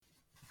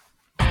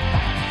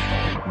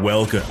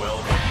Welcome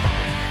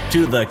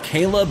to the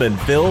Caleb and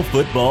Phil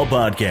Football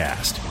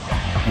Podcast,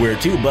 where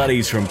two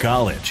buddies from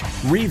college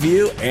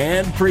review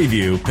and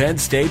preview Penn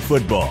State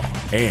football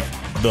and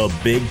the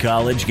big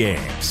college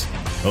games.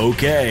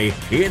 Okay,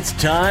 it's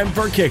time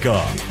for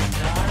kickoff.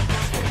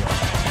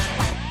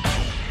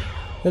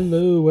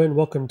 Hello and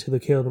welcome to the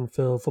Caleb and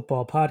Phil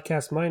Football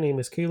Podcast. My name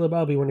is Caleb.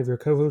 I'll be one of your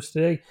co-hosts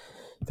today.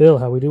 Phil,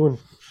 how we doing?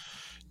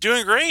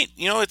 Doing great.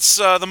 You know, it's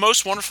the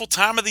most wonderful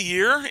time of the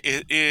year.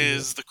 It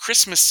is the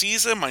Christmas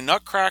season. My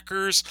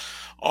nutcrackers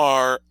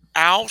are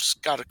out.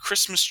 Got a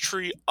Christmas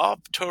tree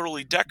up,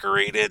 totally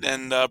decorated,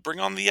 and bring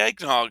on the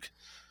eggnog.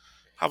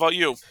 How about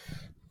you?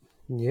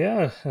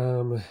 Yeah,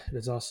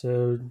 it's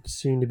also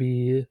soon to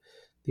be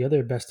the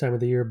other best time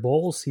of the year,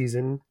 bowl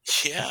season.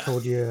 Yeah. I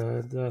told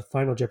you the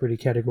final Jeopardy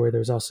category.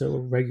 There's also a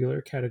regular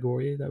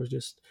category that was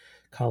just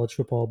college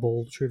football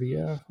bowl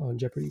trivia on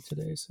Jeopardy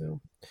today. So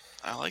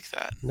I like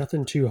that.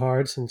 nothing too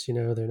hard since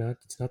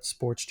it's not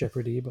sports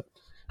Jeopardy, but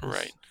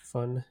Right.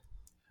 fun.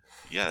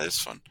 Yeah,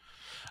 it's fun.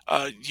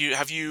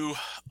 Have you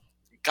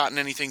gotten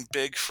anything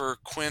big for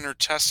Quinn or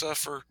Tessa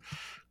for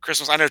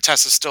Christmas? I know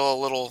Tessa's still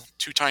a little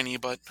too tiny,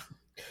 but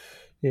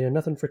Yeah,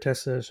 nothing for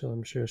Tessa, so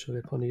I'm sure she'll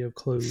get plenty of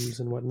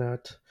clothes and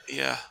whatnot.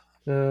 yeah.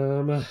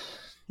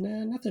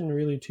 Nothing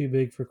really too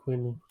big for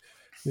Quinn.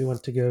 We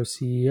went to go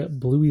see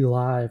Bluey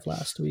live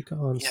last week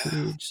on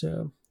stage,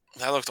 so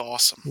That looked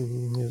awesome.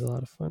 it was a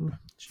lot of fun.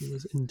 She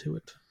was into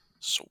it.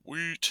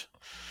 Sweet.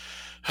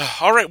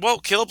 All right, well,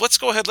 Caleb, let's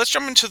go ahead. Let's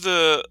jump into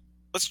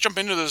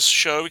this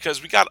show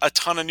because we got a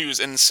ton of news.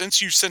 And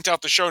since you sent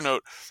out the show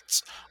note,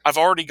 I've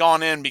already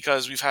gone in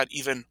because we've had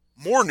even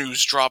more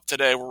news drop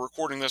today. We're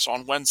recording this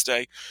on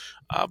Wednesday.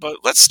 But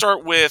let's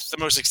start with the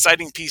most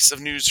exciting piece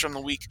of news from the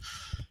week.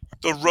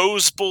 The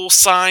Rose Bowl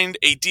signed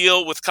a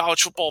deal with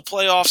college football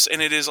playoffs,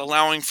 and it is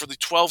allowing for the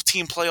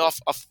 12-team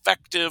playoff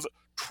effective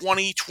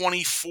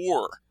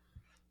 2024.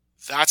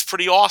 That's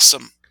pretty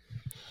awesome.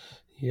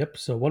 Yep,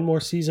 so one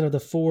more season of the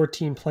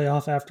 4-team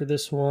playoff after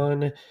this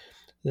one.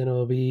 Then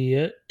it'll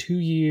be 2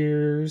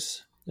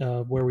 years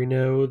where we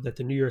know that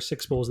the New Year's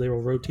Six Bowls, they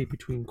will rotate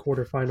between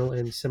quarterfinal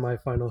and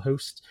semifinal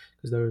hosts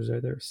because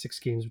there are 6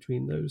 games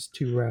between those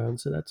 2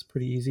 rounds, so that's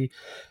pretty easy.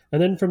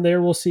 And then from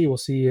there, we'll see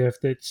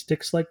if it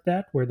sticks like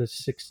that, where the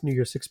 6 New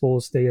Year's Six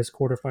Bowls stay as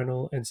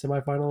quarterfinal and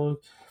semifinal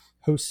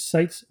host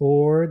sites,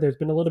 or there's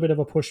been a little bit of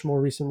a push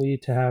more recently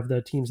to have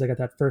the teams that got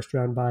that first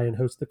round bye and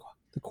host the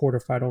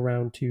quarterfinal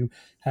round to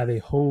have a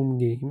home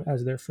game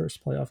as their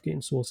first playoff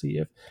game. So we'll see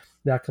if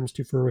that comes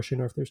to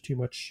fruition or if there's too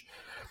much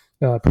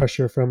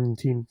pressure from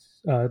team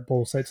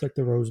bowl sites like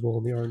the Rose Bowl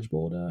and the Orange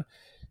Bowl to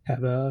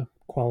have a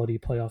quality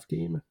playoff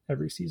game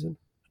every season.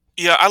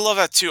 Yeah, I love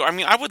that too. I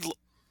mean,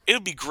 it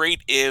would be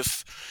great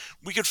if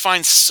we could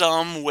find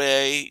some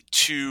way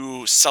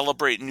to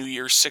celebrate New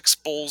Year's Six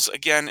Bowls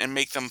again and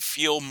make them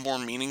feel more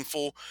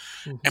meaningful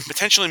and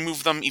potentially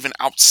move them even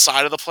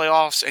outside of the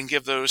playoffs and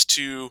give those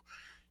to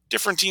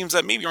different teams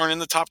that maybe aren't in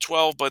the top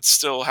 12 but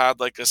still had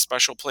like a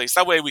special place.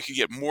 That way we could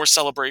get more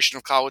celebration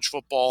of college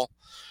football.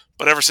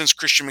 But ever since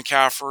Christian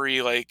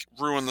McCaffrey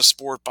ruined the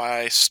sport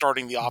by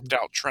starting the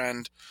opt-out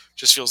trend,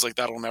 just feels like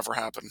that'll never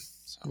happen.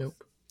 So,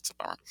 Nope. It's a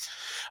bummer.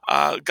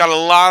 Got a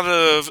lot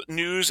of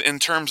news in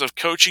terms of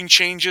coaching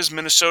changes.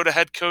 Minnesota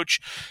head coach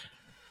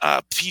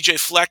PJ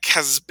Fleck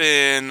has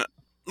been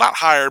not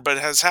hired, but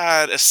has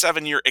had a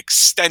 7-year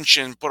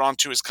extension put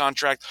onto his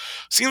contract.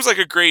 Seems like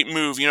a great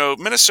move. You know,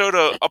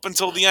 Minnesota, up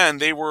until the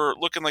end, they were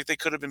looking like they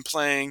could have been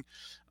playing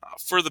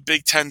for the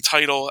Big Ten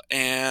title,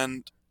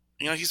 and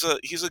you know he's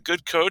a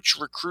good coach,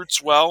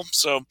 recruits well,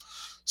 so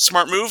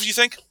smart move, you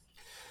think?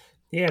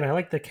 Yeah, and I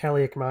like the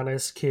Cali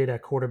Akmanis kid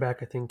at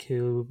quarterback. I think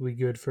he'll be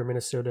good for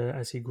Minnesota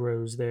as he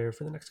grows there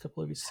for the next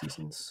couple of his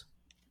seasons.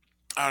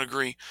 I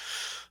agree.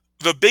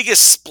 The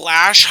biggest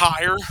splash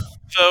hire,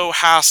 though,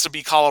 has to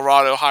be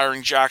Colorado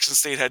hiring Jackson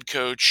State head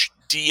coach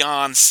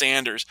Deion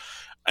Sanders.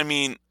 I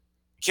mean,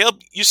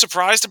 Caleb, you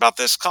surprised about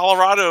this?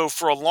 Colorado,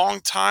 for a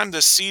long time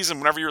this season,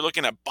 whenever you're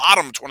looking at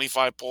bottom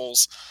 25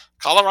 polls,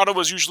 Colorado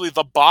was usually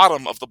the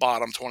bottom of the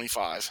bottom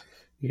 25.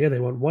 Yeah, they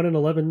went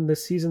 1-11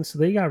 this season, so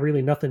they got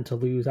really nothing to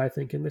lose, I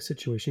think, in this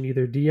situation.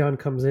 Either Deion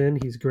comes in,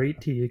 he's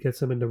great, he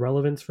gets them into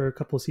relevance for a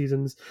couple of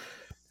seasons.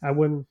 I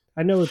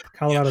know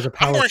Colorado's a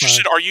power. I'm more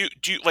interested. Are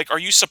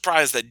you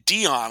surprised that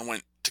Deion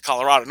went to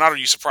Colorado? Not are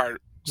you surprised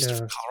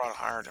Colorado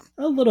hired him?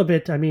 A little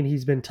bit. I mean,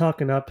 he's been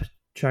talking up,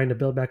 trying to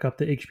build back up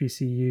the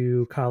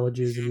HBCU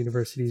colleges and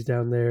universities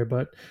down there,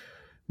 but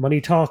money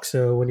talks.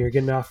 So when you're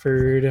getting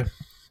offered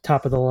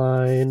top of the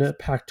line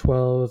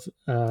Pac-12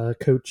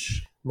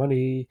 coach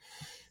money,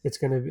 it's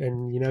gonna,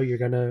 and you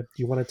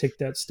want to take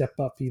that step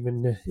up,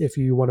 even if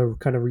you want to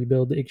kind of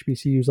rebuild the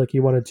HBCUs like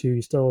you wanted to.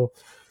 You still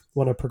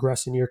want to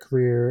progress in your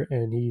career,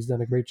 and he's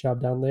done a great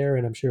job down there,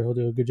 and I'm sure he'll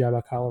do a good job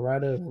at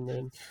Colorado, and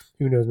then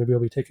who knows, maybe he'll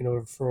be taking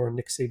over for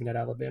Nick Saban at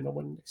Alabama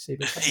when Nick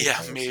Saban Yeah,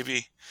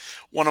 maybe.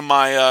 One of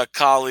my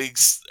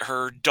colleagues,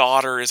 her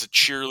daughter is a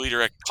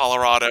cheerleader at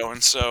Colorado,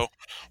 and so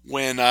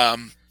when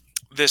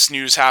this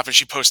news happened,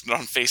 she posted it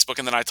on Facebook,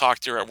 and then I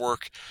talked to her at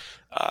work.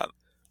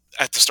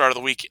 at the start of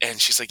the week, and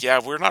she's like, "Yeah,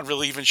 we're not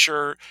really even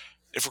sure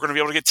if we're going to be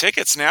able to get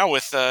tickets now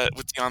with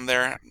Dion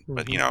there,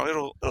 but Hmm.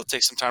 it'll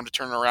take some time to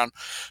turn it around."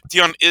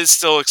 Dion is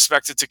still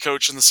expected to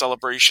coach in the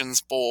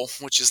Celebrations Bowl,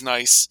 which is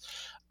nice.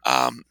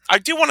 I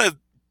do want to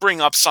bring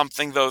up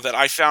something though that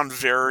I found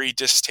very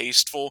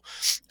distasteful,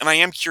 and I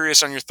am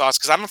curious on your thoughts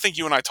because I don't think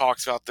you and I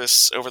talked about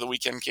this over the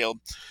weekend, Caleb.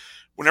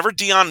 Whenever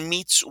Dion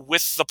meets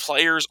with the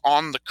players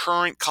on the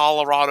current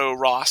Colorado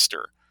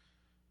roster,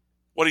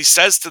 what he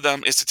says to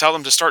them is to tell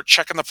them to start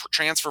checking the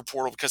transfer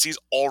portal because he's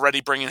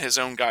already bringing his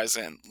own guys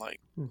in. Like,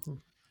 Hmm.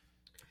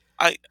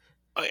 I,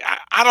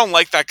 I don't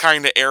like that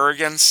kind of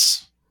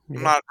arrogance. I'm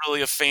Yeah. not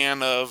really a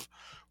fan of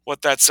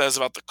what that says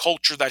about the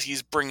culture that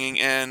he's bringing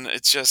in.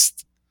 It's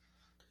just,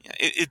 yeah,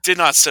 it did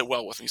not sit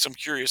well with me. So I'm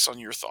curious on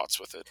your thoughts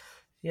with it.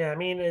 Yeah, I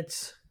mean,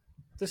 this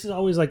is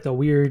always like the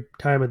weird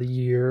time of the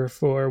year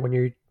for when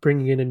you're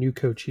bringing in a new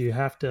coach. You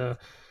have to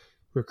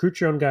recruit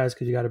your own guys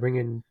because you got to bring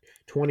in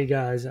 20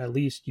 guys at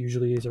least,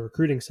 usually is a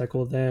recruiting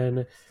cycle.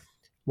 Then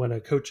when a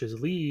coach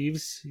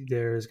leaves,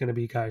 there's going to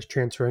be guys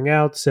transferring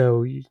out.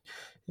 So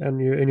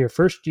in your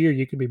first year,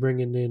 you could be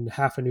bringing in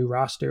half a new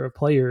roster of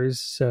players.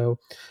 So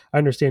I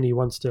understand he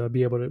wants to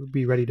be able to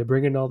be ready to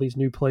bring in all these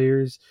new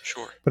players.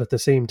 Sure. But at the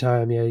same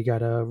time, yeah, you got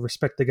to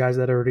respect the guys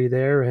that are already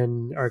there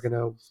and are going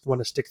to want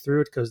to stick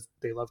through it because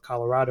they love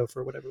Colorado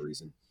for whatever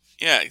reason.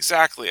 Yeah,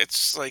 exactly.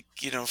 It's like,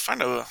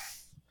 find a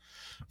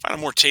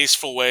more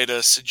tasteful way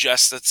to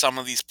suggest that some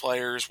of these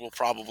players will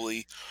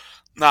probably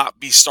not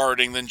be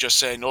starting than just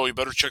saying, "Oh, you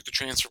better check the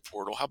transfer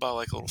portal." How about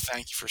like a little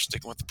thank you for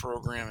sticking with the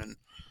program and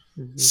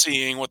Hmm.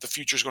 seeing what the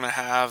future's going to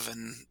have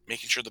and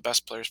making sure the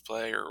best players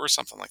play or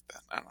something like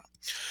that. I don't know.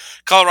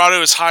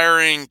 Colorado is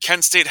hiring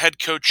Kent State head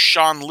coach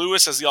Sean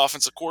Lewis as the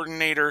offensive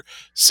coordinator.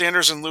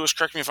 Sanders and Lewis,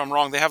 correct me if I'm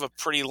wrong, they have a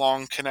pretty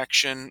long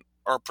connection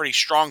or a pretty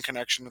strong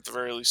connection at the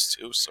very least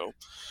too. So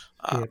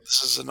Yeah.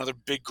 this is another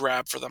big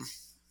grab for them.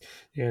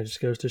 Yeah, it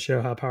just goes to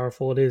show how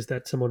powerful it is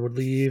that someone would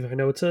leave. I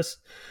know it's a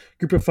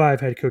group of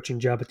five head coaching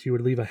job, but you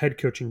would leave a head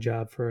coaching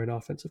job for an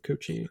offensive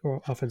coaching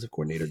or offensive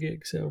coordinator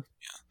gig. So,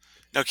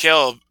 Now,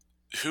 Caleb,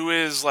 who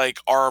is like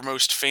our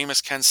most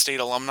famous Kent State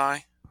alumni?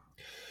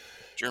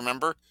 Do you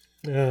remember?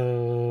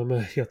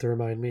 you have to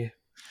remind me.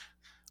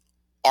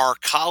 Our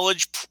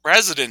college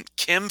president,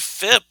 Kim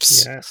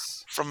Phipps,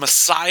 Yes. from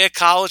Messiah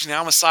College,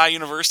 now Messiah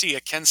University, a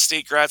Kent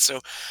State grad. So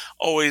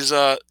always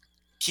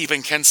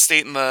keeping Kent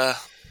State in the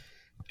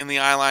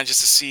eye line just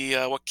to see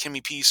what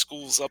Kimmy P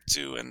school's up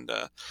to, and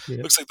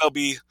Yep. looks like they'll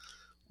be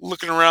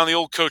looking around the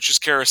old coaches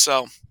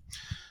carousel.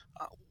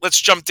 Let's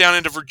jump down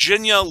into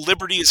Virginia.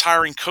 Liberty is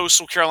hiring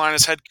Coastal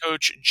Carolina's head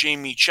coach,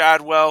 Jamie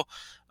Chadwell.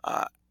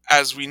 Uh,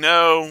 as we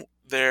know,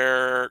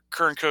 their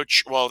current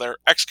coach, well, their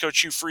ex-coach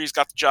Hugh Freeze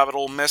got the job at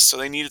Ole Miss, so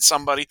they needed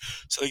somebody.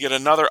 So they get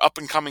another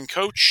up-and-coming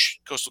coach,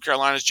 Coastal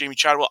Carolina's Jamie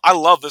Chadwell. I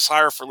love this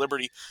hire for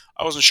Liberty.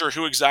 I wasn't sure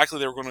who exactly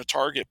they were going to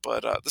target,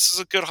 but this is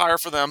a good hire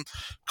for them.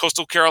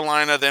 Coastal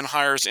Carolina then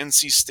hires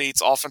NC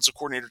State's offensive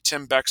coordinator,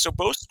 Tim Beck. So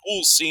both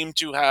schools seem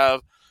to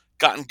have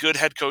gotten good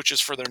head coaches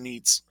for their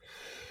needs.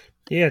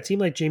 Yeah, it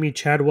seemed like Jamie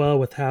Chadwell,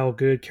 with how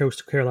good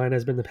Coastal Carolina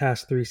has been the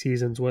past 3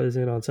 seasons, was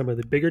in on some of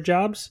the bigger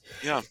jobs.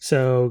 Yeah.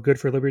 So good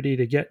for Liberty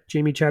to get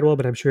Jamie Chadwell,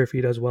 but I'm sure if he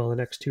does well in the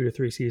next 2 to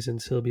 3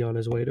 seasons, he'll be on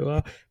his way to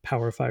a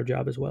Power 5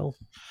 job as well.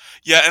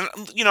 Yeah,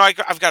 and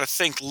I've got to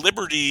think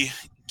Liberty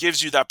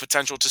gives you that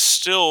potential to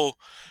still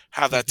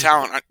have that Mhm.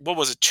 talent. What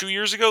was it? 2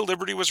 years ago,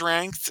 Liberty was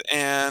ranked,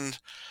 and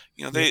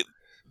Yep.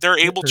 they're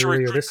able to Earlier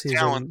recruit this the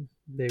talent. season,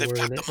 they They've were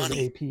got the in the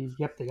money. AP.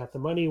 Yep, they got the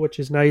money, which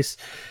is nice.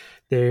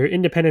 They're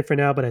independent for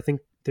now, but I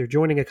think they're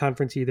joining a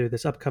conference either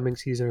this upcoming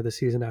season or the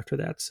season after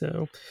that.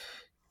 So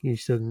you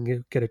still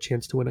can get a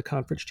chance to win a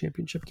conference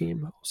championship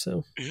game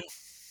also. Yeah.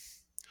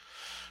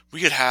 We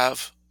could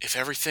have, if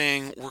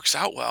everything works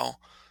out well,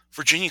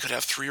 Virginia could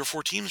have 3 or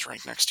 4 teams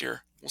ranked next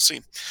year. We'll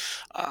see.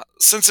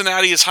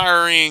 Cincinnati is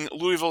hiring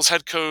Louisville's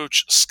head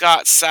coach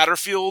Scott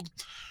Satterfield,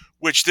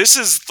 which this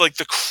is like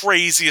the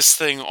craziest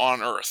thing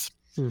on earth.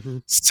 Mm-hmm.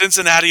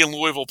 Cincinnati and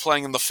Louisville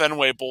playing in the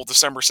Fenway Bowl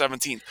December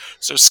 17th.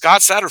 So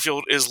Scott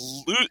Satterfield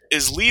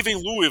is leaving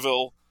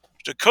Louisville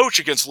to coach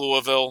against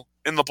Louisville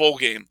in the bowl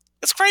game.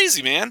 That's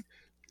crazy, man.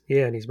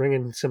 Yeah, and he's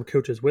bringing some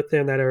coaches with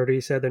him that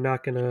already said they're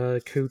not going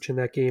to coach in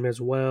that game as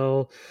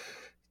well.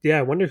 Yeah,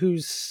 I wonder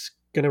who's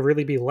going to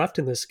really be left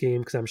in this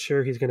game because I'm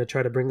sure he's going to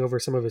try to bring over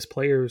some of his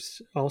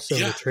players also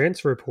in Yeah. the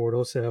transfer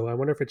portal. So I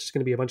wonder if it's just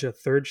going to be a bunch of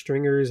third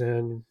stringers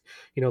and,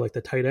 like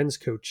the tight ends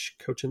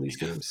coaching these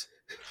games.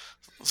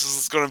 This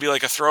is going to be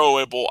like a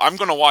throwaway bowl. I'm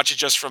going to watch it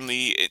just for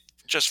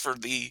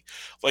the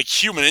like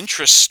human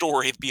interest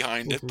story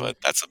behind it, Mm-hmm. but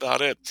that's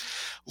about it.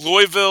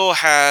 Louisville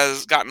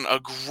has gotten a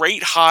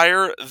great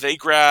hire. They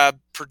grabbed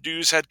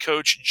Purdue's head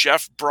coach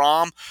Jeff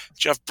Brom.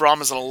 Jeff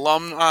Brom is an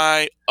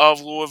alumni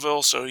of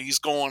Louisville, so he's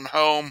going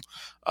home.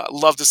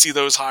 Love to see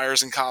those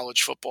hires in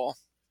college football.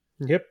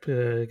 Yep,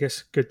 I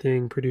guess good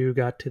thing Purdue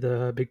got to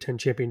the Big Ten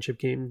championship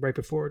game right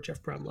before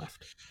Jeff Brom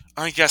left.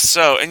 I guess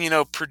so. And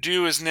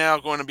Purdue is now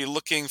going to be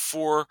looking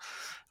for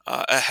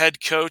a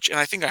head coach, and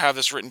I think I have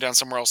this written down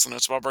somewhere else in the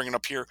notes, but I'll bring it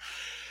up here.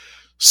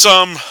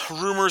 Some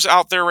rumors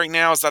out there right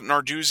now is that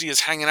Narduzzi is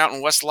hanging out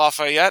in West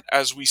Lafayette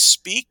as we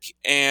speak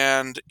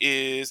and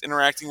is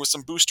interacting with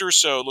some boosters.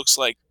 So it looks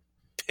like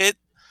Pitt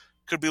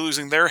could be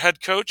losing their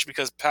head coach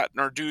because Pat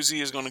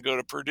Narduzzi is going to go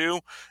to Purdue,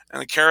 and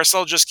the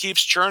carousel just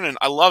keeps churning.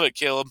 I love it,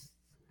 Caleb.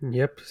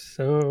 Yep.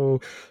 So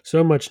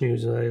much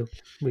news.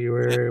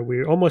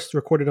 We almost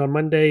recorded on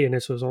Monday, and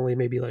this was only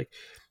maybe like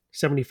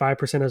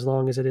 75% as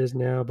long as it is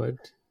now. But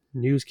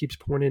news keeps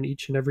pouring in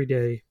each and every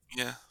day.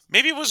 Yeah,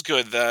 maybe it was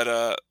good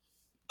that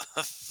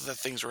that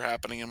things were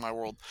happening in my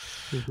world.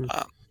 Mm-hmm.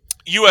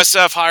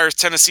 USF hires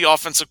Tennessee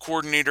offensive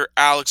coordinator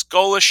Alex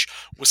Golish.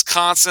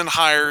 Wisconsin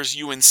hires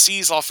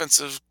UNC's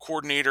offensive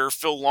coordinator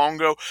Phil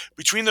Longo.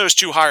 Between those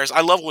two hires,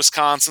 I love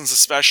Wisconsin's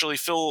especially.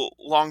 Phil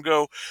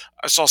Longo,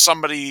 I saw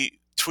somebody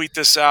tweet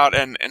this out,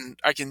 and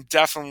I can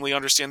definitely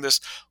understand this.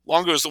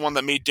 Longo is the one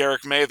that made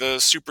Derek May the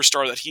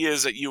superstar that he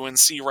is at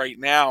UNC right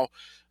now.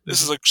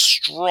 This is a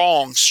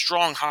strong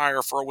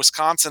hire for a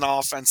Wisconsin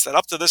offense that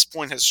up to this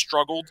point has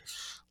struggled.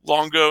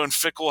 Longo and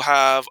Fickle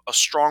have a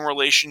strong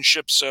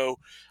relationship, so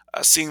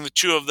seeing the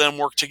two of them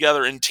work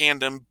together in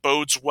tandem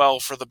bodes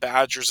well for the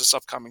Badgers this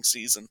upcoming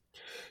season.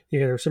 Yeah,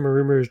 there were some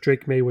rumors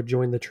Drake May would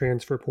join the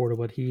transfer portal,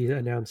 but he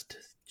announced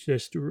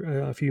just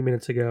a few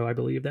minutes ago, I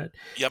believe, that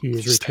he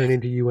is returning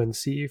to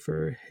UNC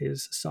for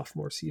his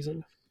sophomore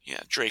season. Yeah,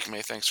 Drake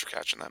May, thanks for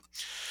catching that.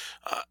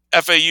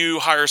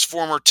 FAU hires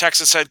former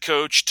Texas head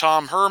coach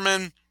Tom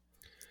Herman.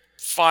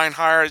 Fine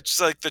hire.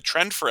 It's like the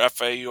trend for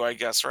FAU, I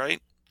guess,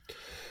 right?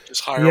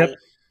 Just hire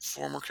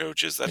former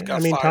coaches that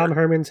got fired. Tom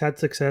Herman's had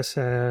success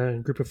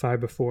in Group of Five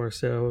before,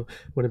 so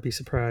wouldn't be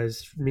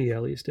surprised, me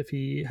at least, if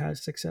he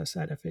has success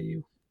at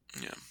FAU.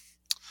 Yeah.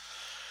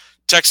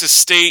 Texas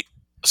State.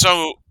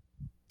 So,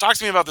 talk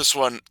to me about this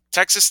one.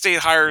 Texas State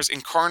hires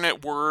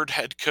Incarnate Word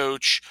head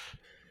coach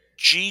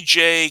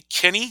G.J.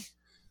 Kinney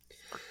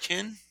or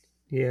Kin.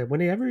 Yeah,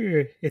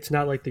 whenever it's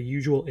not like the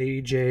usual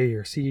AJ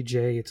or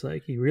CJ, it's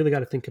like you really got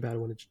to think about it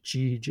when it's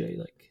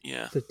GJ.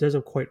 It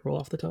doesn't quite roll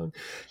off the tongue.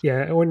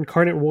 Yeah,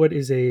 Incarnate Wood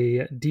is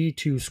a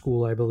D2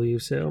 school, I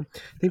believe. So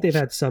I think they've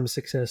had some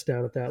success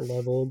down at that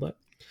level, but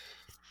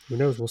who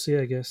knows? We'll see,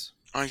 I guess.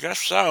 I guess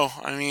so.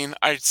 I mean,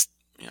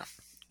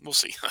 we'll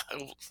see.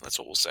 That's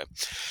what we'll say.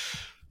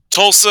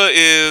 Tulsa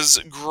is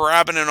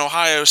grabbing an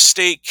Ohio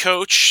State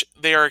coach.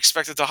 They are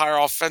expected to hire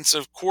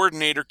offensive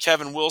coordinator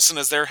Kevin Wilson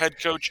as their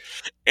head coach.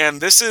 And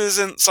this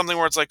isn't something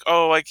where it's like,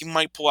 he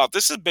might pull out.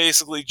 This is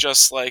basically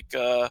just like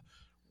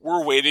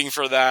we're waiting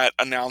for that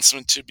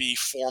announcement to be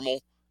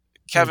formal.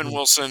 Kevin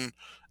Wilson,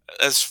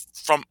 as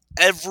from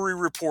every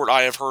report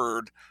I have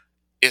heard,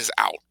 is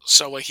out.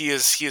 So he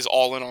is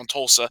all in on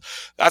Tulsa.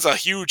 That's a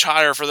huge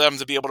hire for them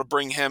to be able to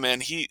bring him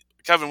in.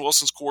 Kevin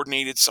Wilson's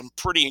coordinated some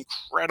pretty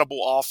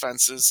incredible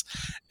offenses,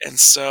 and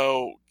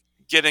so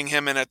getting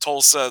him in at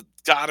Tulsa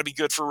got to be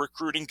good for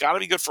recruiting, got to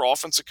be good for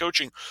offensive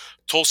coaching.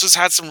 Tulsa's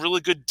had some really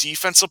good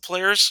defensive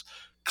players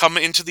come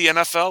into the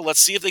NFL.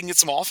 Let's see if they can get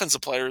some offensive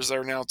players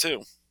there now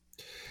too.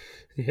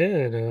 Yeah,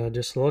 and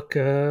just look,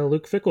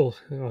 Luke Fickell,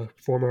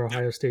 former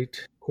Ohio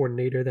State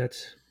coordinator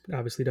that's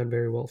obviously done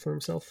very well for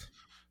himself.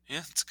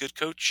 Yeah, it's a good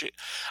coach.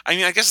 I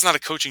mean, I guess it's not a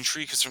coaching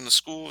tree because from the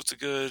school, it's a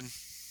good...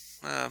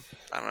 I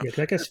don't know.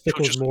 Yeah, I guess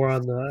Fickle's more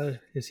on the.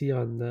 Is he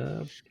on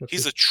the?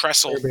 He's a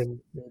Tressel. Urban,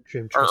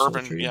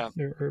 Urban, yeah.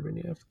 Urban,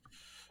 yeah.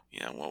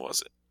 Yeah, what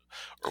was it?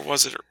 Or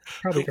was it?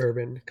 Probably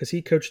Urban, because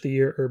he coached the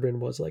year Urban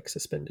was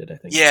suspended, I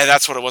think. Yeah,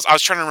 that's what it was. I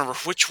was trying to remember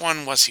which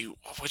one was he.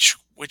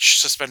 Which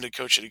suspended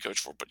coach did he coach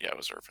for? But yeah, it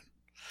was Urban.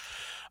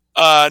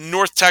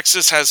 North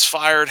Texas has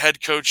fired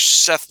head coach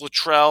Seth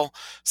Luttrell.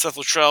 Seth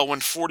Luttrell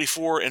went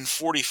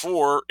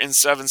 44-44 in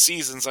 7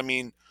 seasons. I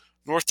mean,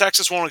 North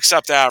Texas won't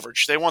accept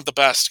average. They want the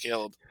best,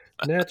 Caleb.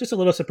 Nah, just a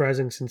little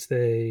surprising since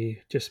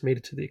they just made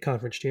it to the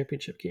conference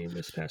championship game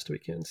this past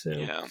weekend. So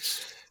yeah.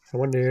 I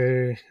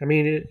wonder. I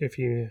mean, if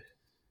he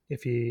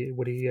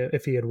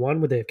had won,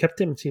 would they have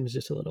kept him? It seems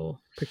just a little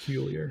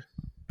peculiar.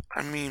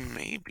 I mean,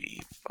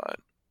 maybe,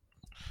 but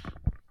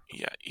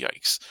yeah,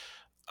 yikes.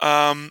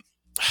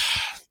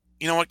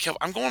 You know what, Caleb?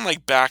 I'm going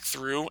back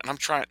through, and I'm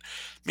trying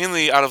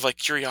mainly out of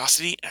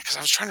curiosity because I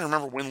was trying to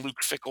remember when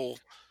Luke Fickell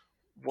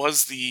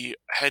was the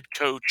head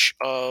coach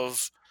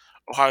of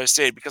Ohio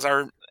State because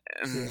I'm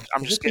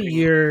just getting the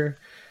year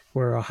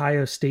where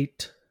Ohio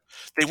State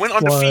they went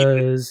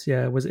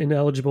undefeated. Was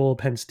ineligible.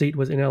 Penn State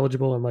was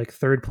ineligible, and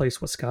third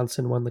place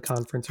Wisconsin won the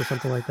conference or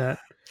something like that.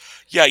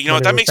 Yeah, you know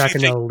what that makes me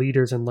think. Back in the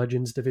leaders and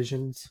legends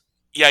divisions.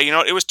 Yeah, you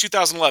know it was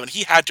 2011.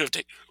 He had to have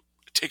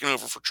taken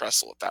over for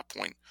Tressel at that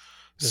point.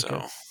 So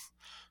okay.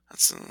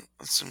 that's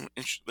some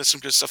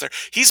good stuff there.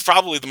 He's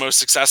probably the most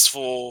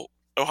successful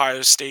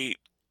Ohio State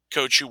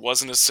coach who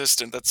was an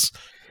assistant that's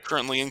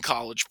currently in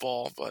college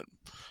ball, but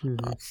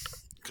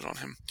good on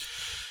him.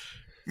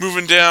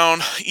 Moving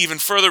down even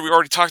further, we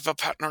already talked about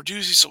Pat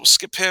Narduzzi, so we'll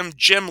skip him.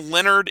 Jim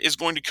Leonard is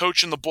going to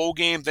coach in the bowl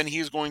game, then he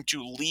is going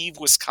to leave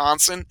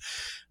Wisconsin.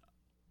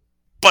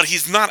 But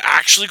he's not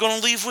actually going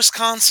to leave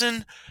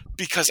Wisconsin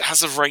because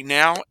as of right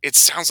now, it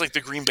sounds like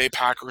the Green Bay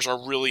Packers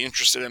are really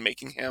interested in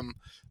making him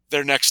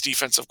their next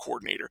defensive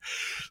coordinator.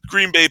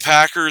 Green Bay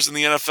Packers in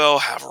the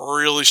NFL have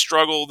really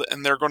struggled,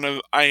 and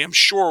I am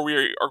sure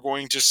we are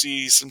going to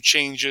see some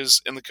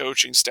changes in the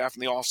coaching staff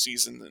in the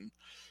offseason. And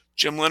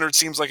Jim Leonard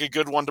seems like a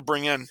good one to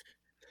bring in.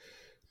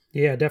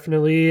 Yeah,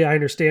 definitely. I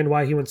understand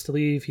why he wants to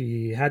leave.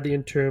 He had the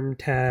interim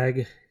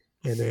tag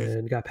and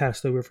then got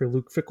passed over for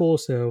Luke Fickell,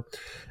 so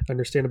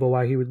understandable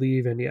why he would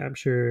leave. And yeah, I'm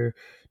sure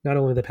not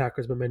only the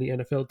Packers, but many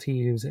NFL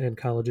teams and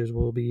colleges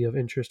will be of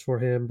interest for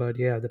him. But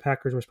yeah, the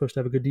Packers were supposed to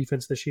have a good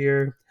defense this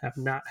year, have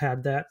not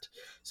had that.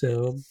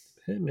 So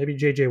maybe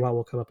J.J. Watt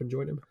will come up and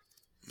join him.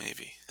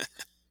 Maybe.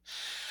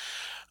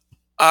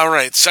 All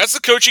right, so that's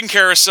the coaching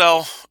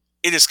carousel.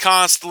 It is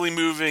constantly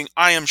moving.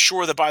 I am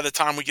sure that by the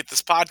time we get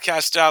this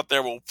podcast out,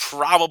 there will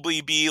probably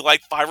be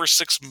like 5 or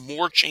 6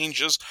 more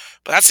changes.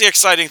 But that's the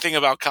exciting thing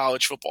about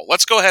college football.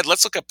 Let's go ahead.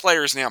 Let's look at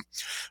players now.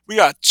 We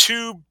got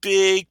 2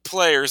 big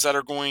players that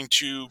are going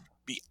to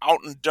be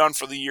out and done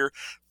for the year.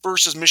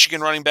 First is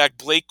Michigan running back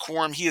Blake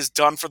Corum. He is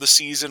done for the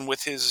season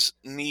with his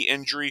knee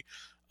injury.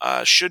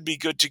 Should be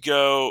good to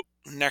go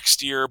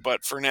next year,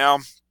 but for now,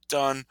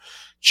 done.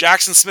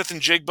 Jackson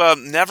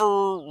Smith-Njigba never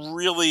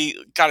really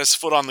got his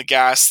foot on the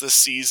gas this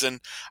season.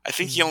 I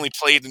think he only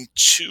played in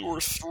 2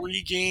 or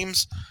 3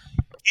 games.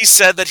 He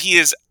said that he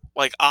is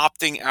like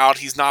opting out.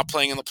 He's not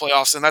playing in the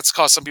playoffs, and that's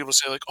caused some people to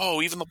say like,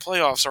 "Oh, even the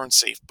playoffs aren't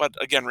safe." But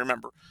again,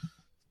 remember,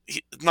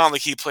 not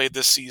like he played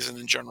this season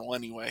in general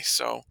anyway.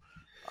 So,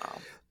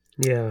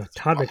 yeah,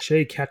 Todd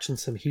McShay catching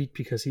some heat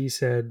because he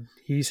said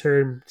he's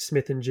heard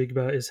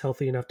Smith-Njigba is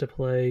healthy enough to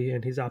play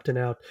and he's opting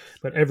out.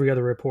 But every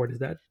other report is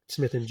that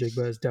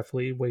Smith-Njigba is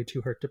definitely way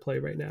too hurt to play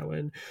right now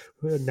and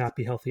would not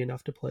be healthy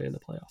enough to play in the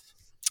playoff.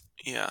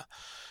 Yeah,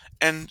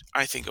 and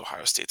I think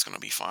Ohio State's going to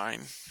be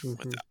fine with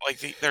that.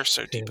 Like they're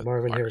so deep. And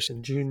Marvin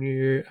Harrison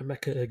Jr.,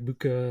 Emeka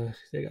Egbuka,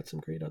 they got some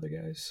great other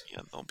guys.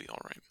 Yeah, they'll be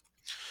all right.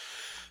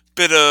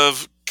 Bit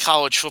of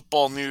college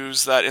football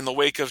news that in the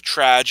wake of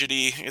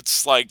tragedy,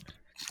 it's like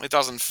it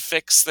doesn't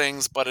fix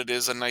things, but it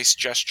is a nice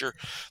gesture.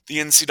 The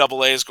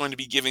NCAA is going to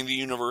be giving the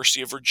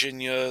University of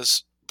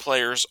Virginia's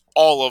players,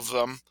 all of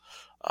them,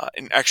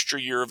 an extra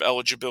year of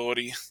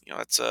eligibility. You know,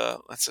 that's a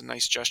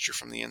nice gesture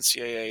from the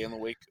NCAA in the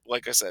wake,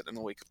 like I said, in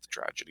the wake of the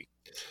tragedy.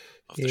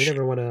 Yeah, you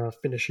never want to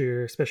finish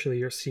especially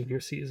your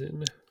senior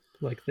season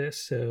like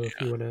this. So if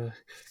you want to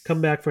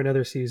come back for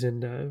another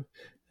season,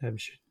 I'm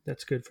sure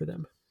that's good for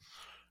them.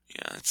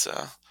 Yeah, it's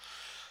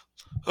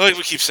like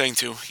we keep saying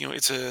too, you know,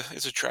 it's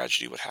a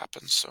tragedy what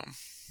happens. So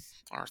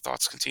our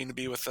thoughts continue to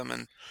be with them,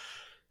 and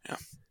yeah,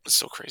 it's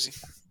so crazy.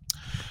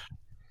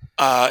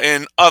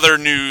 In other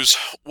news,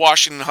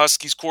 Washington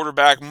Huskies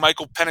quarterback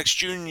Michael Penix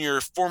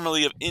Jr.,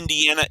 formerly of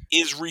Indiana,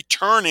 is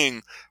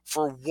returning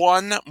for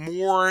 1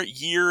 more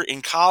year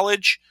in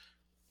college.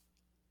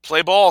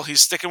 Play ball.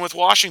 He's sticking with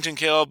Washington,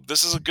 Caleb.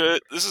 This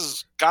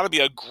is got to be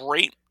a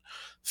great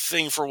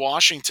thing for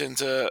Washington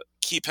to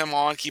keep him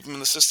in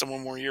the system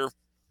 1 more year.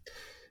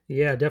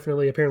 Yeah,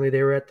 definitely. Apparently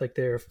they were at like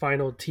their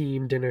final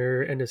team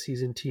dinner, end of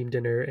season team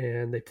dinner,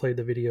 and they played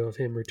the video of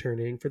him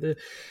returning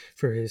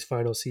for his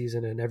final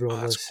season, and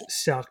everyone was cool.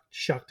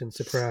 shocked and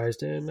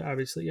surprised, and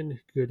obviously in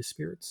good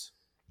spirits.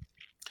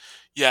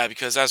 Yeah,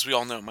 because as we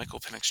all know,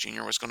 Michael Penix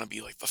Jr. was going to be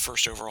like the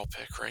first overall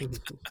pick, right?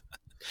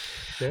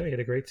 Yeah, he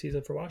had a great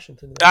season for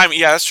Washington. I mean,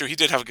 yeah, that's true. He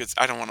did have a good.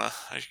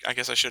 I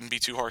guess I shouldn't be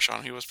too harsh on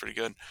him. He was pretty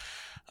good.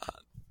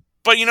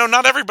 But, you know,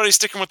 not everybody's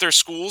sticking with their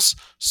schools.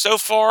 So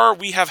far,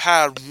 we have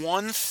had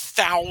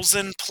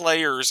 1,000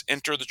 players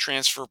enter the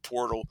transfer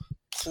portal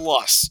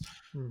plus.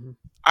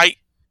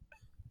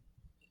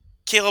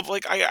 Caleb,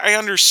 like, I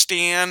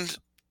understand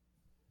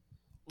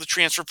the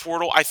transfer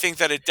portal. I think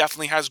that it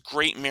definitely has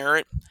great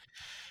merit.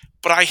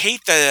 But I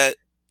hate that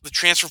the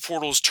transfer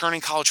portal is turning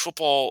college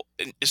football,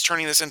 is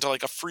turning this into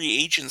like a free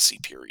agency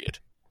period.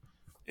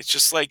 It's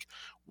just like,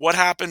 what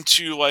happened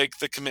to like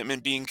the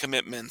commitment being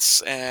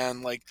commitments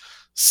and like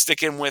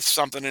sticking with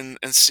something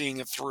and seeing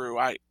it through?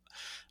 I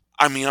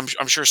mean,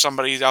 I'm sure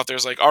somebody out there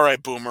is like, all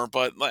right, boomer,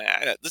 but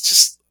let's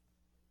just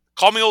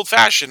call me old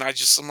fashioned.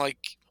 I'm like,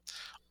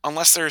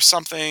 unless there's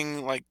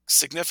something like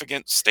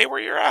significant, stay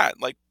where you're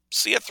at. Like,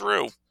 see it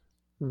through.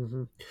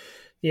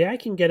 Yeah, I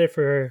can get it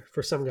for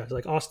some guys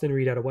like Austin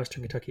Reed out of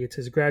Western Kentucky. It's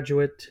his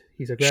graduate.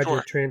 He's a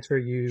graduate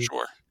transfer.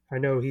 I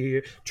know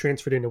he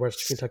transferred into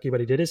Western Kentucky, but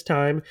he did his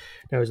time.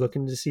 Now he's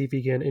looking to see if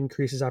he can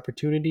increase his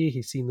opportunity.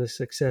 He's seen the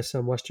success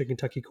some Western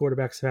Kentucky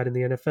quarterbacks have had in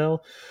the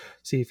NFL.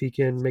 See if he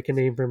can make a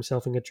name for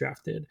himself and get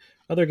drafted.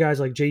 Other guys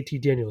like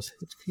JT Daniels,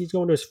 he's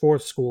going to his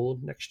 4th school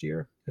next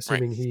year,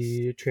 assuming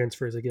he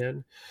transfers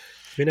again.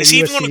 Is he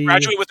even going to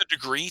graduate with a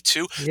degree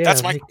too? Yeah,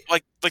 that's like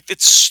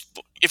it's,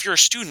 if you're a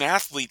student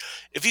athlete,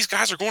 if these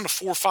guys are going to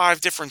 4 or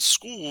 5 different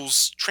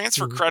schools,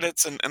 transfer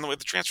credits and the way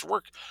the transfer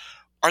work,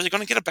 are they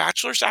going to get a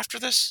bachelor's after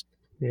this?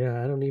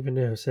 Yeah, I don't even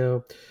know.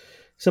 So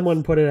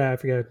someone put it out, I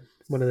forget,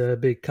 one of the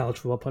big college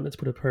football pundits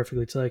put it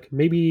perfectly. It's like,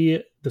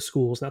 maybe the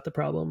school's not the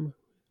problem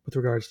with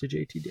regards to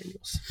JT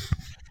Daniels.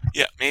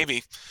 Yeah,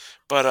 maybe.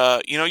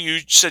 But, you know, you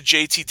said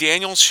JT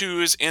Daniels,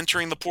 who is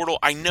entering the portal.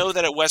 I know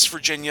that at West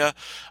Virginia,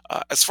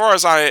 as far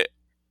as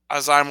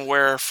I'm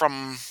aware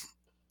from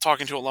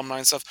talking to alumni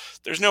and stuff,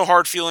 there's no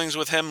hard feelings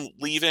with him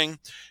leaving.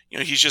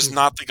 He's just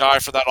not the guy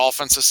for that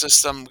offensive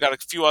system. We've got a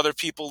few other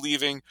people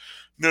leaving.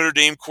 Notre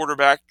Dame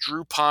quarterback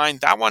Drew Pine.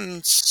 That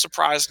one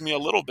surprised me a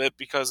little bit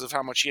because of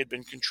how much he had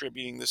been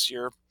contributing this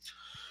year.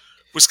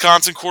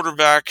 Wisconsin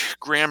quarterback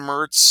Graham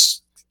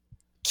Mertz.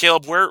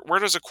 Caleb, where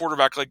does a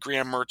quarterback like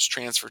Graham Mertz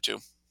transfer to?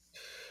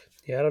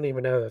 Yeah, I don't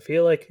even know. I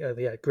feel like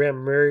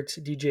Graham Mertz,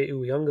 DJ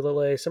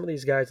Uiagalelei, some of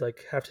these guys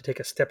have to take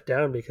a step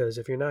down because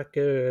if you're not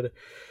good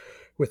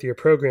with your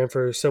program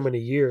for so many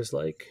years,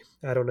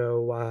 I don't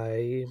know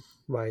why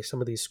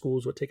some of these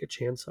schools would take a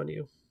chance on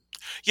you.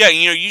 Yeah,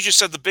 you just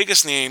said the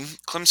biggest name,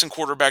 Clemson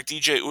quarterback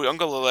DJ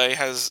Uiagalelei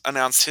has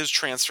announced his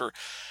transfer.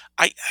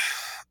 I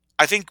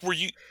think were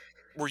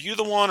you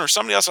the one or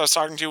somebody else I was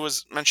talking to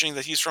was mentioning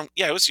that he's from?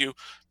 Yeah, it was you.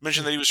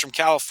 Mentioned that he was from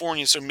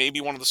California, so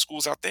maybe one of the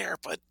schools out there.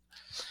 But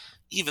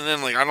even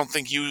then, I don't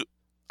think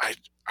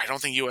I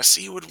don't think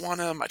USC would want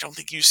him. I don't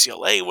think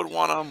UCLA would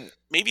want him.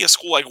 Maybe a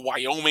school like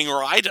Wyoming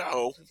or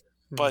Idaho.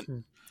 But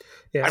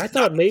yeah, I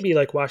thought maybe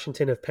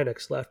Washington if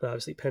Penix left. But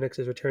obviously, Penix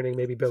is returning.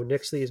 Maybe Bo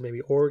Nixley's.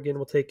 Maybe Oregon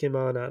will take him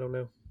on. I don't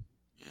know.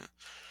 Yeah.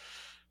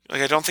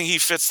 I don't think he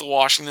fits the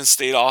Washington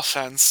State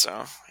offense.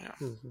 So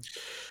yeah,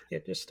 yeah,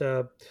 just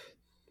the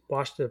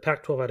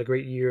Pac-12 had a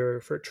great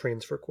year for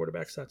transfer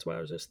quarterbacks. That's why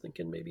I was just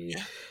thinking maybe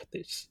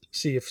they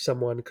see if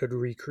someone could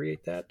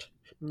recreate that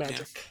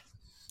magic.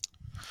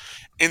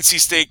 Yeah. NC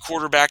State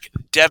quarterback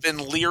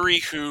Devin Leary,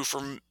 who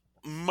for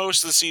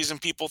most of the season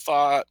people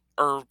thought,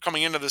 or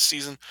coming into this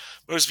season,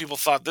 most people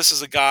thought this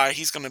is a guy,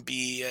 he's going to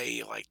be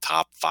a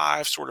top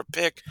 5 sort of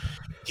pick.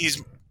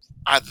 He's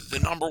either the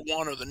number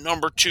 1 or the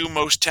number 2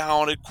 most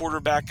talented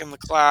quarterback in the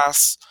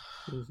class.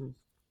 Mm-hmm.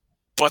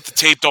 But the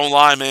tape don't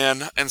lie,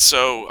 man. And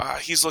so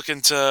he's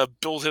looking to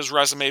build his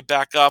resume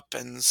back up,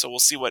 and so we'll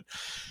see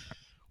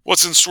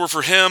what's in store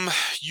for him.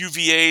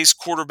 UVA's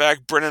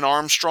quarterback Brennan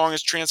Armstrong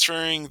is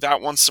transferring. That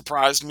one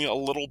surprised me a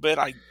little bit.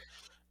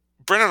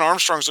 Brennan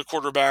Armstrong's a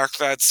quarterback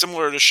that's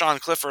similar to Sean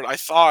Clifford. I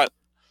thought,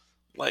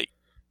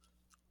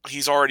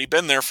 he's already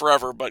been there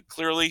forever, but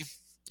clearly,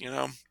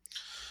 going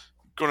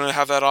to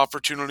have that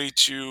opportunity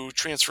to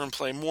transfer and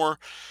play more.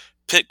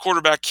 Pitt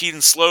quarterback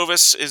Keaton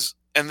Slovis is,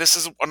 and this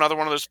is another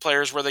one of those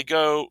players where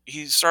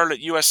he started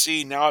at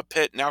USC, now at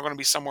Pitt, now going to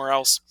be somewhere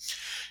else.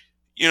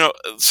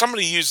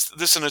 Somebody used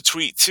this in a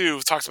tweet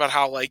too, talked about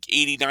how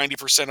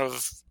 80-90%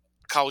 of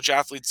college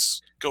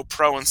athletes go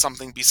pro in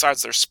something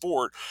besides their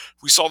sport.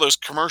 We saw those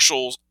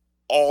commercials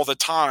all the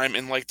time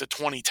in the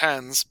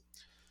 2010s.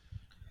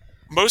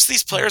 Most of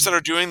these players that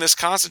are doing this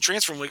constant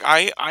transfer,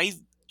 I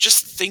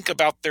just think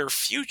about their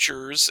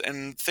futures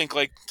and think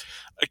a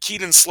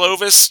Keaton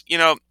Slovis,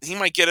 he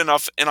might get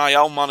enough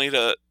NIL money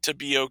to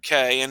be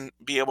okay and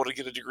be able to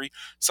get a degree.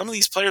 Some of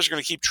these players are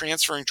going to keep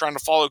transferring, trying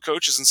to follow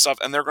coaches and stuff,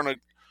 and they're going to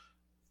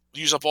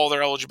use up all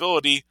their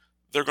eligibility.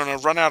 They're going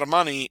to run out of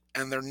money,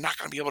 and they're not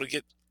going to be able to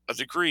get a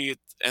degree,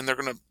 and they're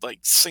going to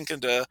sink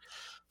into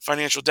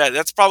financial debt.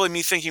 That's probably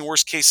me thinking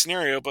worst case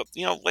scenario, but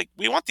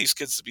we want these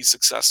kids to be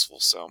successful.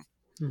 So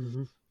I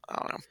don't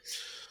know.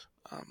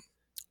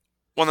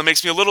 One that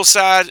makes me a little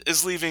sad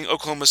is leaving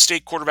Oklahoma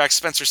State quarterback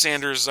Spencer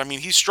Sanders. I mean,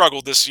 he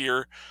struggled this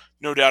year,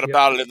 no doubt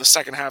about it, in the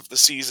second half of the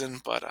season,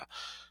 but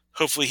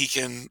hopefully he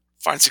can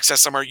find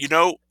success somewhere.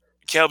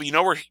 Caleb,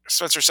 where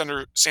Spencer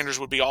Sanders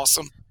would be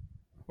awesome?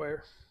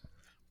 Where?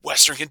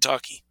 Western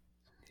Kentucky.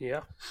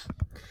 Yeah.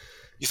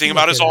 You think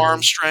about his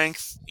arm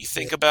strength. You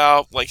think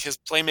about his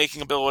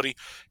playmaking ability.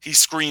 He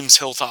screams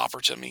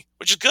Hilltopper to me,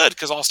 which is good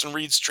because Austin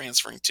Reed's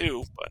transferring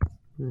too. But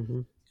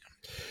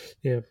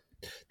yeah,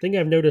 I think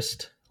I've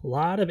noticed a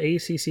lot of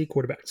ACC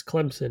quarterbacks: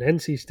 Clemson,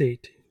 NC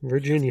State,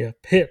 Virginia,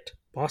 Pitt,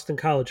 Boston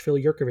College. Phil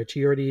Yurkovich.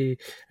 He already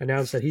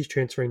announced that he's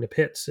transferring to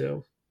Pitt.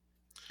 So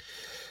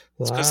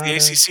it's because the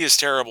ACC is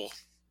terrible.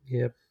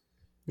 Yep.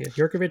 Yeah,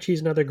 Yurkovich,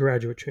 he's another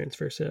graduate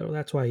transfer, so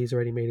that's why he's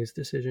already made his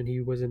decision.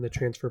 He was in the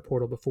transfer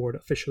portal before it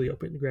officially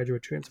opened.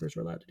 Graduate transfers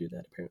are allowed to do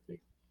that,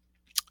 apparently.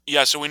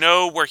 Yeah, so we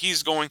know where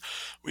he's going.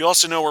 We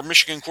also know where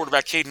Michigan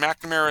quarterback Cade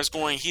McNamara is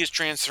going. He is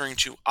transferring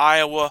to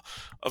Iowa,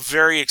 a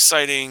very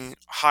exciting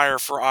hire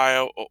for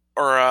Iowa,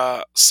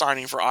 or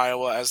signing for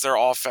Iowa, as their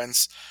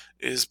offense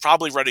is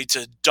probably ready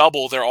to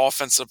double their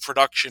offensive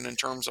production in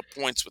terms of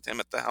points with him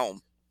at the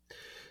helm.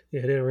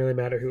 Yeah, it didn't really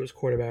matter who was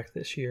quarterback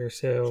this year,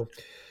 so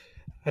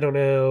I don't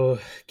know.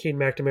 Cade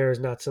McNamara is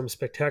not some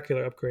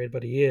spectacular upgrade,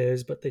 but he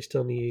is. But they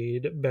still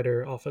need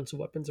better offensive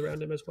weapons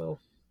around him as well.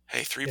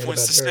 Hey, 3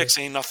 points to 6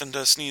 ain't nothing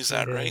to sneeze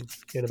at, right?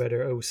 And a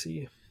better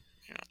OC.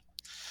 Yeah.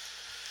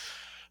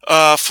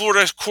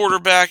 Florida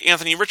quarterback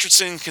Anthony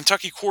Richardson,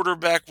 Kentucky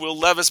quarterback Will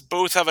Levis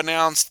both have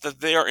announced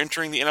that they are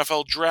entering the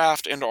NFL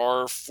draft and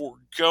are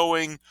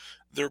foregoing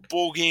their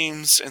bowl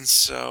games. And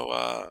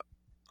so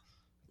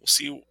we'll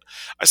see.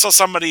 I saw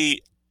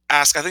somebody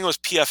ask, I think it was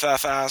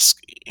PFF ask,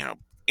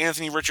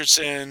 Anthony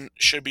Richardson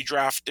should be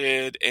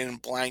drafted in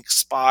blank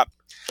spot.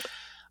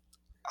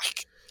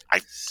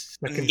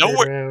 Second,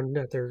 third round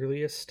at the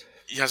earliest.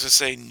 You have to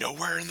say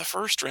nowhere in the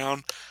first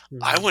round.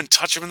 I wouldn't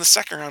touch him in the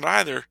second round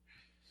either.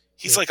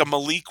 He's like a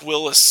Malik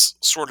Willis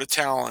sort of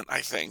talent, I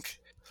think.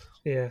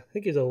 Yeah, I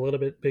think he's a little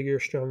bit bigger,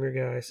 stronger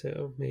guy,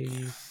 so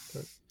maybe.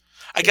 But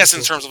I yeah, guess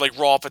in terms of like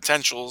raw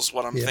potential is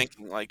what I'm yeah.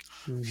 thinking. Like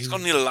he's hmm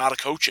going to need a lot of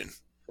coaching.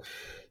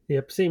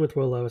 Yep. Same with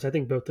Will Levis. I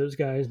think both those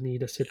guys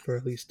need to sit for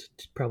at least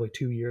probably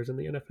 2 years in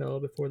the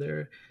NFL before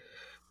they're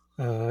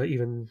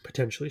even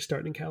potentially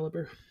starting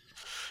caliber.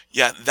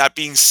 Yeah. That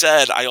being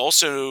said, I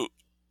also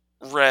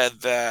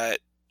read that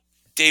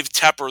Dave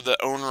Tepper,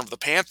 the owner of the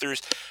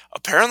Panthers,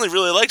 apparently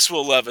really likes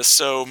Will Levis.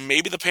 So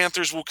maybe the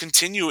Panthers will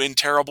continue in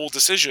terrible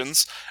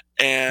decisions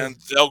and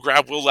they'll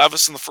grab Will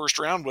Levis in the first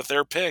round with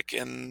their pick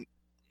and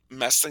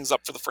mess things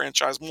up for the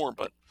franchise more.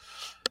 But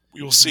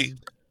we will see.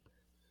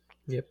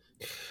 Mm-hmm. Yep.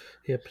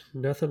 Yep.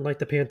 Nothing like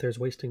the Panthers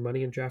wasting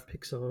money and draft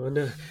picks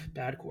on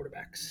bad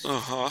quarterbacks. Uh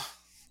huh.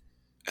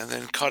 And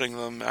then cutting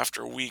them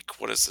after week.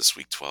 What is this?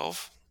 Week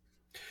 12?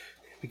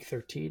 Week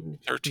 13.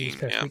 We 13. just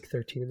passed Yeah. week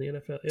 13 in the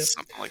NFL. Yep.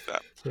 Something like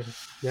that. Yeah.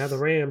 Now the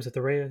Rams,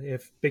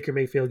 if Baker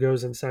Mayfield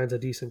goes and signs a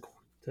decent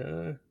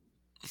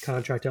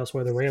contract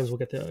elsewhere, the Rams will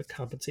get the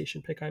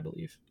compensation pick, I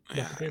believe,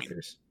 Yeah. not the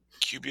Panthers.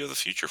 QB of the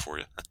future for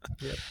you.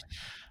 Yep.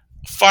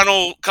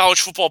 Final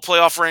college football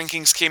playoff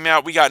rankings came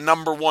out. We got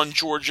number 1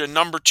 Georgia,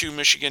 number 2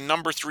 Michigan,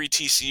 number 3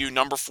 TCU,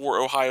 number 4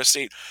 Ohio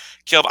State.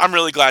 Caleb, I'm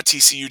really glad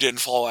TCU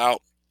didn't fall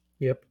out.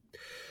 Yep.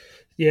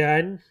 Yeah,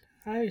 and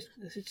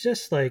it's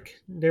just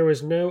like there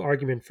was no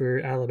argument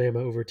for Alabama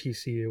over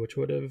TCU, which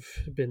would have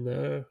been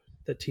the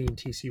team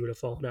TCU would have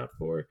fallen out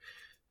for.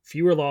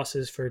 Fewer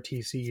losses for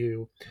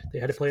TCU. They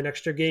had to play an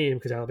extra game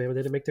because Alabama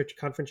didn't make their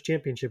conference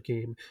championship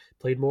game.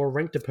 Played more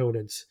ranked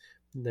opponents.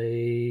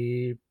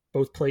 They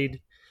both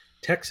played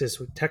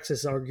Texas.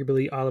 Texas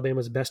arguably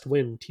Alabama's best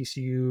win.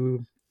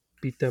 TCU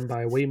beat them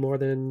by way more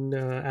than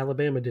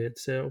Alabama did.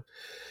 So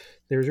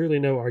there's really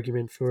no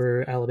argument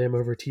for Alabama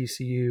over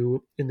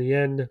TCU. In the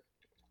end,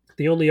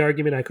 the only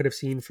argument I could have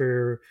seen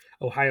for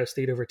Ohio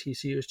State over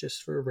TCU is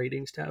just for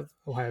ratings to have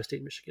Ohio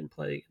State Michigan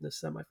play in the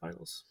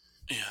semifinals.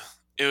 Yeah.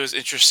 It was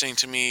interesting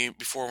to me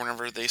before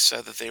whenever they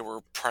said that they were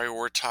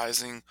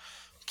prioritizing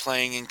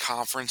playing in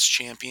conference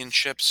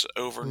championships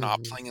over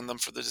not playing in them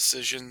for the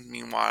decision.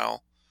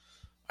 Meanwhile,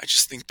 I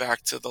just think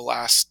back to the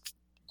last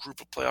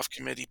group of playoff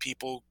committee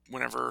people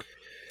whenever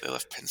they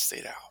left Penn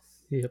State out.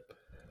 Yep.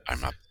 I'm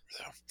not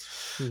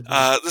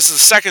though. This is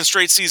the second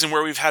straight season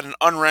where we've had an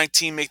unranked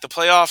team make the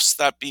playoffs,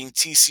 that being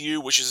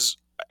TCU, which is,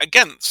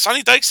 again,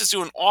 Sonny Dykes is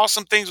doing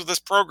awesome things with this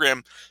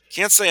program.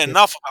 Can't say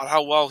enough about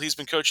how well he's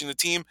been coaching the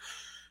team.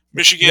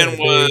 Michigan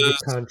was...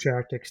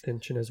 contract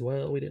extension as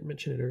well. We didn't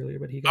mention it earlier,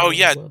 but he got Oh,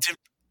 yeah. as well.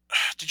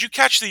 Did you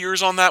catch the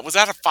years on that? Was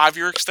that a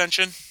 5-year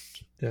extension?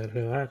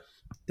 Yeah,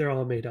 they're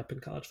all made up in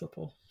college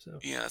football. So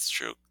yeah, that's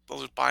true. They'll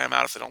just buy them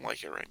out if they don't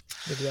like it, right?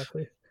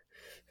 Exactly.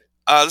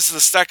 This is the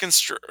second,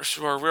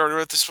 we already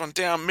wrote this one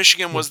down.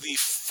 Michigan was the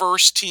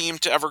first team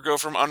to ever go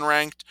from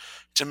unranked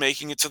to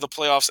making it to the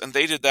playoffs, and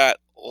they did that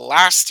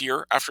last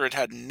year after it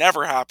had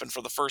never happened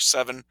for the first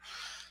 7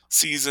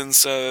 seasons.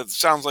 So it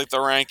sounds like the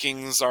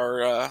rankings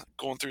are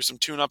going through some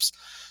tune-ups.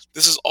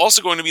 This is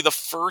also going to be the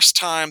first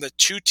time that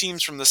 2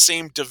 teams from the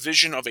same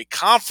division of a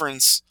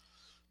conference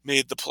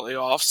made the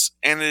playoffs,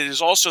 and it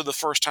is also the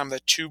first time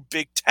that 2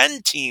 Big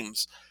Ten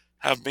teams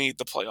have made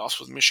the playoffs,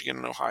 with Michigan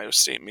and Ohio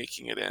State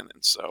making it in.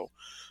 And so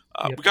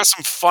we got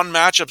some fun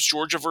matchups.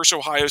 Georgia versus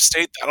Ohio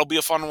State. That'll be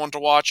a fun one to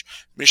watch.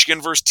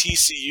 Michigan versus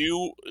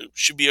TCU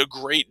should be a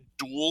great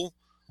duel.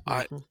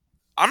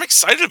 I'm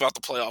excited about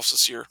the playoffs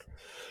this year.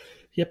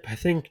 Yep, I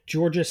think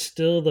Georgia's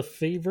still the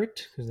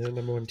favorite because they're the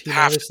number 1 team,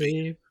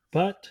 obviously.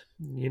 But,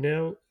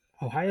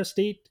 Ohio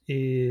State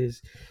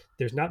is...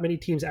 There's not many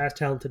teams as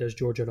talented as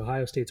Georgia, and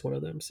Ohio State's one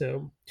of them.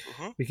 So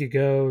we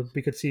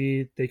could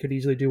see they could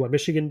easily do what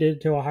Michigan did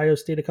to Ohio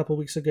State a couple of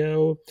weeks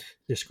ago,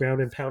 just ground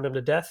and pound them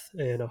to death,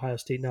 and Ohio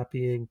State not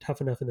being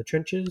tough enough in the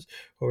trenches.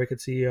 Or we could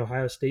see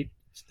Ohio State,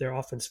 their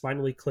offense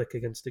finally click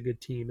against a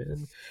good team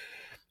and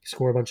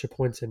score a bunch of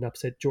points and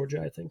upset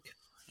Georgia, I think.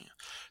 Yeah.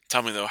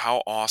 Tell me, though,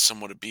 how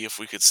awesome would it be if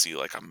we could see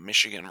like a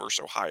Michigan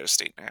versus Ohio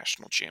State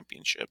national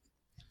championship?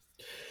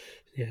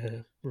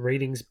 Yeah,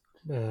 ratings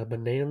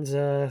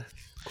bonanza,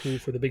 cool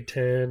for the Big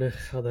Ten.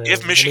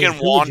 If Michigan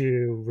won, who would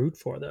you root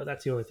for though?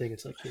 That's the only thing.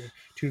 It's like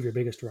 2 of your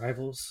biggest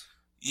rivals.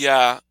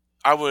 Yeah,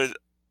 I would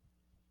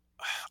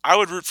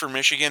root for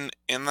Michigan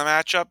in the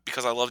matchup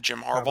because I love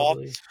Jim Harbaugh.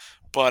 Probably.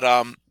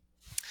 But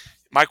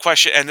my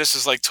question, and this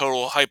is like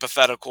total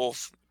hypothetical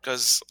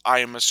because I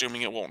am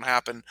assuming it won't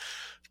happen,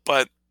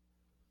 but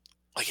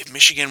like if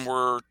Michigan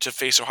were to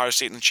face Ohio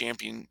State in the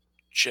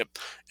championship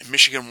and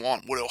Michigan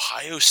won, would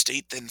Ohio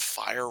State then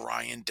fire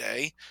Ryan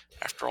Day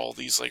after all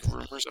these like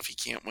rumors if he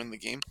can't win the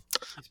game?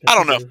 I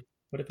don't know.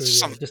 What if it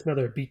was just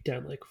another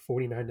beatdown, like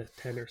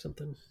 49-10 or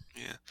something?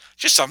 Yeah,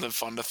 just something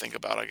fun to think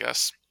about, I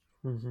guess.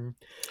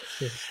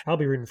 Yeah, I'll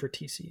be rooting for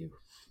TCU.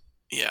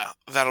 Yeah,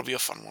 that'll be a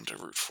fun one to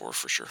root for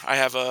sure. I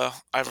have a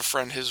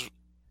friend, his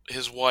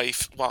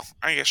wife. Well,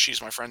 I guess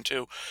she's my friend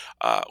too.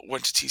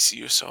 Went to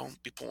TCU, so I'll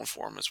be pulling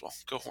for him as well.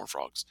 Go Horned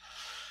Frogs.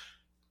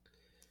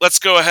 Let's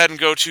go ahead and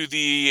go to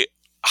the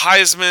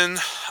Heisman.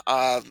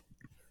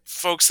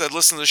 Folks that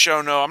listen to the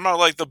show know I'm not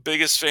like the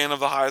biggest fan of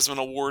the Heisman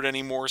Award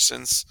anymore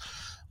since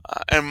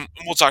And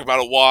we'll talk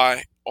about it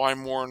why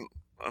more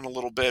in a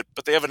little bit.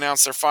 But they have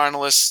announced their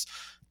finalists: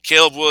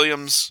 Caleb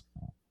Williams,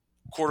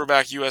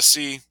 quarterback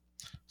USC;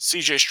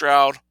 C.J.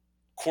 Stroud,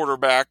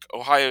 quarterback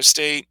Ohio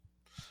State;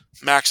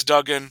 Max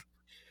Duggan,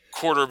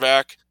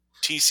 quarterback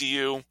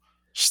TCU;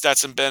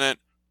 Stetson Bennett,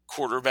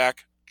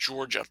 quarterback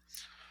Georgia.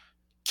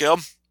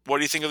 Caleb, what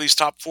do you think of these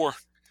top four?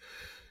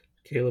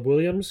 Caleb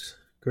Williams,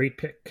 great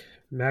pick.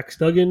 Max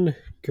Duggan,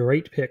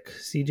 great pick.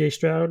 CJ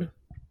Stroud,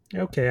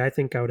 okay, I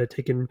think I would have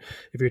taken,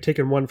 if you're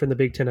taking one from the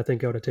Big Ten, I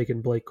think I would have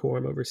taken Blake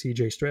Corum over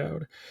CJ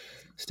Stroud.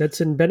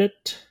 Stetson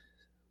Bennett,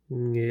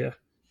 yeah.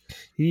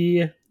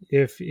 He,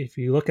 if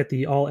you look at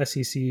the all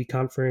SEC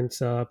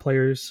conference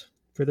players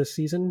for this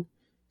season,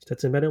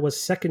 Stetson Bennett was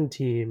second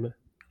team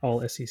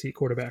all SEC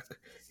quarterback.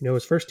 You know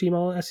his first team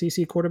all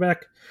SEC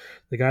quarterback?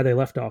 The guy they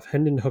left off,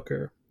 Hendon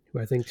Hooker, who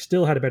I think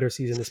still had a better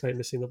season despite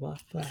missing the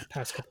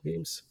past couple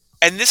games.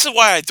 And this is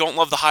why I don't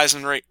love the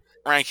Heisman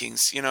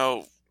rankings. You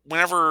know,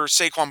 whenever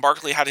Saquon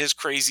Barkley had his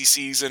crazy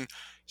season,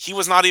 he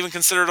was not even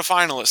considered a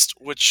finalist,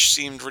 which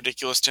seemed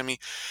ridiculous to me.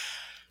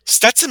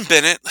 Stetson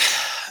Bennett,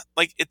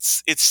 like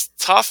it's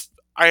tough.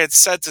 I had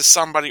said to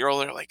somebody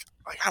earlier, like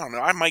I don't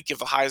know, I might give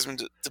the Heisman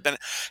to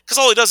Bennett because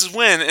all he does is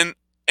win,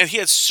 and he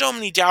had so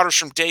many doubters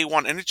from day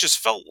one, and it just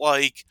felt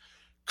like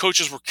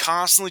coaches were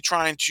constantly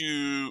trying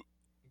to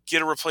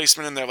get a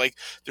replacement in there. Like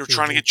they were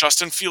trying to get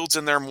Justin Fields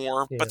in there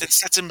more, but then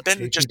Stetson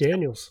Bennett JT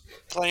Daniels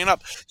playing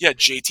up. Yeah,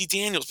 JT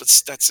Daniels, but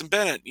Stetson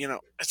Bennett, you know,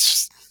 it's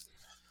just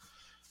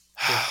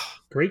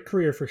great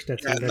career for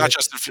Stetson Bennett. Not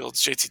Justin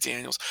Fields, JT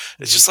Daniels.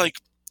 It's just like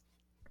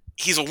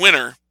he's a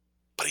winner,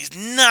 but he's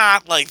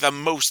not like the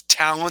most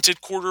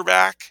talented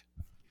quarterback.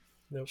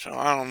 Nope. So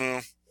I don't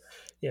know.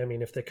 Yeah, I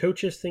mean, if the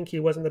coaches think he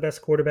wasn't the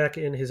best quarterback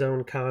in his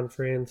own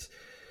conference,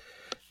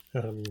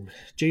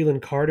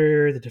 Jalen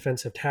Carter, the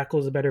defensive tackle,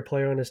 is a better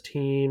player on his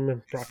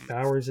team. Brock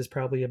Bowers is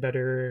probably a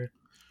better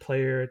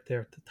player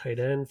there at the tight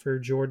end for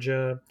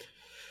Georgia.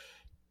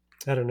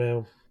 I don't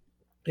know.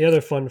 The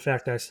other fun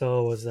fact I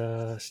saw was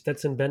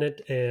Stetson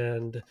Bennett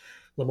and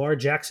Lamar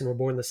Jackson were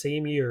born the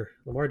same year.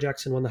 Lamar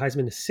Jackson won the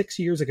Heisman 6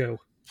 years ago.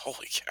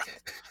 Holy cow.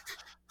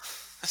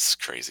 That's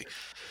crazy.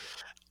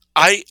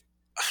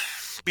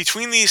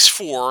 Between these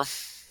four,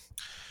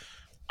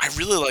 I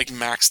really like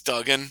Max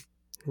Duggan.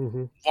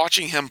 Mm-hmm.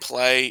 Watching him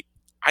play,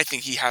 I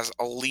think he has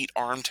elite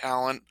arm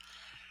talent.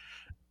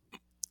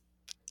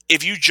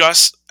 If you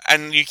just,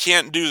 and you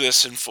can't do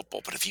this in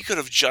football, but if you could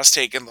have just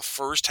taken the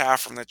first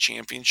half from the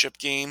championship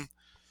game,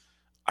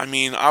 I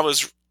mean,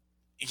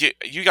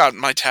 you got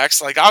my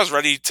text. Like, I was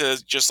ready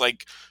to just,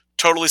 like,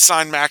 totally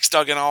sign Max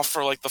Duggan off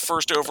for, like, the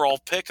first overall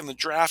pick in the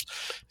draft,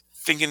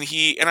 thinking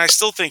and I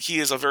still think he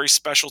is a very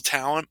special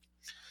talent.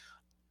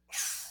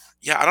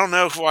 Yeah, I don't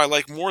know who I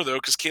like more, though,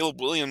 because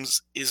Caleb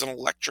Williams is an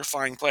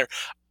electrifying player.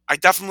 I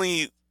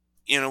definitely,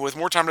 with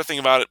more time to think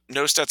about it,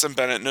 no Stetson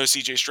Bennett, no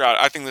C.J. Stroud.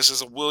 I think this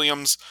is a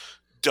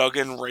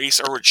Williams-Duggan race,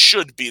 or it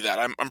should be that.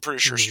 I'm pretty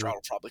sure Stroud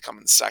will probably come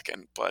in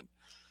second, but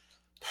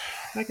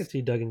I could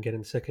see Duggan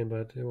getting second,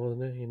 but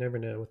you never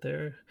know what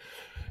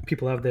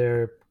people have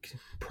their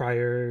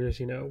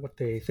priors, what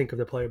they think of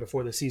the player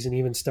before the season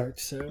even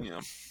starts. So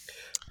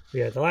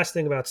yeah, the last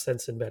thing about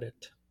Stetson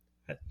Bennett.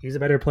 He's a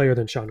better player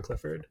than Sean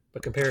Clifford,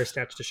 but compare his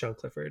stats to Sean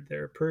Clifford.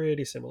 They're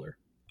pretty similar.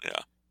 Yeah.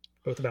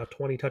 Both about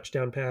 20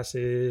 touchdown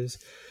passes,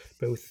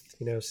 both,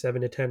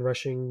 7 to 10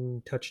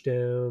 rushing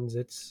touchdowns.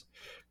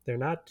 They're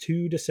not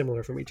too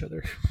dissimilar from each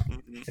other.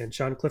 Mm-hmm. And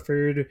Sean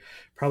Clifford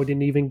probably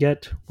didn't even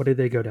get, what did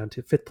they go down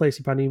to? 5th place.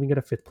 He probably didn't even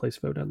get a 5th place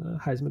vote on the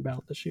Heisman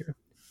ballot this year.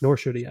 Nor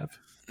should he have.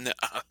 No,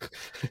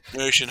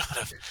 he should not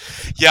have.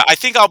 Yeah, I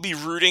think I'll be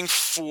rooting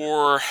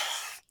for...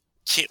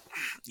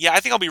 Yeah, I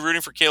think I'll be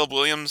rooting for Caleb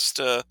Williams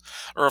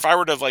or if I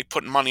were to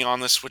put money on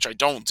this, which I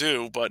don't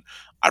do, but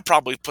I'd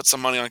probably put some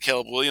money on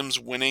Caleb Williams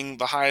winning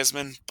the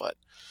Heisman. But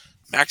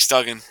Max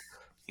Duggan,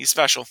 he's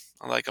special.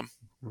 I like him.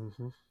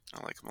 Mm-hmm.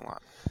 I like him a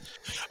lot.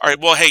 All right,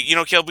 well, hey,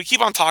 Caleb, we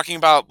keep on talking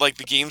about the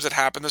games that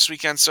happened this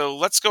weekend, so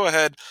let's go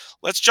ahead.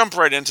 Let's jump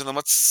right into them.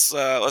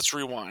 Let's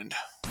rewind.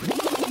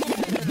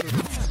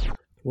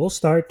 We'll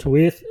start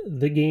with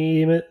the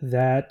game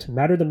that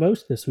mattered the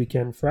most this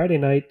weekend. Friday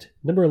night,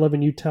 number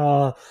 11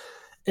 Utah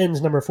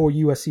ends number 4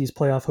 USC's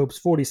playoff hopes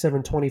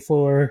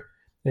 47-24.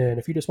 And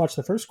if you just watched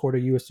the first quarter,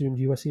 you assumed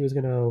USC was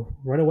going to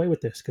run away with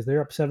this because they're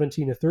up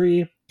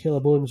 17-3.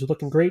 Caleb Williams was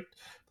looking great.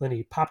 Then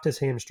he popped his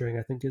hamstring,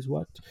 I think is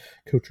what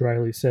Coach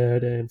Riley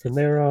said. And from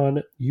there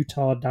on,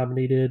 Utah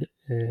dominated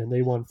and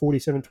they won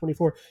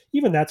 47-24.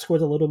 Even that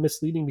score's a little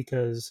misleading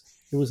because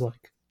it was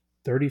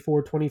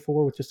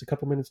 34-24 with just a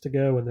couple minutes to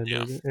go, and then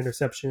an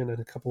interception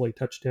and a couple late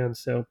touchdowns.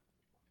 So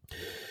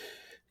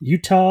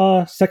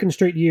Utah, second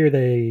straight year,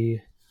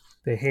 they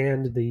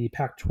hand the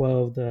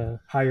Pac-12, the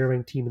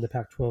higher-ranked team in the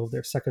Pac-12,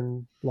 their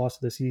second loss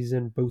of the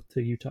season, both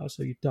to Utah.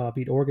 So Utah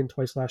beat Oregon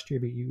twice last year,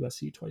 beat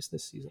USC twice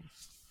this season.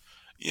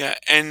 Yeah,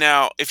 and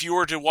now if you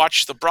were to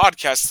watch the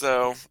broadcast,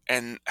 though,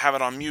 and have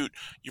it on mute,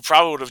 you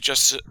probably would have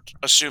just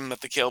assumed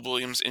that the Caleb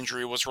Williams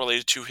injury was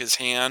related to his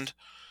hand,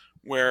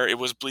 where it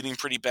was bleeding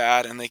pretty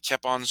bad, and they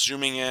kept on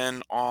zooming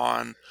in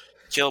on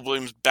Caleb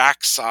Williams'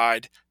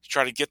 backside to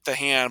try to get the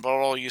hand, but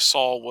all you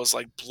saw was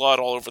like blood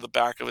all over the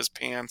back of his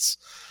pants.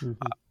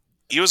 Mm-hmm.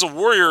 He was a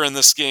warrior in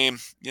this game.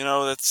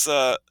 That's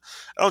I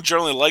don't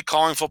generally like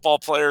calling football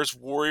players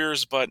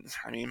warriors, but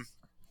I mean,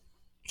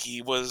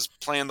 he was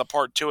playing the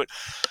part to it.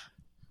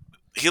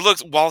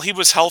 While he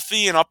was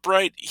healthy and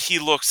upright, he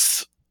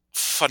looked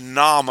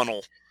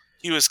phenomenal.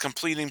 He was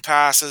completing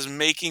passes,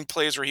 making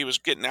plays where he was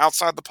getting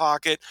outside the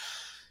pocket.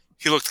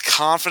 He looked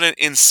confident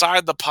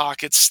inside the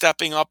pocket,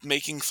 stepping up,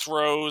 making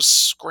throws,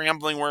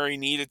 scrambling where he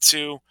needed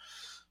to.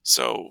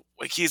 So,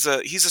 like, he's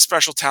a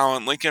special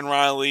talent. Lincoln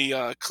Riley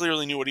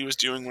clearly knew what he was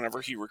doing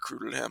whenever he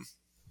recruited him.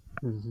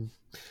 Mm-hmm.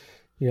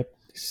 Yep.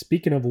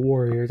 Speaking of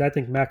Warriors, I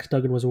think Max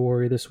Duggan was a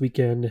Warrior this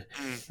weekend.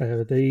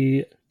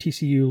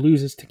 TCU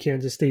loses to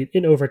Kansas State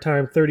in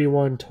overtime,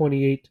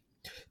 31-28.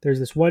 There's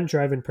this one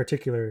drive in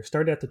particular,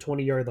 started at the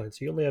 20-yard line,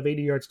 so you only have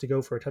 80 yards to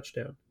go for a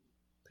touchdown.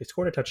 They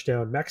scored a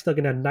touchdown. Max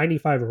Duggan had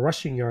 95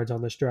 rushing yards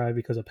on this drive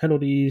because of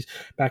penalties,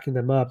 backing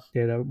them up. They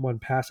had one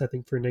pass, I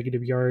think, for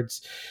negative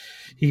yards.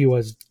 He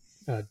was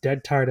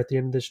dead tired at the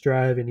end of this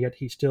drive, and yet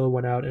he still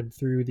went out and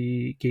threw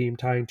the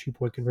game-tying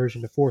 2-point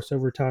conversion to force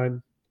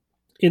overtime.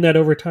 In that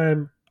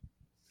overtime,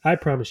 I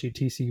promise you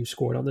TCU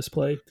scored on this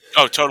play.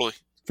 Oh, totally.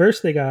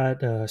 First, they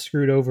got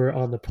screwed over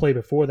on the play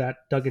before that.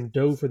 Duggan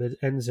dove for the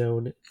end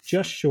zone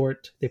just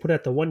short. They put it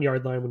at the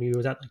 1-yard line when he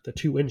was at like the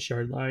 2-inch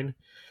yard line.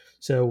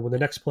 So when the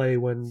next play,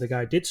 when the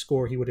guy did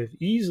score, he would have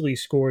easily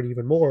scored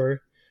even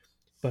more,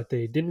 but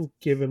they didn't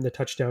give him the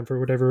touchdown for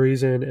whatever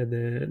reason. And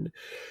then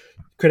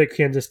credit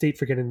Kansas State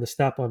for getting the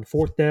stop on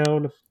 4th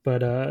down.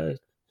 But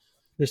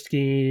this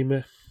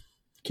game,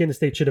 Kansas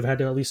State should have had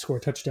to at least score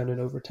a touchdown in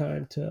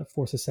overtime to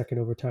force a second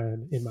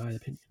overtime, in my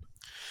opinion.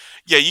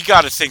 Yeah, you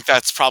got to think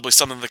that's probably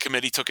something the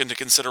committee took into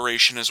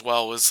consideration as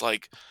well. Was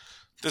like,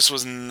 this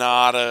was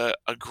not a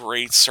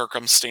great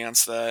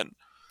circumstance that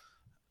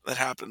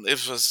happened.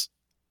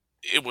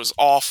 It was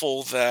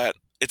awful that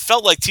it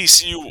felt like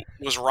TCU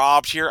was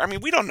robbed here. I mean,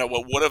 we don't know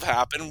what would have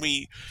happened.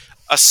 We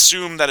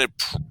assume that it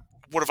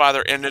would have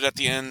either ended at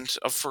the end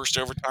of first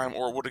overtime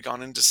or would have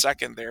gone into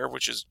second there,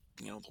 which is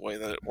the way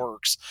that it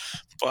works.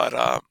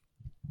 But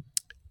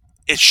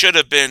it should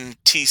have been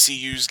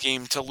TCU's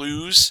game to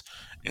lose.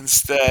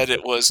 Instead,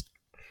 it was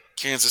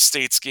Kansas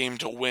State's game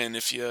to win.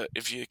 If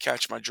you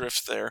catch my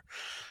drift there,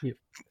 Yep.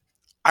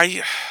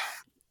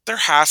 There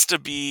has to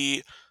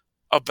be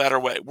a better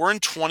way. We're in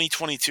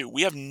 2022.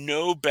 We have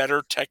no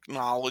better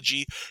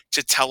technology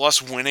to tell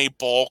us when a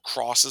ball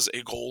crosses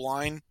a goal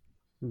line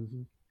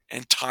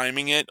and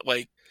timing it,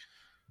 like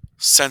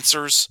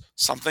sensors,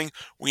 something.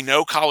 We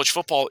know college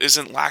football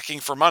isn't lacking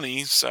for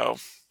money, so.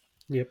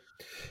 Yep.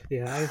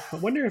 Yeah, I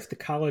wonder if the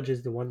college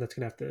is the one that's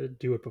going to have to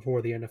do it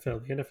before the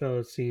NFL. The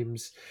NFL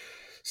seems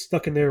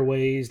stuck in their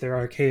ways, their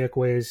archaic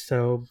ways.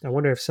 So I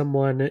wonder if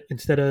someone,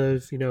 instead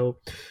of,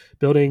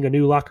 building a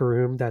new locker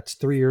room that's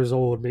 3 years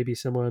old, maybe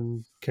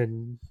someone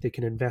can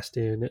invest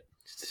in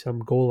some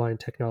goal line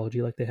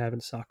technology like they have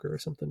in soccer or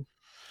something.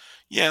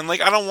 Yeah, and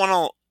like I don't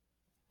want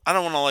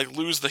to like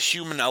lose the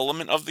human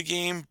element of the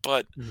game,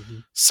 but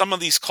some of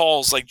these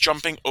calls, like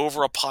jumping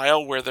over a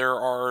pile where there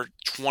are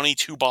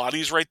 22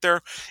 bodies right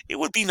there, it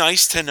would be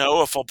nice to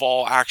know if a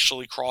ball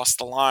actually crossed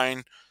the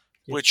line,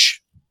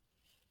 which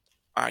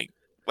I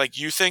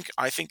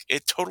think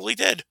it totally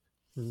did.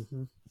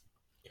 Mm-hmm.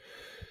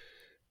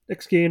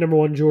 Next game, number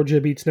 1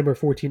 Georgia beats number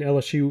 14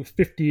 LSU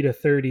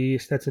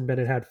 50-30. Stetson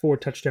Bennett had 4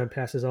 touchdown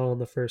passes all in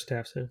the first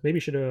half, so maybe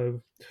should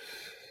have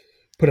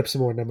put up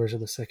some more numbers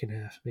in the second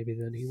half. Maybe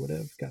then he would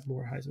have got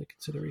more Heisman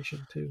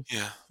consideration too.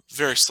 Yeah,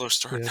 very slow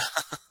start.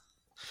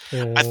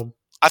 Yeah.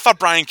 I thought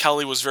Brian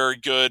Kelly was very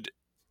good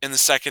in the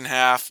second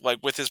half, like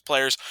with his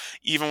players,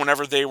 even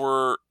whenever they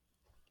were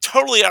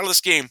totally out of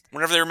this game,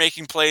 whenever they were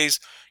making plays,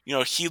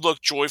 he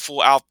looked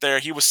joyful out there.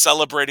 He was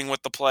celebrating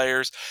with the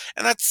players.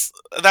 And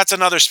that's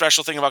another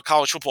special thing about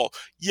college football.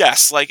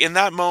 Yes, like in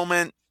that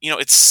moment,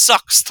 it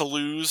sucks to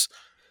lose,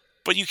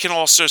 but you can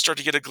also start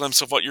to get a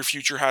glimpse of what your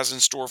future has in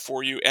store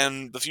for you.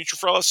 And the future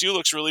for LSU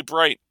looks really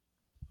bright.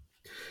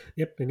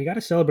 Yep, and you got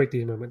to celebrate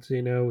these moments.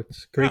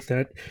 It's great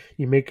that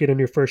you make it in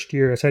your first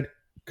year as head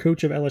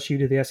coach of LSU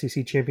to the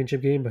SEC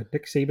championship game, but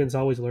Nick Saban's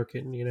always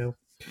lurking,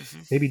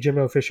 Maybe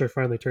Jimbo Fisher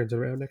finally turns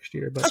around next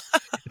year, but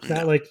it's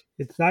not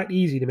it's not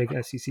easy to make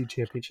SEC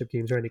championship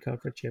games or any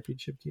conference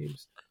championship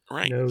games.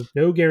 Right.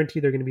 No guarantee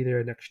they're going to be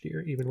there next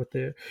year, even with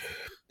a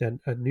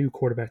new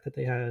quarterback that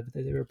they had.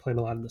 They were playing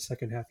a lot in the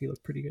second half. He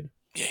looked pretty good.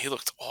 Yeah, he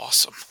looked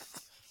awesome.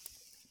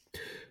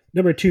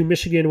 Number 2,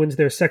 Michigan wins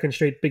their second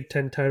straight Big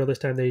Ten title. This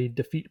time they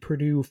defeat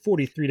Purdue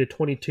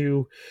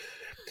 43-22.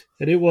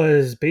 And it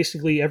was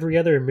basically every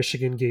other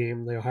Michigan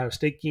game, the Ohio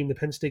State game, the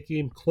Penn State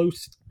game,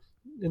 close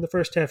in the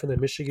first half, and then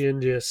Michigan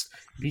just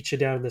beat you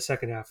down in the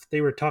second half. They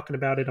were talking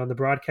about it on the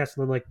broadcast,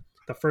 and then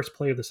the first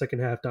play of the second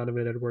half,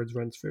 Donovan Edwards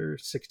runs for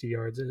 60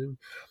 yards, and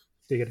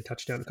they get a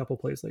touchdown a couple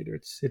plays later.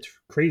 It's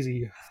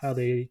crazy how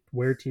they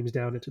wear teams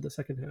down into the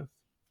second half.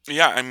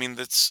 Yeah, I mean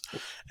that's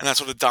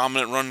what a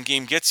dominant run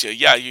game gets you.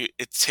 Yeah,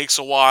 it takes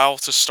a while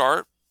to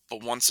start,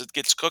 but once it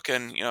gets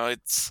cooking,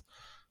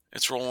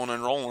 It's rolling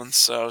and rolling,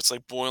 so it's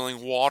like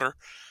boiling water.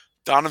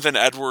 Donovan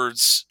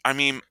Edwards, I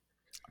mean,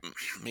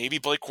 maybe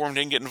Blake Corum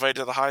didn't get invited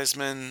to the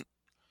Heisman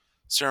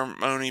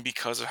ceremony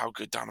because of how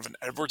good Donovan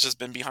Edwards has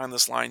been behind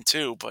this line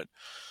too, but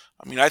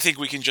I mean, I think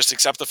we can just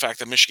accept the fact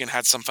that Michigan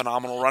had some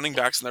phenomenal running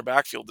backs in their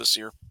backfield this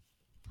year.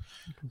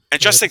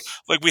 And just think,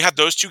 like we had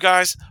those two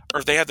guys,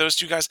 or they had those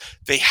two guys.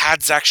 They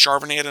had Zach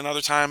Charbonnet at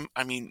another time.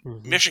 I mean,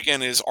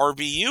 Michigan is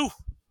RBU.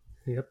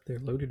 Yep, they're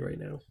loaded right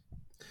now.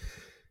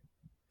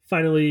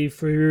 Finally,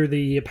 for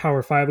the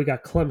Power 5, we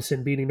got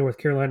Clemson beating North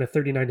Carolina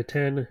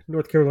 39-10.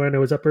 North Carolina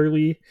was up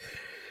early.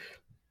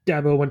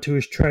 Dabo went to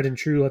his tried and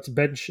true, let's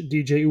bench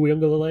DJ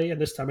Uiagalelei,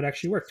 and this time it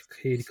actually worked.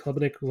 Cade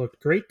Klubnik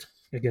looked great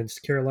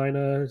against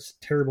Carolina's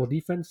terrible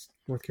defense.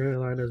 North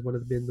Carolina has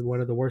been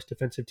one of the worst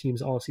defensive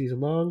teams all season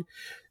long,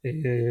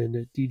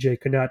 and DJ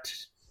could not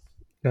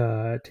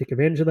take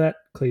advantage of that.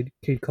 Cade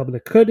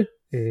Klubnik could,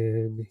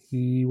 and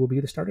he will be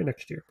the starter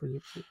next year.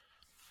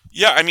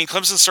 Yeah, I mean,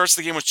 Clemson starts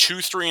the game with 2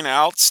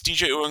 3-and-outs.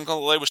 DJ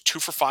Uiagalelei was 2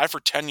 for 5 for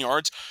 10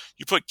 yards.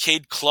 You put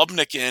Cade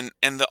Klubnik in,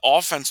 and the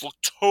offense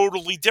looked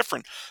totally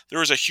different. There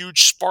was a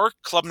huge spark.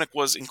 Klubnik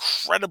was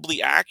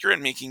incredibly accurate,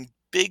 making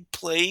big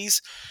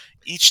plays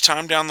each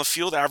time down the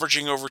field,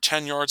 averaging over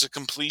 10 yards of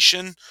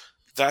completion.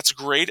 That's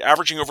great.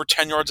 Averaging over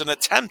 10 yards an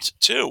attempt,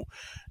 too.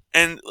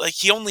 And like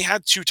he only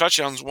had 2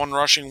 touchdowns, 1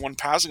 rushing, 1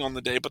 passing on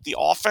the day, but the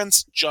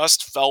offense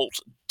just felt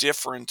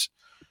different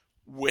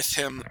with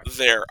him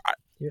there.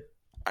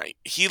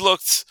 He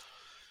looked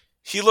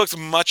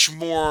much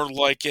more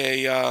like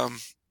a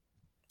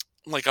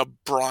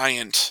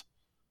Bryant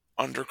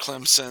under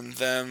Clemson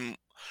than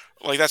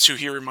like that's who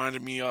he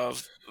reminded me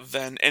of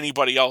than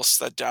anybody else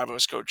that Dabo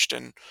has coached.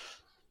 And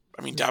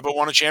I mean, Dabo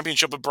won a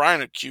championship with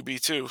Bryant at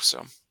QB too,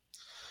 so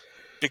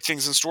big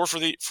things in store for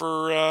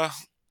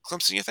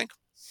Clemson. You think?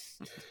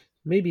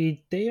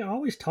 Maybe they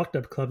always talked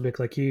up Klubnik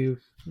like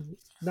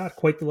not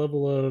quite the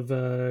level of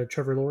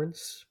Trevor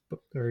Lawrence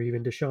or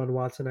even Deshaun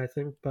Watson, I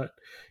think, but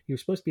he was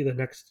supposed to be the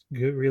next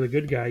really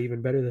good guy,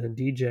 even better than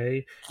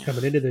DJ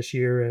coming into this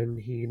year, and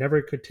he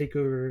never could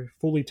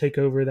fully take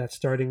over that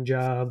starting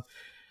job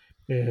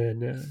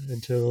and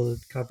until the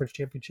conference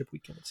championship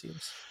weekend, it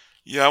seems.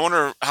 Yeah, I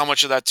wonder how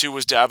much of that too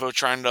was Dabo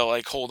trying to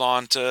like hold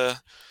on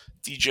to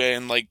DJ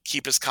and like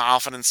keep his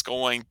confidence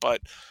going,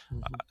 but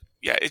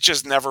yeah, it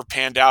just never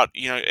panned out.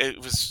 You know, it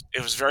was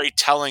very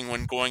telling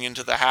when going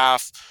into the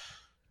half.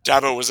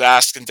 Dabo was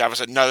asked, and Dabo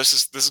said, "No, this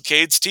is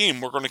Cade's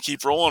team. We're going to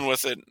keep rolling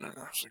with it." And I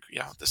was like,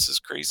 "Yeah, this is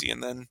crazy."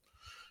 And then,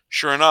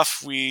 sure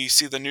enough, we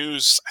see the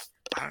news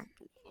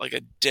like a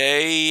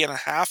day and a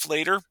half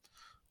later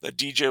that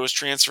DJ was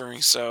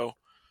transferring. So,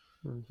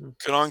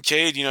 good on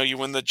Cade. You know, you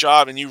win the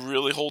job, and you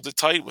really hold it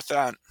tight with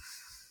that.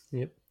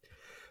 Yep.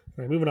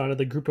 All right, moving on to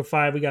the group of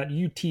 5, we got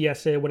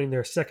UTSA winning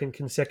their second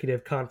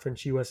consecutive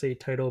Conference USA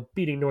title,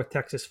 beating North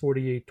Texas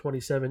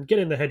 48-27,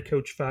 getting the head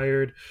coach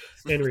fired,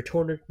 and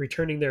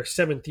returning their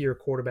 7th-year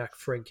quarterback,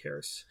 Frank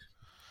Harris.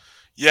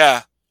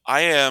 Yeah,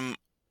 I'm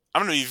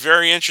going to be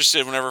very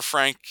interested whenever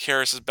Frank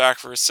Harris is back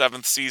for his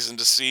 7th season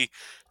to see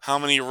how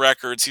many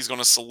records he's going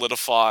to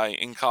solidify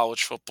in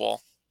college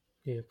football.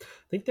 Yeah,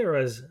 I think there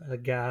was a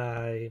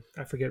guy,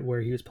 I forget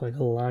where he was playing, a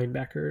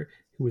linebacker,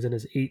 who was in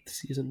his 8th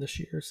season this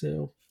year.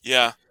 So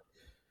yeah.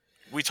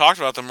 We talked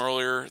about them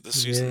earlier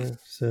this season. Yeah,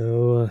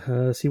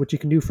 so see what you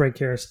can do, Frank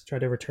Harris. Try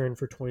to return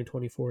for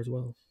 2024 as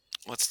well.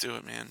 Let's do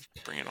it, man.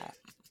 Bring it on.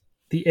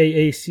 The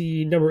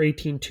AAC, number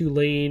 18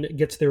 Tulane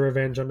gets their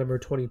revenge on number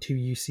 22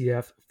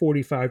 UCF,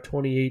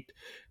 45-28.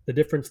 The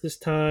difference this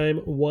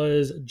time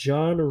was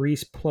John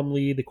Reese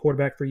Plumlee, the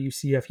quarterback for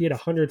UCF. He had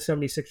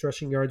 176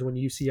 rushing yards when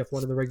UCF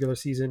won in the regular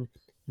season,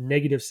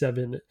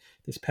 -7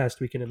 this past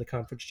weekend in the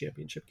conference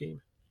championship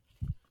game.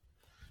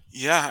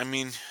 Yeah, I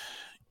mean,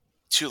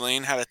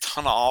 Tulane had a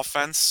ton of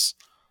offense,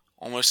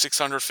 almost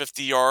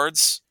 650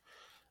 yards.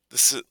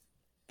 This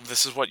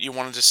is what you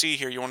wanted to see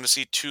here. You wanted to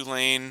see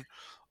Tulane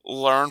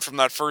learn from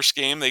that first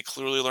game. They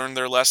clearly learned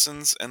their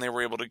lessons, and they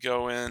were able to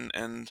go in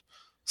and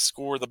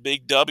score the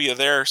big W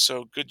there.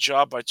 So good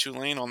job by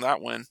Tulane on that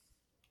win.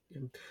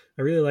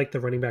 I really like the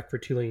running back for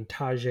Tulane,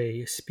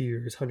 Tajay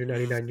Spears,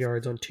 199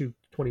 yards on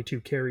 22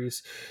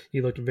 carries.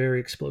 He looked very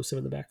explosive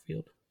in the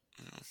backfield.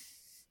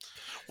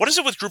 What is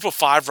it with group of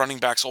 5 running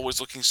backs always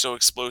looking so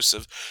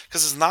explosive?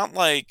 Because it's not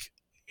like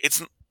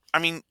I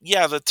mean,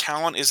 yeah, the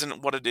talent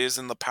isn't what it is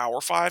in the Power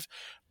 5,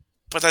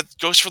 but that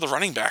goes for the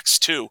running backs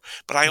too.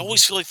 But I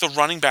always feel like the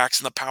running backs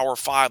in the Power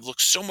 5 look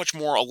so much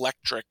more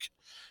electric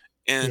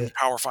in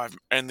Power 5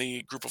 and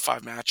the group of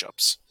 5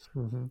 matchups.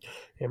 I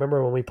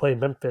remember when we played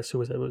Memphis, it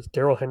was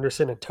Darrell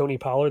Henderson and Tony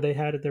Pollard they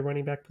had at their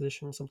running back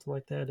position, something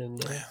like that,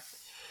 and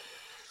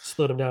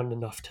slowed them down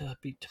enough to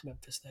beat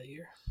Memphis that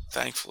year.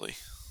 Thankfully.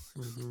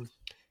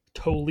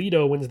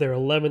 Toledo wins their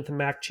 11th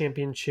MAC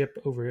championship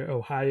over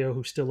Ohio,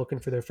 who's still looking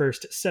for their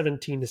first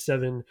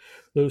 17-7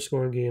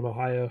 low-scoring game.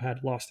 Ohio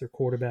had lost their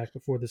quarterback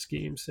before this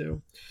game,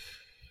 so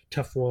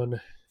tough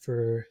one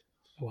for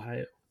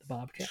Ohio, the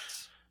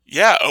Bobcats.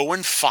 Yeah,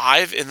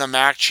 0-5 in the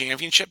MAC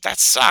championship. That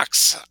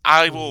sucks.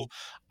 I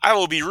I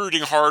will be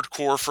rooting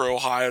hardcore for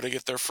Ohio to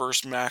get their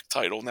first MAC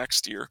title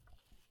next year.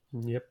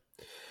 Yep.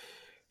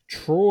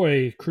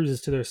 Troy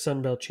cruises to their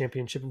Sun Belt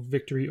Championship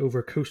victory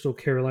over Coastal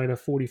Carolina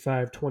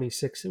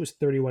 45-26. It was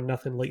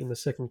 31-0 late in the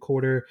second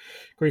quarter.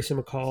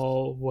 Grayson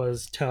McCall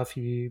was tough.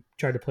 He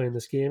tried to play in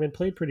this game and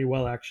played pretty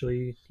well,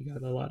 actually. He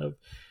got a lot of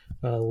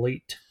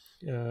late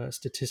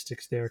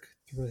statistics there.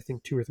 I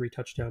think 2 or 3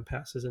 touchdown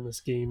passes in this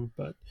game,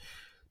 but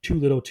too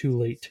little, too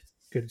late.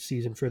 Good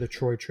season for the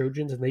Troy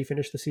Trojans, and they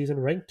finished the season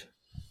ranked.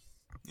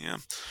 Yeah.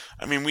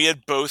 I mean, we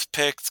had both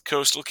picked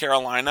Coastal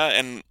Carolina,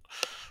 and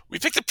we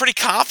picked it pretty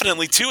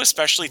confidently, too,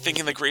 especially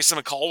thinking that Grayson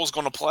McCall was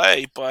going to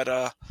play.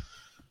 But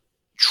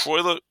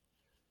Troy,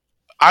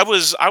 I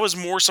was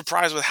more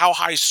surprised with how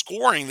high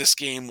scoring this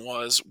game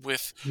was,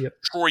 with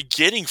Troy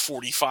getting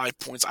 45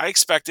 points. I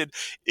expected,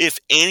 if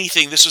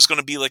anything, this was going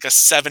to be like a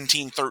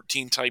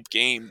 17-13 type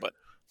game. But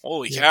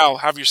holy cow,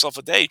 have yourself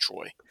a day,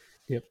 Troy.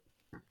 Yep.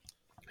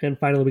 And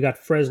finally, we got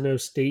Fresno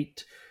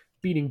State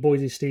beating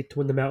Boise State to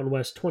win the Mountain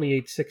West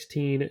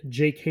 28-16.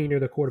 Jake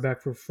Hayner, the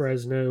quarterback for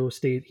Fresno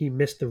State, he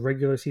missed the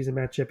regular season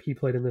matchup. He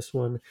played in this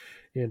one,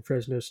 and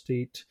Fresno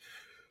State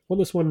won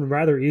this one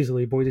rather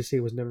easily. Boise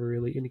State was never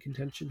really in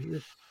contention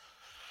here.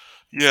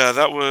 Yeah,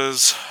 that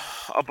was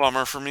a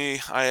bummer for me.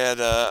 I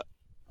had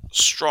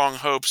strong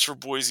hopes for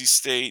Boise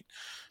State,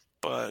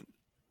 but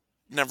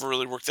never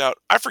really worked out.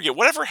 I forget,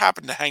 whatever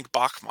happened to Hank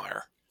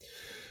Bachmeier?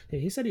 Yeah,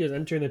 he said he was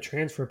entering the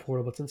transfer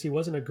portal, but since he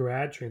wasn't a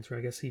grad transfer,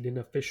 I guess he didn't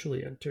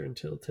officially enter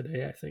until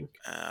today, I think.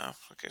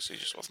 Okay, so he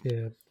just wasn't.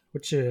 Yeah,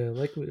 which,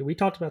 like we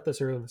talked about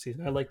this earlier in the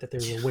season, I like that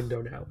there's a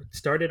window now. It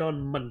started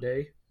on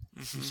Monday,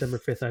 December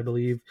 5th, I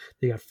believe.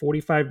 They got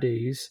 45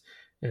 days,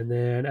 and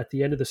then at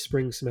the end of the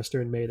spring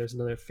semester in May, there's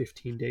another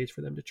 15 days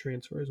for them to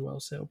transfer as well.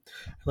 So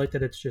I like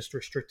that it's just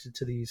restricted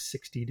to these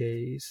 60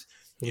 days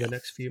over the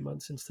next few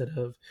months instead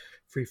of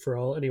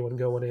free-for-all, anyone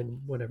going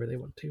in whenever they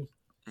want to.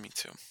 Me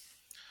too.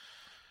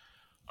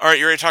 All right,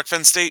 you ready to talk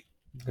Penn State?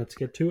 Let's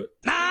get to it.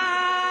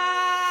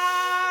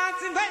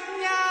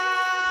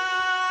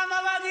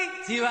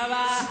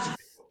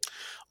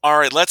 All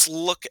right, let's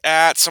look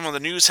at some of the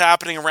news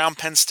happening around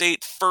Penn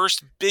State.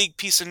 First big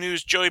piece of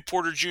news, Joey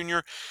Porter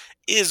Jr.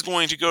 is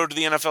going to go to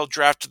the NFL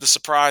draft to the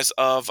surprise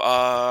of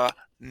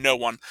no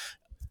one.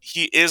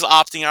 He is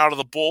opting out of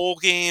the bowl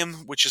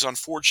game, which is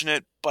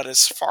unfortunate, but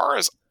as far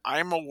as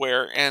I'm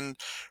aware, and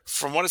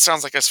from what it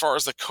sounds like as far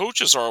as the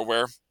coaches are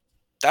aware,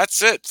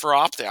 that's it for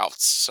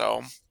opt-outs.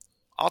 So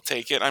I'll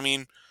take it. I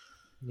mean,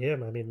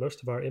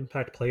 most of our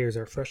impact players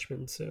are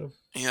freshmen, so.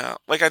 Yeah,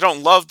 like I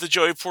don't love the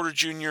Joey Porter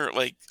Jr.,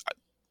 I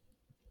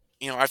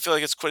feel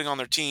like it's quitting on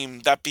their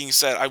team. That being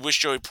said, I wish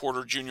Joey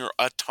Porter Jr.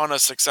 a ton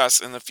of success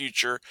in the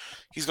future.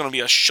 He's going to be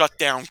a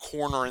shutdown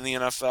corner in the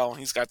NFL.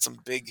 He's got some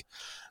big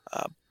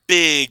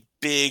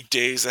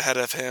days ahead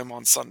of him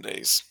on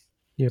Sundays.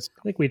 Yep,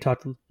 I think we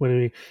talked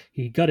when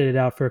he gutted it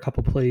out for a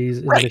couple plays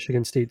in the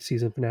Michigan State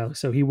season finale.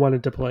 So he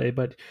wanted to play,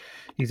 but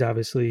he's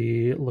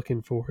obviously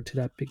looking forward to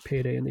that big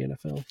payday in the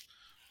NFL.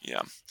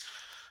 Yeah.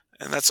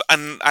 And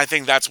I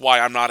think that's why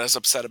I'm not as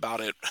upset about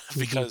it,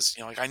 because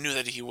I knew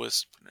that he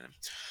was.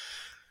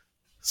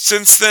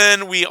 Since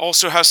then, we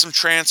also have some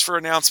transfer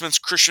announcements.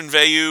 Christian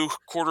Veilleux,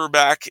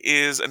 quarterback,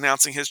 is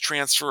announcing his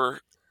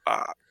transfer.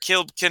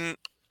 Caleb,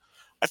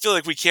 I feel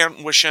like we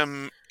can't wish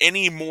him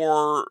any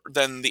more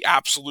than the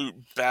absolute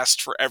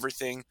best for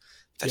everything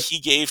that he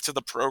gave to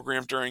the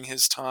program during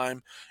his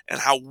time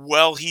and how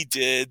well he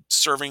did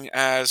serving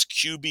as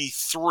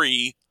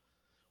QB3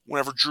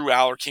 whenever Drew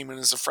Aller came in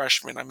as a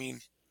freshman. I mean,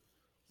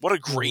 what a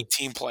great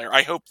team player.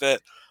 I hope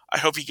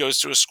he goes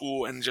to a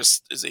school and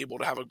just is able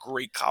to have a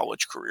great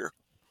college career.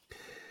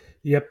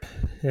 Yep.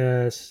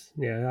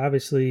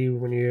 Obviously,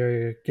 when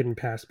you're getting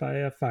passed by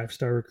a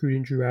 5-star recruit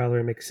in Drew Aller,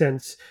 it makes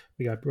sense.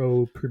 We got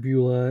Bro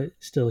Perbula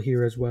still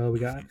here as well. We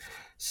got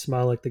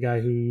Smolik, the guy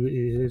who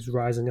is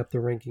rising up the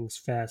rankings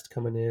fast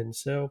coming in.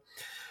 So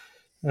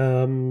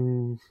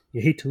you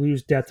hate to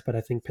lose depth, but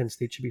I think Penn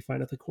State should be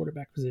fine at the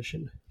quarterback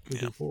position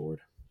moving forward.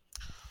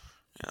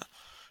 Yeah.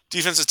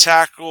 Defensive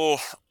tackle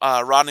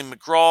Rodney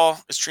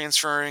McGraw is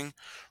transferring.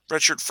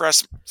 Redshirt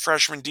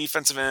freshman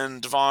defensive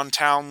end Devon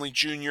Townley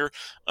Jr.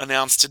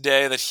 announced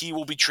today that he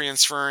will be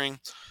transferring.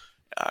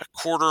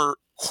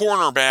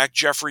 Cornerback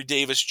Jeffrey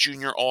Davis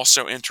Jr.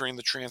 also entering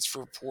the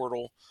transfer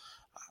portal.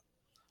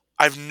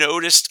 I've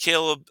noticed,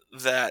 Caleb,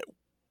 that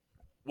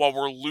while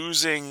we're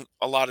losing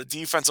a lot of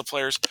defensive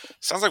players, it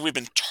sounds like we've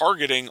been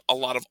targeting a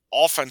lot of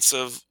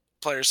offensive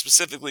players,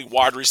 specifically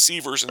wide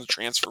receivers in the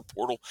transfer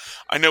portal.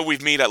 I know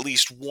we've made at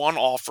least one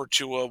offer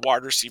to a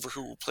wide receiver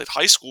who played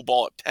high school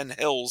ball at Penn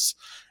Hills.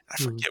 I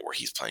forget where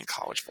he's playing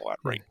college ball at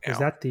right now. Is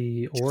that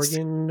the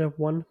Oregon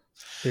one?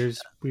 There's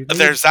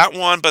that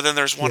one, but then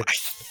there's one. I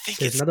think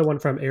there's another one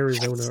from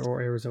Arizona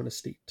or Arizona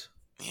State.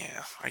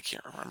 Yeah, I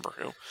can't remember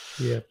who.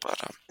 Yeah, but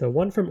the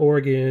one from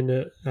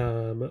Oregon,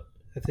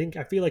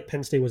 I feel like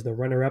Penn State was the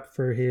runner-up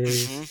for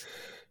his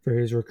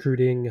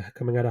recruiting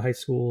coming out of high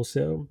school,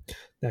 so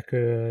that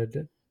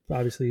could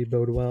obviously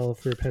bode well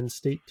for Penn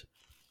State.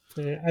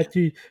 I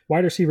think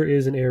wide receiver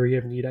is an area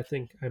of need.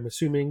 I'm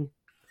assuming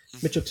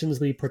Mitchell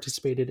Tinsley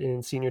participated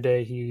in senior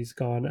day. He's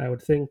gone, I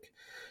would think.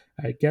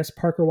 I guess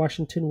Parker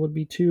Washington would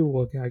be too.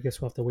 Well, I guess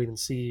we'll have to wait and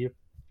see.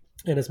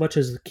 And as much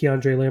as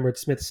Keandre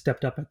Lambert-Smith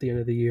stepped up at the end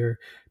of the year,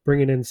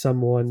 bringing in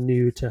someone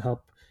new to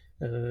help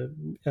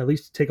at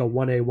least take a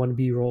 1A,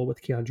 1B role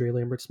with Keandre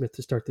Lambert-Smith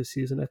to start this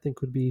season, I think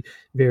would be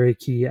very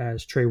key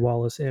as Trey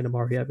Wallace and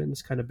Amari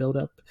Evans kind of build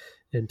up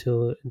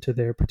into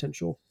their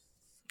potential.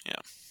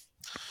 Yeah.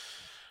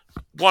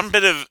 One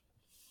bit of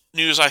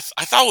news I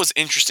thought was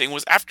interesting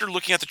was after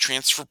looking at the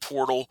transfer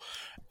portal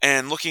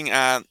and looking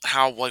at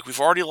how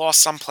we've already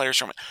lost some players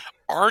from it.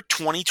 Our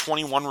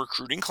 2021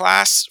 recruiting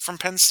class from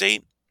Penn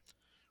State,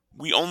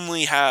 we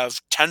only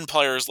have 10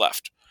 players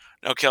left.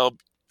 Now, Caleb,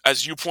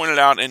 as you pointed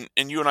out, and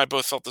you and I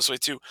both felt this way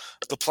too,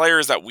 the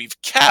players that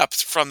we've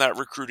kept from that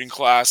recruiting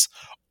class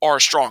are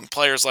strong.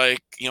 Players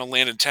like,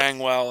 Landon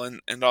Tangwell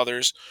and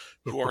others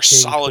who are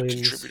solid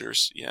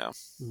contributors. Yeah.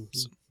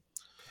 Mm-hmm.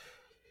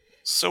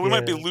 So we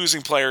might be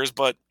losing players,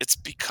 but it's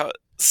because,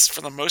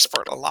 for the most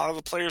part, a lot of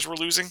the players we're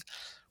losing,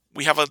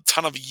 we have a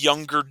ton of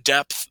younger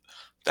depth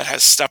that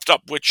has stepped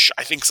up, which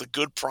I think is a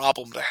good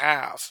problem to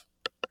have.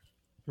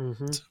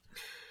 Mm-hmm.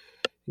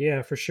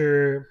 Yeah, for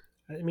sure.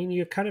 I mean,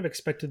 you kind of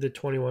expected the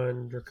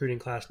 21 recruiting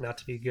class not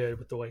to be good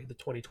with the way the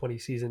 2020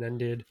 season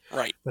ended.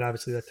 Right. But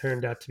obviously that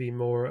turned out to be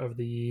more of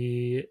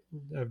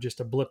just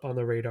a blip on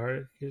the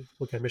radar.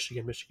 Look at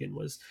Michigan. Michigan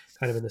was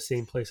kind of in the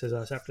same place as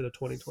us after the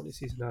 2020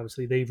 season.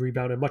 Obviously they've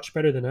rebounded much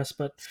better than us,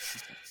 but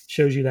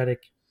shows you that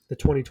the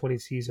 2020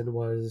 season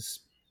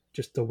was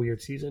just a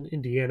weird season.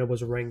 Indiana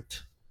was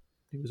ranked.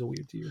 It was a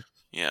weird year.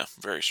 Yeah,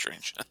 very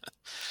strange.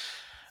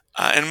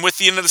 And with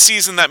the end of the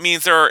season, that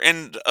means there are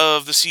end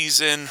of the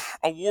season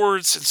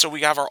awards. And so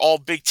we have our all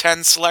Big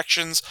Ten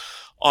selections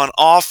on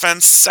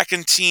offense.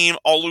 Second team,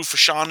 Olu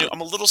Fashanu.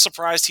 I'm a little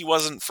surprised he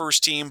wasn't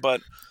first team,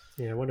 but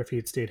yeah, I wonder if he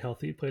had stayed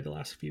healthy, played the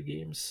last few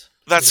games.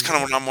 That's kind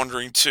of what I'm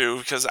wondering too,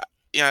 because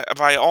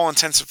by all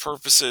intents and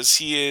purposes,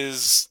 he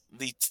was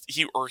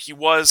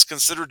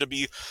considered to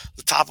be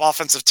the top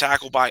offensive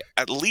tackle by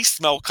at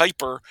least Mel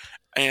Kiper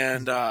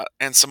and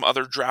some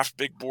other draft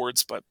big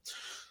boards, but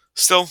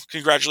still,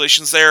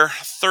 congratulations there.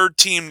 Third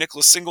team,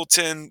 Nicholas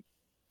Singleton.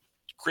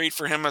 Great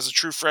for him as a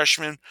true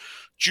freshman.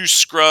 Juice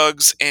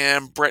Scruggs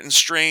and Bretton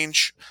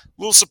Strange. A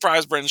little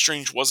surprised Bretton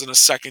Strange wasn't a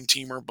second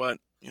teamer, but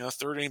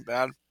third ain't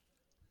bad.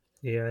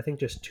 Yeah, I think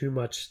just too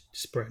much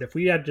spread. If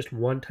we had just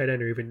one tight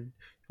end or even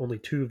only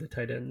two of the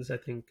tight ends, I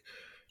think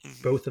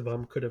both of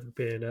them could have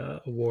been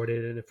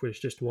awarded. And if it was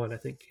just one, I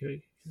think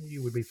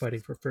you would be fighting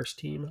for first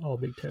team, all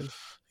Big Ten.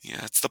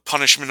 Yeah, it's the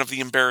punishment of the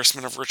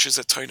embarrassment of riches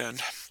at tight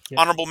end. Yep.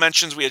 Honorable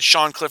mentions, we had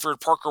Sean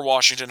Clifford, Parker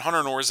Washington,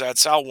 Hunter Norzad,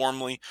 Sal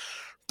Wormley,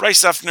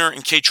 Bryce Effner,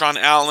 and Katron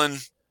Allen.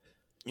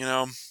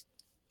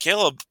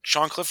 Caleb,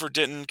 Sean Clifford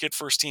didn't get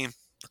first team.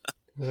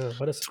 Oh,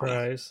 what a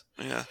surprise.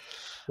 Yeah.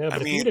 No,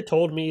 but if you would have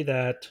told me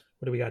that,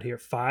 what do we got here?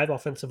 5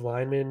 offensive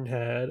linemen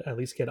had at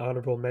least get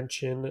honorable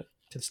mention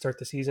to start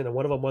the season, and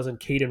one of them wasn't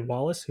Caden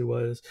Wallace, who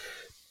was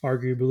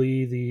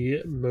arguably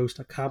the most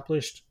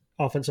accomplished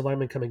offensive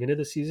lineman coming into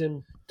the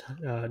season,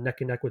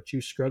 neck and neck with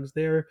Juice Scruggs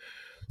there.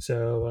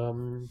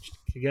 So,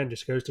 again,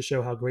 just goes to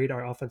show how great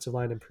our offensive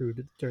line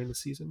improved during the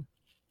season.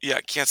 Yeah,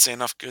 I can't say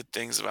enough good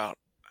things about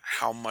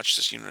how much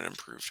this unit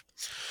improved.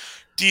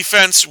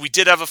 Defense, we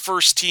did have a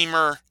first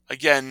teamer.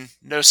 Again,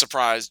 no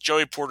surprise,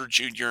 Joey Porter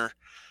Jr.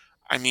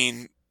 I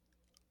mean,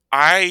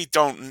 I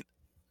don't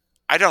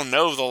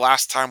know the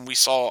last time we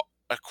saw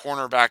a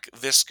cornerback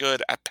this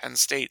good at Penn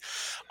State.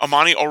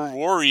 Amani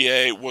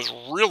Oruwariye was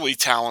really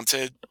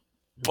talented,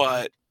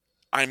 but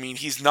I mean,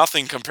 he's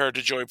nothing compared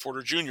to Joey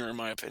Porter Jr. in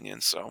my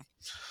opinion. So,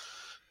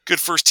 good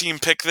first team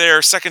pick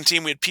there. Second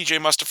team, we had PJ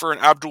Mustafa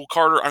and Abdul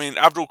Carter. I mean,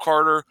 Abdul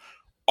Carter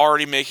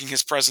already making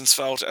his presence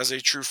felt as a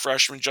true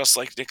freshman, just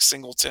like Nick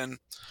Singleton.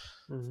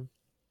 Mm-hmm.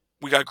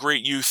 We got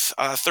great youth.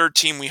 Third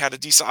team, we had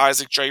Adisa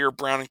Isaac, Jair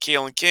Brown, and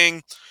Kalen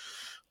King.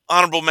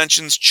 Honorable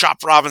mentions,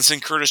 Chop Robinson,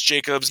 Curtis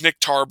Jacobs, Nick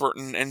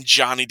Tarburton, and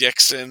Johnny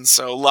Dixon.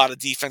 So a lot of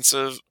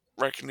defensive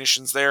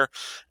recognitions there.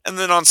 And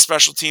then on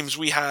special teams,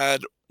 we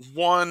had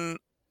one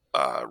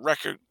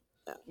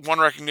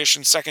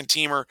recognition, second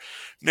teamer,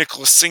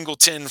 Nicholas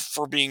Singleton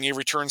for being a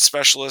return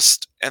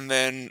specialist, and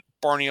then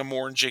Barney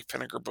Amore and Jake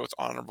Pinniger, both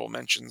honorable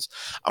mentions.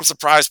 I'm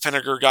surprised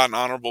Pinniger got an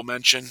honorable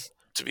mention,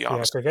 to be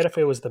honest. Yeah, I forget if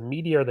it was the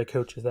media or the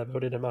coaches that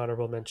voted him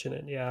honorable mention.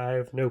 And yeah, I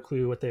have no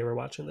clue what they were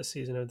watching this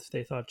season if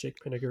they thought Jake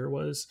Pinniger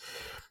was,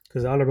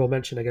 because honorable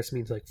mention, I guess,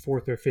 means like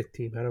 4th or 5th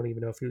team. I don't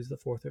even know if he was the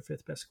 4th or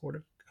 5th best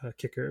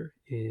kicker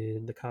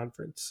in the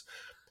conference.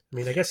 I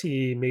mean, I guess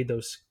he made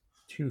those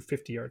 2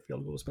 50-yard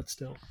field goals, but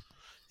still.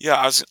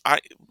 Yeah,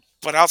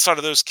 but outside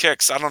of those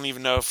kicks, I don't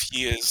even know if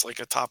he is like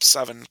a top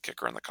 7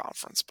 kicker in the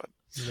conference. But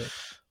yeah.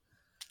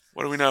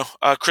 What do we know?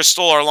 Chris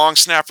Stoll, our long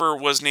snapper,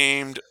 was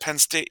named Penn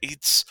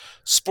State's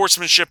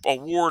Sportsmanship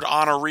Award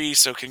honoree.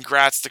 So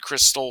congrats to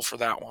Chris Stoll for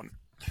that one.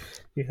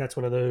 Yeah, that's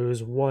one of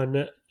those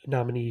one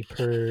nominee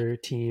per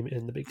team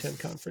in the Big Ten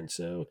Conference.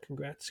 So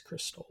congrats,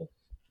 Chris Stoll.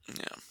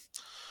 Yeah.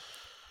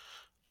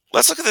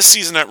 Let's look at the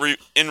season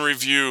in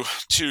review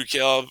too,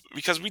 Caleb,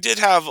 because we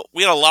had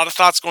a lot of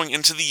thoughts going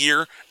into the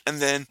year, and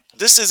then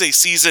this is a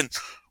season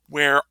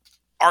where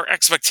our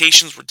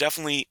expectations were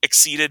definitely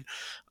exceeded.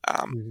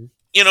 Um,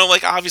 Hmm.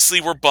 like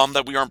obviously we're bummed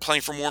that we aren't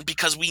playing for more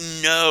because we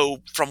know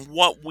from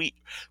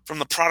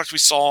the product we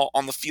saw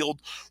on the field,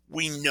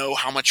 we know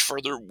how much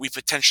further we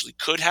potentially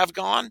could have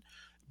gone,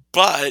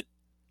 but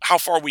how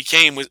far we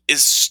came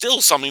is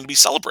still something to be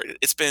celebrated.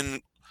 It's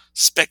been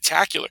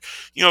spectacular.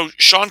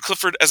 Sean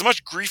Clifford, as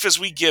much grief as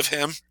we give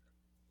him,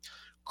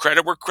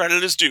 credit where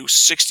credit is due,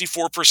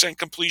 64%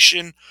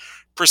 completion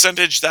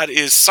percentage. That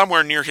is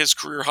somewhere near his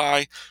career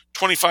high.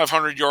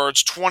 2,500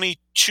 yards,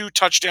 22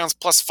 touchdowns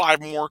plus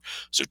 5 more.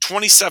 So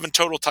 27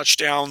 total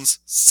touchdowns,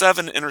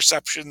 7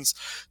 interceptions.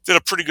 Did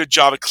a pretty good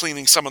job of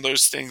cleaning some of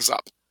those things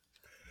up.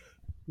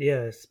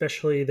 Yeah,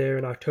 especially there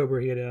in October,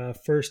 he had a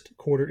first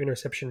quarter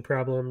interception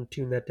problem.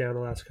 Tuned that down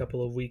the last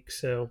couple of weeks.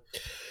 So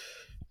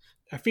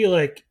I feel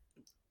like,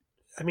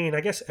 I mean,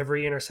 I guess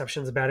every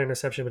interception is a bad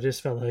interception, but it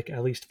just felt like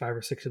at least 5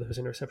 or 6 of those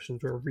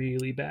interceptions were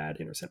really bad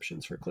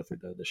interceptions for Clifford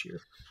though this year.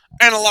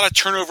 And a lot of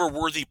turnover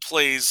worthy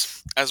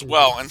plays as Hmm.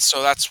 well. And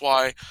so that's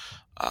why,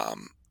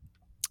 um,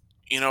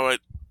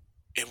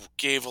 it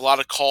gave a lot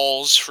of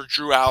calls for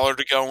Drew Aller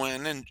to go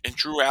in. And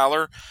Drew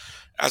Aller,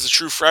 as a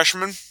true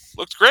freshman,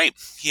 looked great.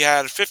 He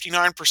had a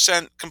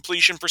 59%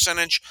 completion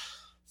percentage,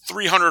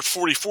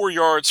 344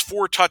 yards,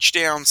 4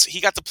 touchdowns.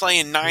 He got to play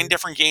in 9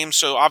 different games,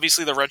 so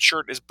obviously the red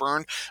shirt is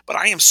burned. But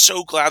I am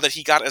so glad that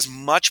he got as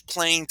much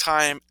playing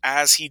time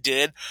as he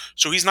did.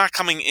 So he's not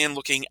coming in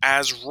looking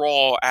as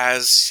raw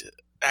as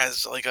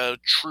like a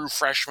true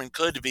freshman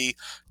could be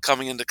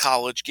coming into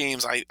college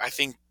games. I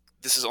think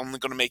this is only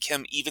going to make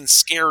him even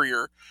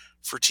scarier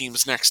for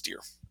teams next year.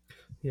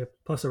 Yeah,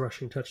 plus a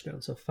rushing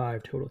touchdown, so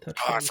 5 total Oh, I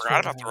touchdowns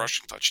forgot for about the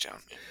rushing touchdown.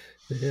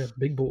 yeah,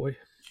 big boy.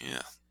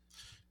 Yeah,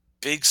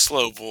 big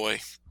slow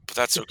boy, but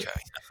that's okay.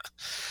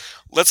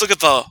 Let's look at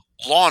the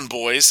Lawn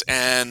Boys,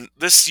 and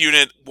this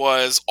unit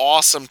was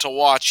awesome to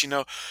watch.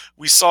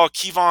 We saw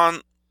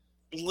Kevon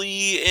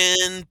Lee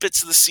in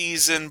bits of the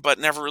season, but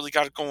never really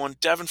got it going.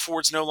 Devin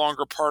Ford's no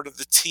longer part of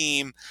the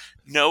team.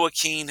 Noah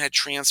Kane had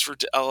transferred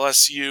to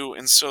LSU,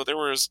 and so there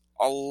was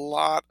a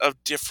lot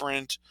of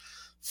different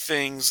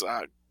things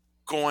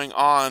going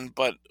on.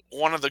 But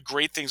one of the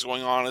great things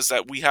going on is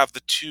that we have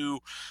the two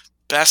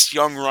best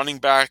young running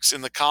backs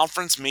in the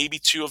conference, maybe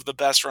two of the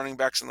best running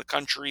backs in the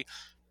country,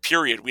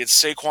 period. We had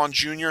Saquon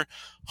Jr.,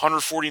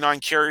 149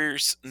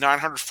 carries,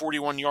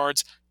 941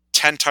 yards,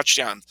 10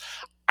 touchdowns.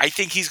 I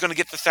think he's going to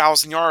get the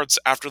 1,000 yards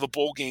after the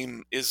bowl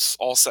game is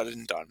all said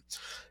and done.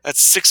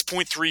 That's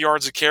 6.3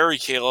 yards a carry,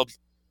 Caleb.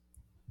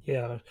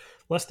 Yeah,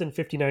 less than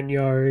 59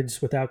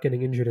 yards without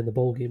getting injured in the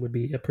bowl game would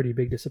be a pretty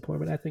big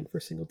disappointment, I think, for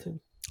Singleton.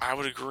 I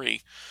would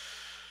agree.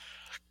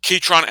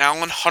 Katron Allen,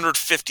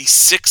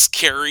 156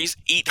 carries,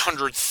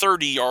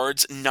 830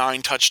 yards,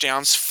 9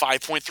 touchdowns,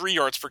 5.3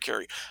 yards per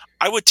carry.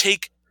 I would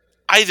take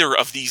either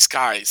of these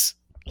guys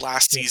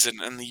last Yeah, season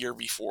and the year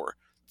before.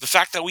 The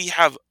fact that we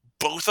have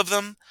both of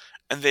them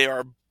and they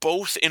are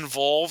both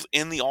involved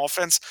in the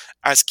offense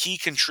as key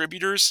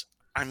contributors,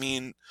 I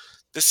mean,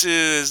 this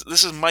is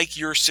Mike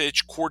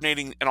Yursich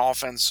coordinating an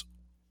offense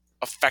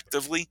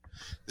effectively.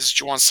 This is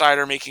Juwan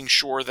Sider making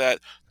sure that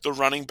the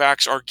running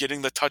backs are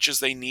getting the touches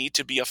they need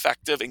to be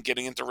effective and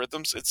getting into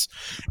rhythms.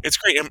 It's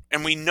great,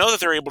 and we know that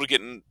they're able to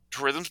get into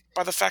rhythms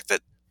by the fact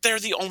that they're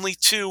the only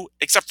two,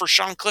 except for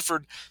Sean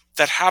Clifford,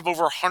 that have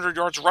over 100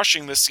 yards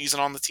rushing this season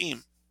on the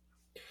team.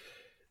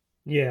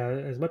 yeah.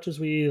 As much as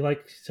we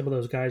like some of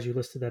those guys you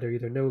listed that are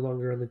either no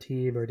longer on the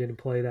team or didn't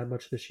play that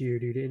much this year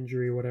due to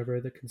injury or whatever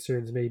the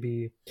concerns may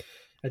be,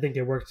 I think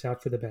it works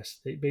out for the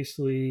best. They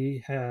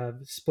basically have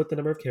split the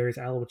number of carries.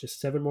 Allen with just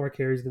 7 more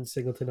carries than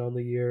Singleton on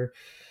the year.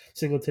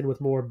 Singleton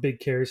with more big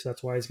carries, so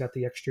that's why he's got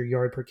the extra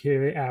yard per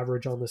carry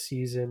average on the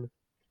season.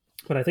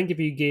 But I think if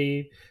you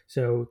gave,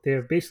 so they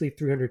have basically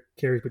 300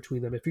 carries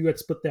between them. If you had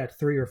split that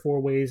 3 or 4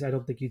 ways, I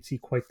don't think you'd see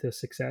quite the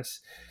success.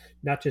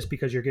 Not just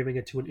because you're giving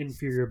it to an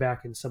inferior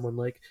back in someone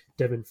like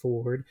Devin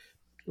Ford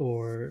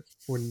or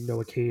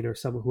Noah Kane or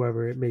some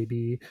whoever it may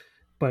be.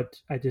 But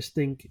I just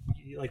think,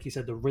 like you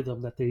said, the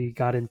rhythm that they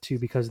got into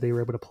because they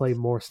were able to play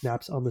more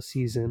snaps on the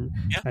season,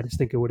 Yeah. I just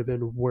think it would have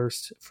been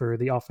worse for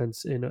the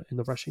offense in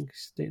the rushing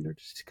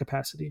standards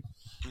capacity.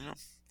 Yeah.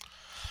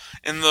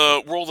 In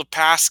the world of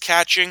pass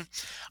catching,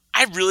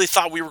 I really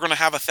thought we were going to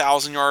have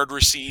 1,000-yard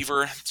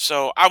receiver,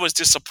 so I was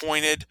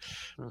disappointed.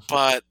 Mhm.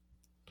 But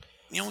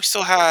we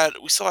still had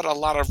a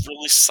lot of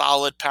really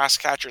solid pass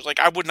catchers. Like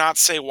I would not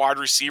say wide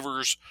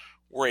receivers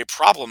were a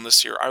problem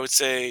this year. I would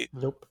say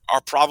Nope.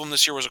 our problem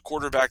this year was a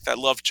quarterback that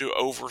loved to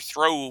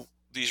overthrow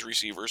these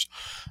receivers.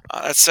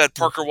 That said, Yep.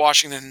 Parker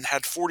Washington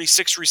had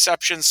 46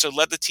 receptions, so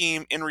led the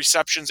team in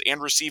receptions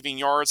and receiving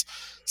yards,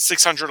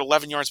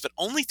 611 yards, but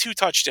only 2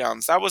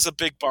 touchdowns. That was a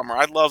big bummer.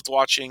 I loved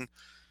watching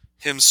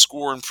him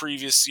score in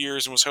previous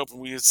years and was hoping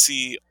we would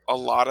see a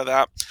lot of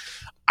that.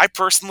 I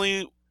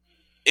personally,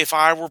 if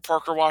I were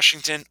Parker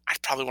Washington,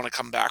 I'd probably want to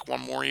come back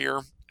one more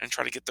year and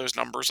try to get those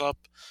numbers up.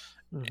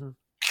 Hmm.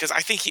 because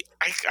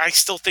I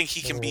still think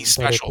he can be Better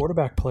special.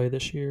 quarterback play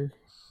this year.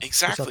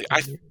 Exactly. This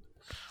upcoming year.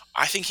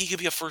 I think he could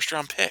be a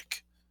first-round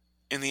pick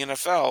in the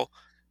NFL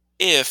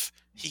if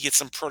he gets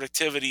some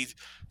productivity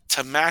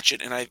to match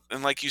it.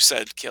 And like you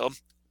said, Caleb,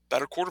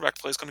 better quarterback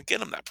play is going to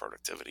get him that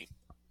productivity.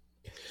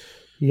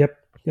 Yep.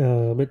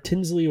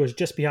 Tinsley was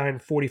just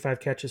behind 45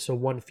 catches, so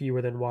one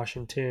fewer than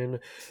Washington.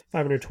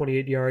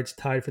 528 yards,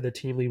 tied for the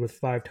team lead with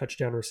 5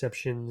 touchdown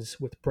receptions,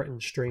 with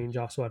Bretton Strange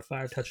also had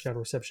 5 touchdown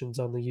receptions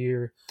on the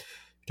year.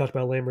 We talked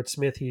about Lambert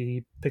Smith.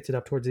 He picked it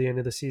up towards the end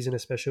of the season,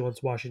 especially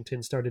once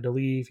Washington started to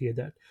leave. He had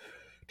that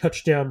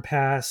touchdown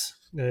pass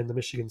in the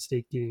Michigan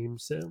State game,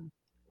 so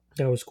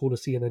that was cool to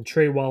see. And then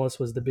Trey Wallace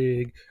was the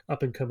big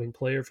up-and-coming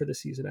player for the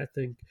season, I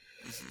think.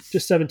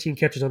 Just 17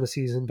 catches on the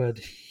season, but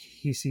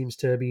he seems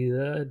to be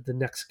the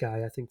next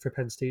guy, I think, for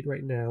Penn State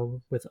right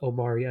now, with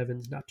Omari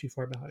Evans not too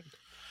far behind.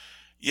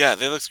 Yeah,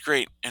 they looked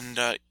great. And,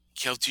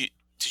 Kel,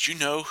 did you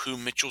know who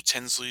Mitchell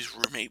Tinsley's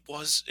roommate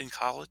was in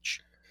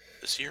college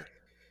this year?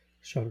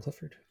 Sean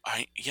Clifford.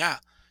 Yeah.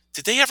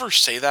 Did they ever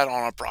say that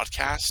on a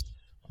broadcast?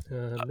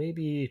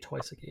 Maybe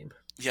twice a game.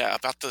 Yeah,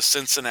 about the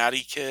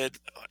Cincinnati kid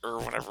or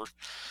whatever.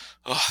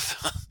 Oh,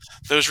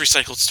 those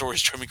recycled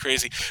stories drove me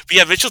crazy. But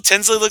yeah, Mitchell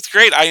Tinsley looked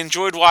great. I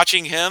enjoyed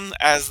watching him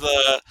as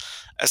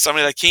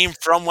somebody that came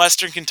from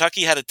Western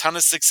Kentucky, had a ton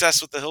of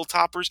success with the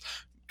Hilltoppers,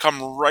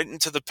 come right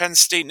into the Penn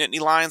State Nittany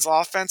Lions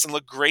offense and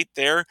look great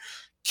there.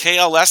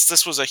 KLS,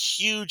 this was a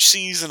huge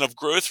season of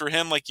growth for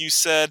him, like you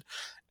said.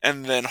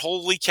 And then,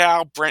 holy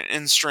cow,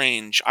 Brenton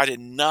Strange. I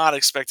did not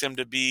expect him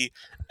to be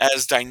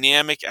as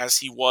dynamic as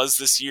he was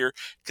this year,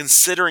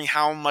 considering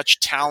how much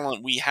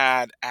talent we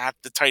had at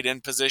the tight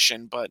end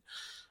position. But,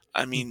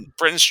 I mean,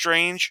 Brenton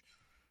Strange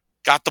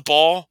got the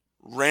ball,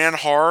 ran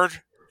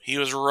hard. He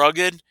was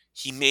rugged.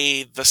 He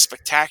made the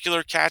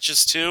spectacular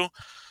catches, too.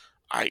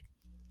 I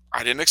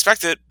didn't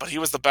expect it, but he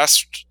was the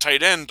best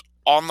tight end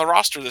on the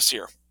roster this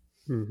year.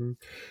 Mm-hmm.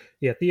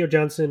 Yeah, Theo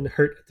Johnson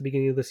hurt at the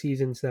beginning of the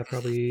season, so that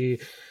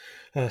probably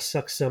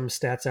sucks some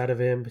stats out of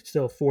him. But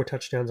still, 4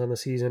 touchdowns on the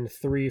season,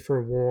 3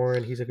 for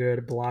Warren. He's a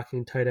good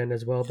blocking tight end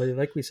as well. But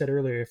like we said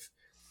earlier,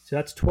 so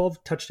that's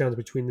 12 touchdowns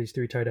between these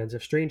 3 tight ends.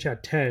 If Strange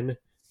had 10,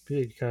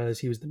 because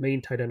he was the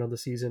main tight end on the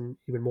season,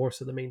 even more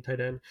so the main tight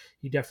end,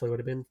 he definitely would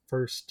have been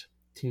first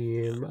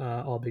team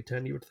All Big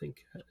Ten, you would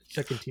think.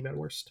 Second team at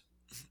worst.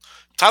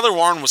 Tyler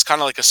Warren was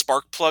kind of like a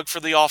spark plug for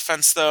the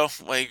offense, though.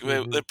 Like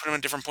they put him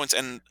in different points,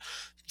 and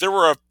there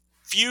were a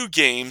few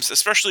games,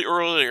 especially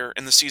earlier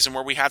in the season,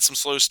 where we had some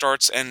slow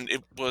starts, and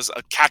it was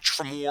a catch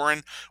from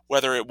Warren,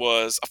 whether it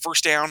was a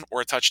first down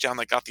or a touchdown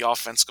that got the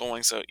offense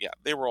going. So yeah,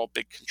 they were all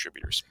big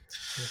contributors.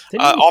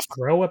 Didn't he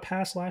throw a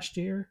pass last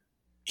year?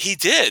 He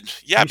did,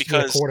 yeah,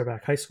 because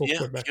quarterback, high school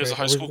quarterback. He was right?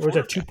 a high school was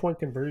quarterback. Was a 2-point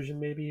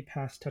conversion, maybe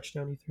pass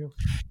touchdown he threw?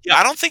 Yeah,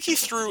 I don't think he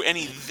threw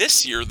any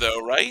this year,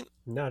 though, right?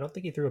 No, I don't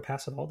think he threw a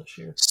pass at all this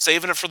year.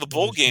 Saving it for the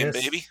bowl game,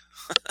 baby.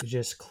 It was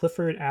just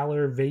Clifford,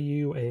 Aller,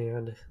 Vayu,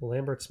 and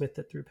Lambert Smith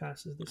that threw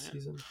passes this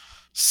season.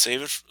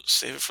 Save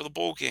it for the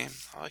bowl game.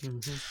 I like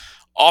it.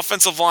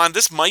 Offensive line,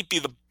 this might be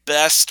the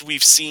best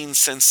we've seen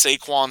since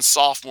Saquon's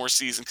sophomore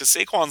season, because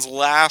Saquon's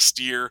last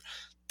year,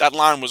 that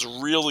line was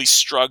really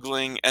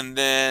struggling, and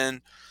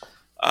then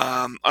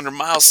under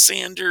Miles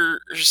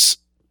Sanders,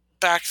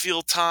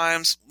 backfield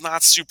times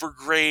not super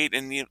great,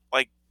 and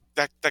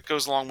that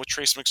goes along with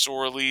Trace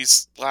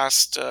McSorley's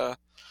last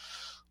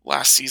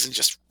season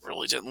just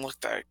really didn't look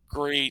that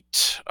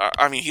great.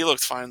 I mean, he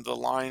looked fine. The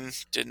line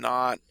did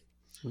not.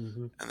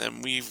 And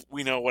then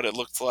we know what it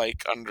looked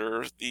like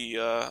under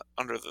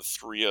the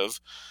 3 of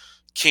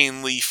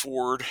Kane, Lee,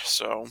 Ford.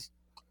 So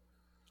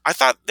I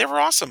thought they were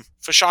awesome.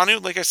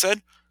 Fashanu, like I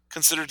said,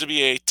 considered to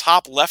be a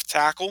top left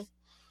tackle.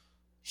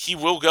 He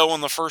will go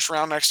in the first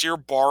round next year,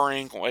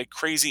 barring like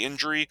crazy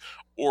injury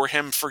or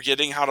him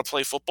forgetting how to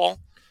play football.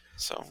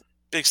 So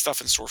big stuff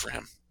in store for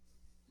him.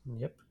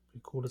 Yep, be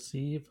cool to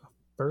see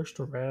first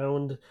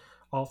round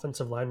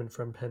offensive lineman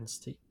from Penn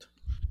State.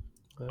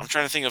 I'm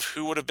trying to think of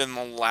who would have been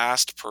the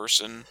last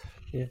person.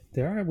 Yeah,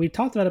 there are. We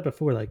talked about it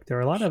before. Like there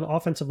are a lot of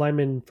offensive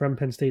linemen from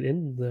Penn State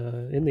in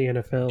the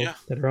NFL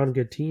that are on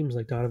good teams,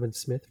 like Donovan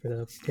Smith for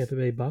the Tampa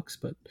Bay Bucks,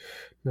 but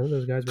none of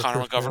those guys were.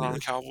 Connor McGovern on the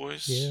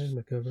Cowboys. Yeah,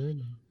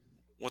 McGovern.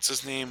 What's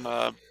his name?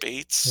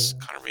 Bates.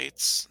 Connor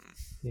Bates.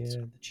 Yeah,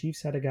 the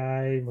Chiefs had a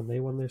guy when they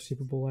won their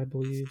Super Bowl, I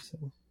believe.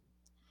 So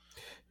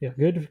yeah,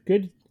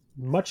 good,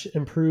 much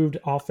improved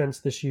offense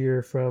this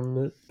year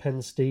from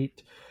Penn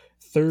State.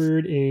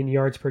 3rd in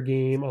yards per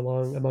game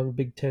among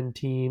Big Ten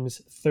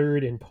teams,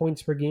 3rd in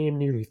points per game,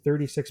 nearly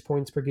 36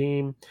 points per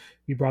game.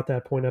 We brought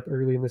that point up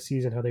early in the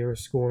season, how they were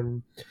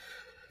scoring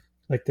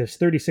like this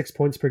 36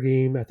 points per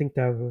game. I think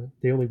that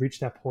they only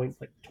reached that point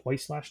like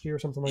twice last year or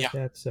something like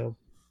that. So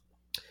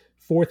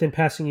 4th in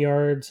passing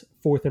yards,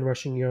 4th in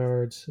rushing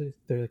yards.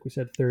 They're, like we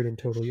said, 3rd in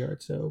total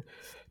yards. So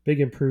big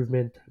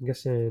improvement. I'm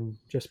guessing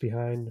just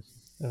behind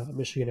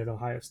Michigan and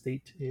Ohio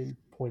State in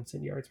points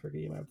and yards per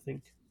game, I would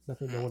think.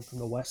 No one from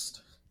the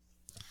West.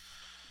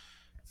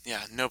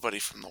 Yeah, nobody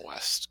from the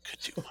West could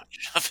do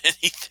much of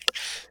anything.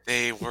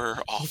 They were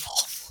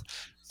awful.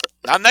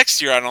 Not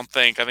next year, I don't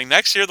think. I think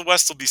next year the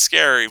West will be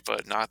scary,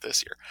 but not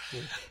this year.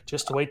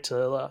 Just wait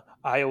till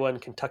Iowa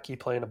and Kentucky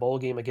play in a bowl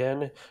game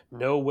again.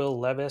 No Will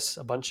Levis.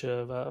 A bunch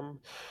of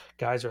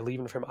guys are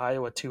leaving from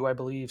Iowa too, I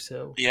believe.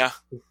 So Yeah.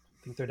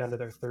 I think they're down to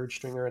their third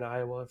stringer in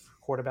Iowa for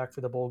quarterback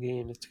for the bowl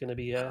game. It's going to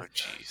be a Oh,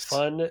 jeez.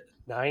 fun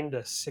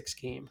 9-6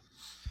 game.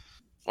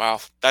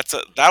 Wow, that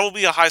will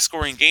be a high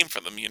scoring game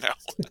for them.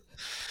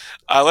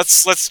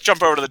 Let's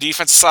jump over to the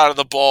defensive side of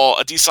the ball.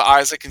 Adisa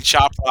Isaac and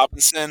Chop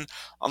Robinson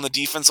on the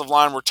defensive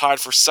line were tied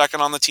for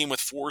second on the team with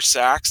 4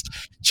 sacks.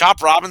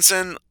 Chop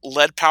Robinson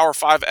led Power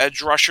 5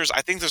 edge rushers.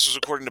 I think this was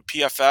according to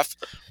PFF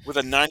with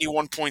a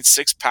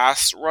 91.6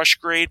 pass rush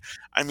grade.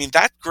 I mean,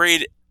 that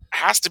grade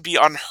has to be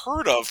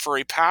unheard of for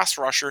a pass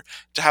rusher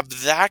to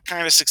have that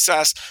kind of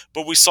success.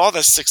 But we saw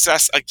this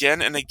success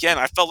again and again.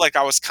 I felt like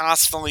I was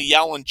constantly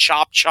yelling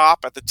chop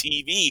chop at the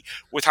TV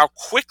with how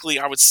quickly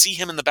I would see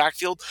him in the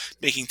backfield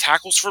making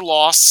tackles for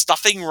loss,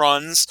 stuffing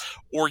runs,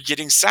 or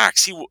getting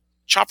sacks.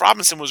 Chop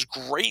Robinson was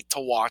great to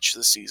watch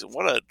this season.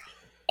 What an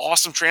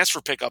awesome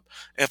transfer pickup.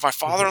 And if my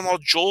father-in-law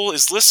Joel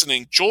is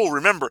listening, Joel,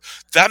 remember,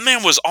 that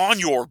man was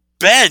on your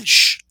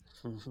bench.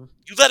 Mm-hmm.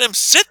 You let him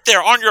sit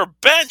there on your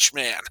bench,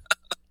 man.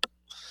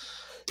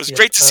 It was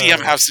great to see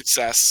him have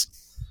success.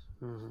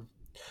 Mm-hmm.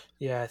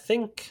 Yeah,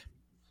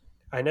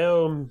 I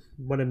know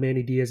one of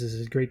Manny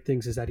Diaz's great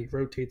things is that he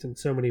rotates in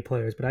so many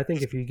players, but I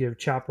think if you give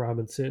Chop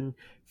Robinson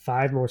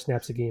 5 more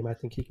snaps a game, I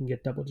think he can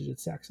get double-digit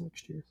sacks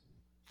next year.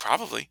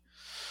 Probably.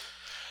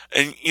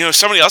 And,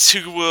 somebody else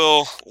who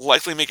will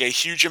likely make a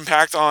huge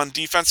impact on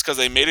defense because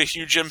they made a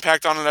huge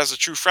impact on it as a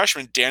true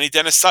freshman, Danny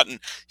Dennis Sutton.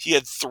 He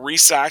had 3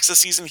 sacks this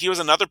season. He was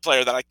another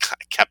player that I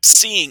kept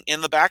seeing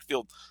in the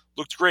backfield.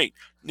 Looked great.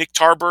 Nick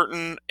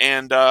Tarburton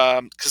and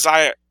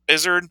Keziah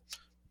Izzard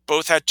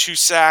both had 2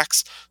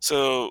 sacks.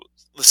 So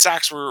the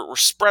sacks were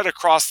spread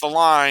across the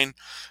line.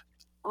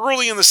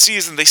 Early in the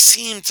season, they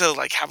seemed to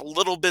have a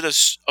little bit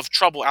of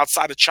trouble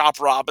outside of Chop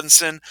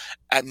Robinson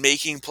at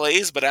making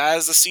plays. But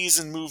as the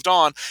season moved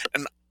on,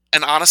 and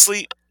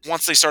honestly,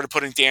 once they started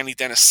putting Danny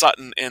Dennis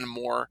Sutton in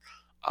more,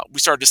 we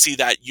started to see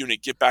that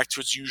unit get back to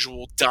its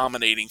usual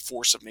dominating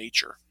force of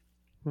nature.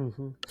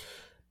 Mm-hmm.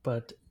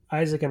 But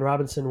Isaac and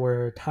Robinson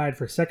were tied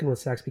for second with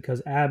sacks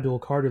because Abdul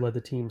Carter led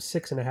the team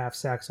 6.5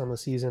 sacks on the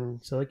season.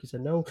 So like you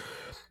said,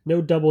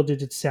 no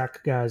double-digit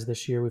sack guys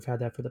this year. We've had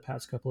that for the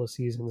past couple of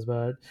seasons,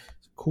 but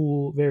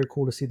cool, very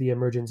cool to see the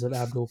emergence of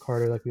Abdul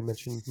Carter, like we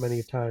mentioned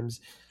many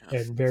times,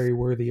 and very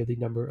worthy of the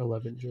number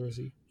 11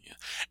 jersey. Yeah.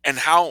 And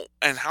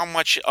how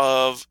much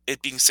of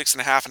it being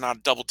 6.5 and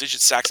not double-digit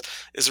sacks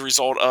is a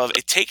result of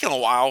it taking a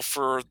while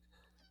for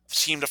the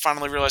team to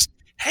finally realize,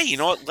 hey, you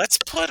know what? Let's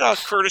put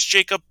Curtis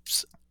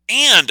Jacobs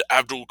and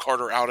Abdul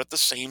Carter out at the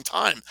same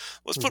time.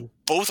 Let's put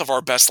both of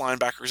our best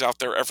linebackers out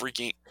there every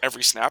game,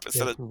 every snap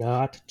instead of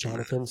not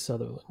Jonathan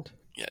Sutherland.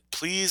 Yeah,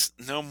 please,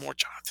 no more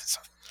Jonathan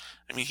Sutherland.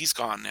 I mean, he's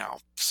gone now,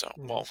 so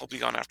he'll be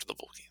gone after the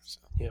bowl game. So.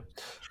 Yeah,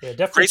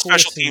 definitely great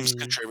special teams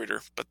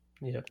contributor, but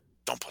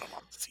don't put him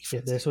on the defense.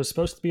 Yeah, this was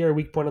supposed to be our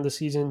weak point of the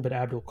season, but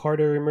Abdul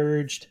Carter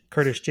emerged.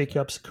 Curtis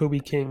Jacobs, Kobe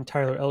King,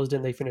 Tyler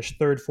Elsdon, they finished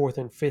 3rd, 4th,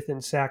 and 5th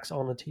in sacks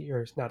on the team,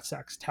 or not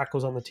sacks,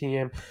 tackles on the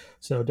team.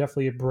 So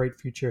definitely a bright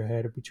future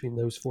ahead between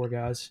those 4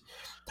 guys.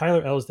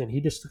 Tyler Elsdon,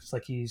 he just looks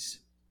like he's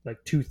like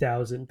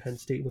 2000 Penn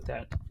State with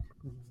that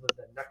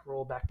neck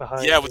roll back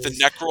behind. Yeah, with the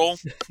neck roll.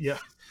 Yeah.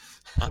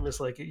 I'm just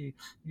like, you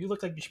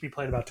look like you should be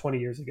playing about 20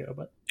 years ago,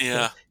 but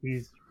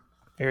he's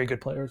a very good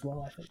player as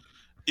well, I think.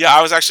 Yeah,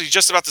 I was actually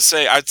just about to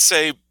say, I'd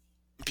say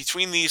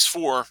between these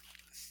 4,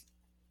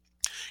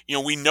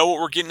 we know what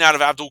we're getting out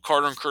of Abdul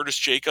Carter and Curtis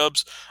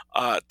Jacobs.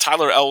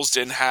 Tyler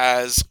Elsdon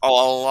has a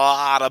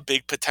lot of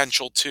big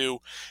potential too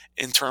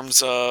in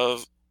terms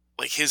of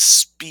his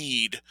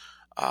speed.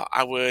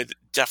 I would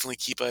definitely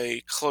keep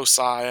a close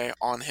eye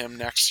on him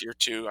next year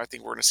too. I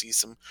think we're going to see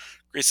some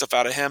great stuff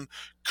out of him.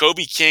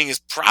 Kobe King is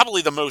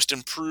probably the most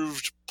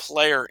improved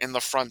player in the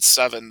front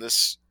 7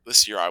 this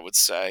year, I would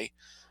say.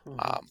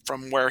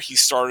 From where he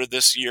started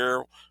this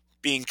year,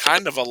 being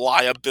kind of a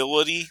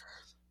liability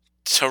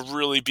to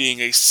really being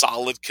a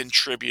solid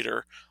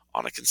contributor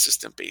on a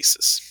consistent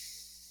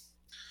basis.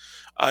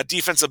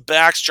 Defensive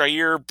backs,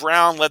 Jair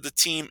Brown led the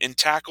team in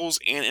tackles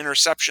and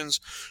interceptions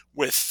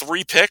with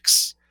 3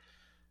 picks.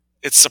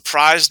 It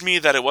surprised me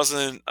that it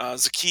wasn't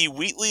Zakee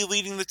Wheatley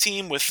leading the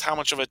team with how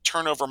much of a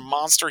turnover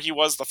monster he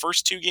was the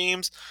first 2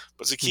 games,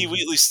 but Zakee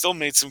Wheatley still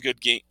made some good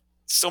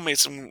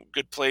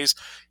plays.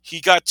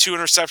 He got 2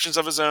 interceptions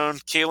of his own.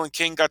 Kalen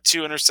King got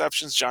 2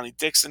 interceptions. Johnny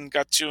Dixon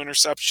got 2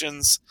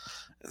 interceptions.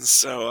 And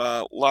so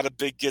a lot of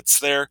big gets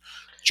there.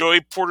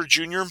 Joey Porter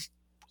Jr.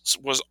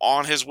 was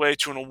on his way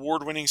to an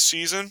award-winning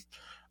season.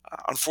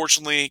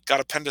 Unfortunately, got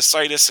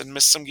appendicitis and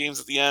missed some games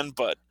at the end,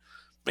 but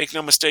make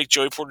no mistake,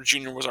 Joey Porter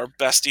Jr. was our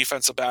best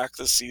defensive back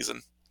this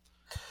season.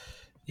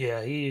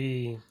 Yeah,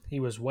 he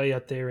was way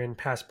up there in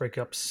pass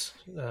breakups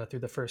through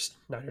the first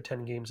 9 or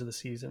 10 games of the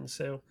season.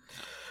 So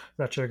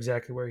not sure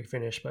exactly where he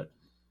finished, but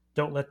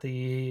don't let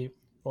the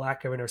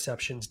lack of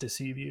interceptions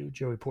deceive you.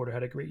 Joey Porter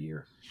had a great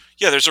year.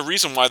 Yeah, there's a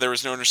reason why there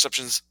was no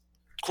interceptions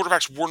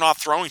quarterbacks were not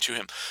throwing to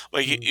him.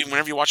 Like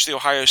whenever you watch the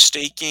Ohio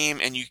State game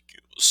and you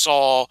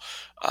saw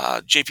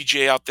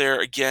JPJ out there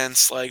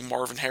against like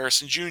Marvin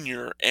Harrison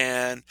Jr.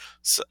 and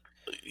so,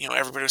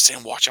 everybody was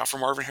saying, "Watch out for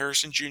Marvin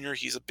Harrison Jr.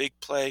 He's a big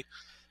play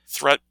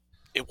threat."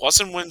 It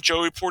wasn't when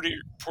Joey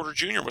Porter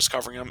Jr. was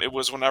covering him. It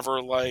was whenever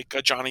like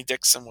Johnny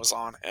Dixon was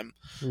on him.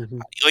 Mm-hmm.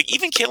 Like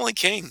even Kalen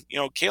King.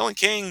 Kalen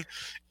King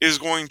is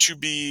going to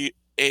be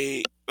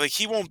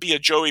he won't be a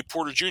Joey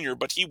Porter Jr.,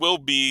 but he will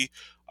be,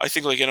 I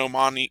think, like an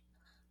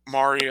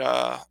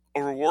Maria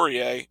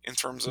Oruwariye in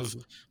terms of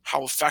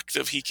how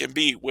effective he can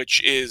be,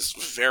 which is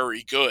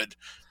very good,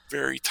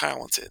 very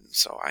talented.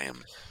 So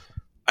I'm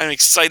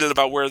excited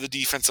about where the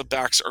defensive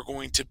backs are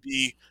going to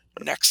be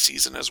next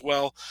season as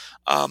well.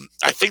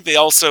 I think they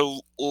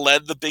also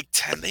led the Big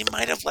Ten. They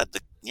might have led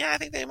I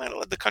think they might have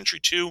led the country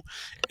too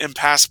in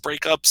pass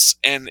breakups,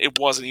 and it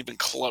wasn't even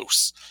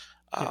close.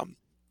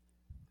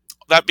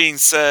 That being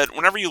said,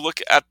 whenever you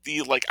look at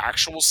the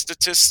actual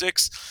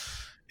statistics,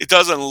 it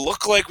doesn't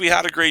look like we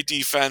had a great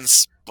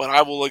defense, but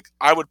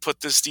I would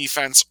put this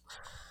defense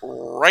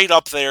right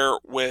up there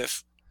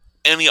with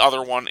any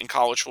other one in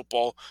college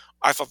football.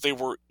 I thought they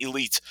were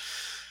elite.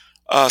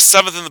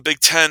 Seventh in the Big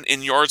Ten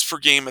in yards per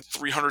game at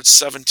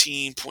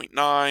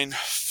 317.9.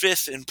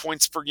 Fifth in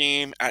points per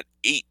game at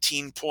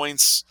 18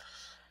 points.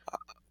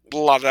 A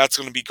lot of that's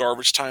going to be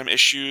garbage time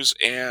issues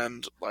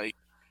and like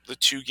the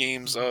two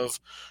games of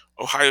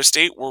Ohio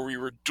State where we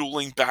were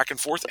dueling back and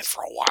forth, and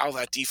for a while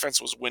that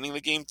defense was winning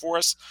the game for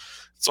us.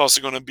 It's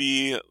also going to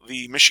be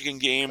the Michigan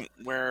game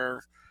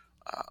where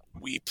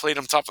we played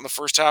them tough in the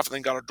first half and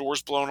then got our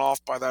doors blown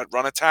off by that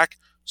run attack.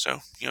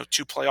 So,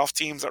 two playoff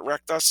teams that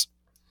wrecked us.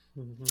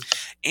 Mm-hmm.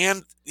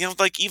 And,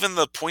 even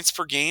the points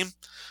per game,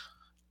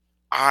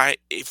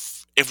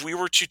 if we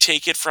were to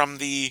take it from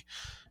the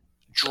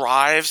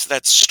drives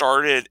that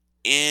started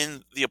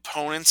in the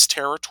opponent's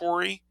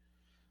territory,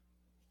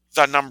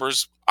 that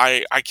numbers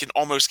I can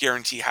almost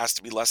guarantee has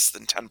to be less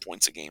than 10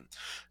 points a game.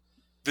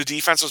 The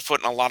defense was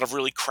put in a lot of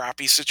really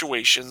crappy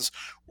situations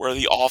where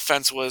the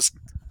offense was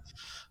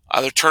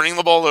either turning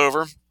the ball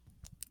over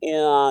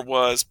or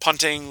was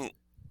punting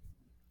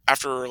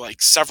after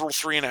several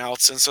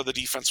 3-and-outs, and so the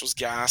defense was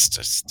gassed.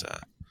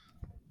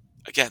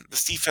 Again,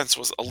 this defense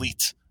was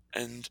elite,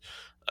 and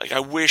I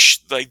wish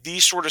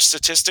these sort of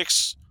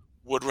statistics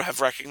would have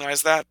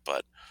recognized that,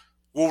 but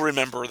we'll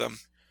remember them.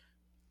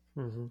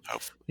 Mm-hmm.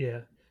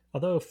 Yeah.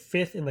 Although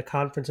fifth in the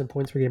conference in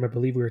points per game, I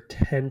believe we were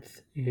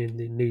 10th in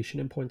the nation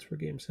in points per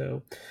game.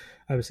 So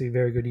obviously a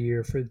very good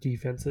year for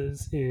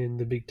defenses in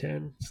the Big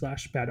Ten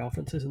 / bad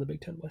offenses in the Big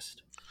Ten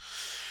West.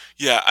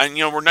 Yeah, and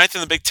we're 9th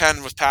in the Big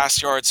Ten with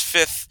pass yards,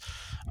 5th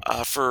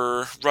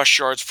for rush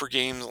yards per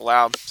game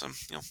allowed. So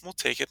we'll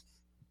take it.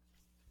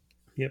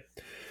 Yep.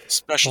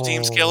 Special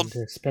teams, Caleb.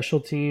 Special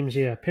teams,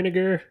 yeah.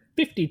 Pinniger,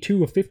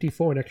 52 of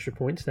 54 in extra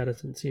points. That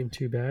doesn't seem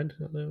too bad.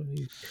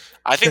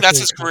 I think that's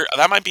his career.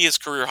 That might be his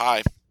career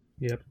high.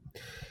 Yep.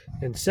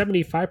 And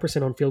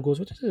 75% on field goals,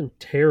 which isn't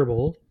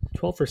terrible.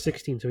 12 for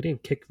 16, so he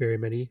didn't kick very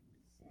many.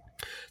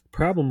 The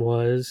problem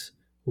was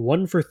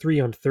 1 for 3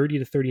 on 30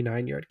 to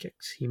 39 yard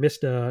kicks. He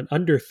missed an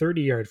under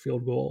 30 yard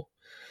field goal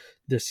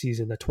this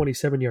season, the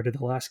 27 yard in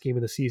the last game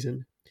of the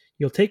season.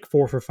 You'll take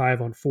 4 for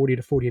 5 on 40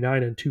 to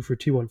 49 and 2 for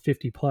 2 on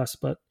 50 plus,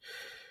 but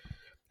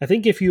I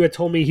think if you had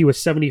told me he was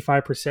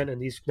 75%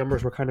 and these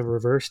numbers were kind of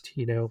reversed,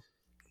 a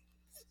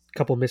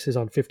couple misses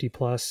on 50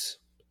 plus,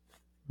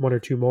 1 or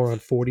 2 more on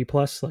 40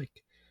 plus, and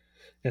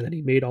then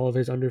he made all of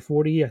his under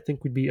 40, I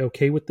think we'd be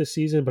okay with this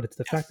season, but it's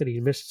the fact that he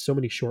missed so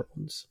many short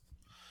ones.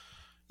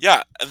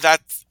 Yeah,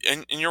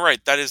 and you're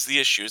right, that is the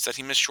issue, is that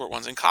he missed short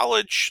ones. In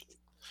college,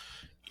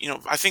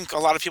 I think a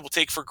lot of people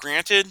take for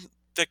granted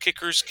that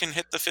kickers can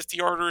hit the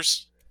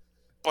 50-yarders,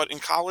 but in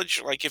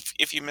college,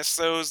 if you miss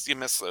those, you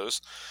miss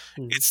those.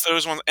 Mm-hmm. It's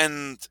those ones,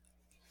 and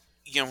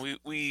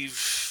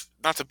we've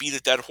not to beat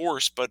a dead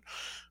horse, but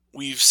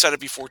we've said it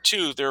before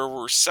too. There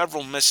were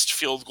several missed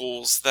field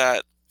goals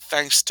that,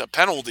 thanks to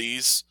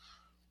penalties,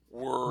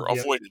 were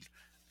avoided,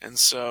 and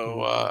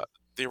so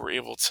they were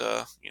able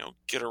to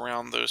get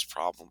around those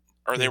problems,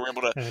 or they were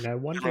able to get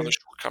around the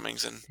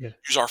shortcomings and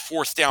use our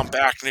fourth down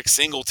back, Nick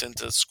Singleton,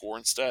 to score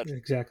instead.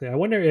 Exactly. I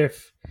wonder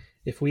if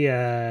we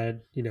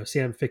had,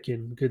 Sam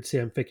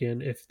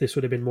Ficken, if this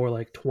would have been more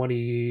like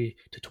 20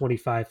 to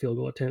 25 field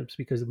goal attempts,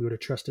 because we would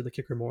have trusted the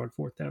kicker more on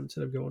fourth down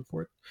instead of going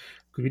for it.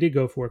 Because we did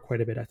go for it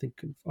quite a bit, I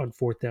think, on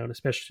fourth down,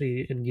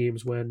 especially in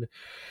games when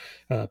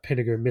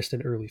Pinniger missed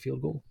an early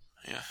field goal.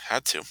 Yeah,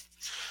 had to.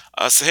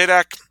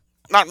 Sahadak,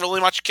 not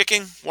really much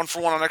kicking. 1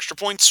 for 1 on extra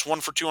points,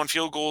 1 for 2 on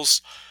field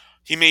goals.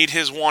 He made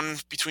his one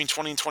between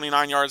 20 and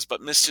 29 yards, but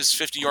missed his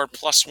 50-yard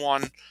plus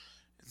one.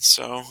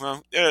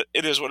 So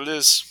it is what it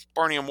is.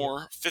 Barney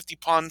Moore, 50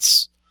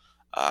 punts,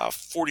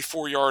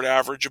 44-yard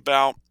average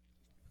about.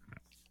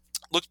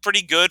 Looked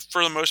pretty good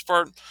for the most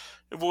part.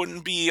 It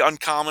wouldn't be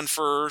uncommon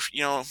for,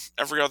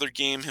 every other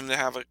game him to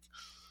have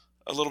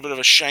a little bit of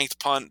a shanked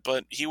punt,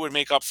 but he would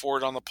make up for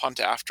it on the punt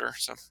after.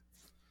 So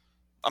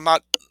I'm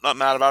not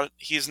mad about it.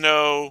 He's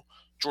no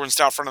Jordan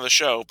Stout front of the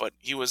show, but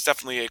he was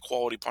definitely a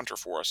quality punter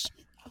for us.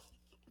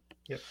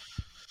 Yep.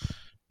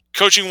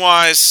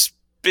 Coaching-wise,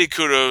 big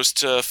kudos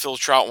to Phil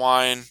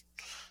Troutwine.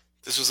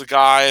 This was a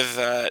guy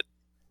that,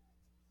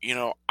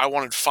 I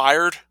wanted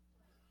fired.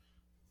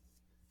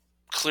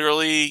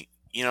 Clearly,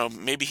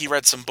 maybe he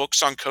read some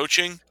books on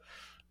coaching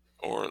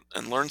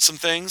and learned some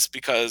things,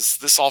 because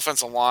this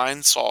offensive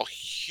line saw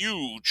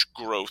huge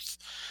growth.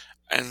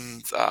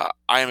 And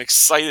I am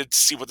excited to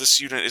see what this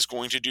unit is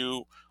going to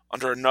do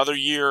under another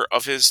year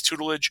of his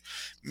tutelage.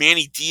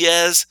 Manny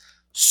Diaz,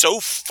 so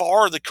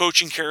far the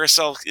coaching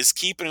carousel is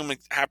keeping him in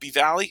Happy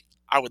Valley.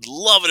 I would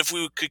love it if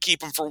we could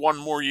keep him for one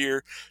more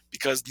year,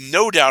 because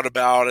no doubt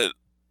about it,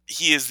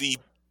 he is the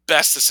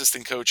best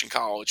assistant coach in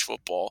college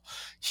football.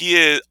 He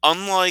is,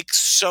 unlike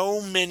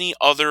so many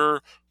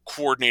other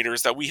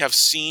coordinators that we have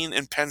seen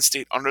in Penn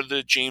State under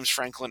the James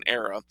Franklin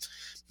era,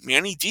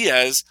 Manny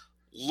Diaz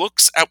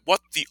looks at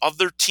what the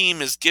other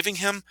team is giving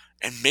him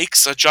and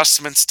makes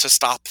adjustments to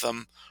stop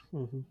them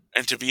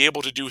and to be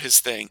able to do his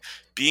thing.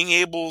 Being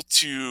able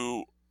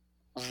to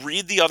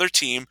read the other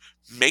team,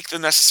 make the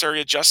necessary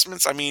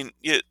adjustments. I mean,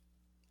 you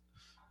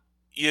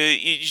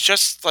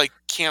just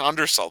can't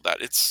undersell that.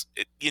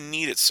 You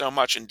need it so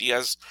much, and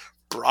Diaz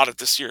brought it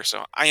this year,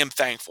 so I am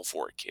thankful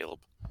for it, Caleb.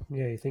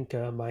 Yeah, you think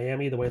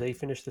Miami, the way they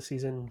finished the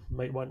season,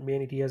 might want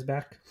Manny Diaz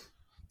back?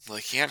 Well,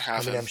 they can't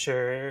have him. I'm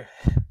sure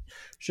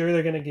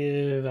they're going to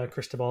give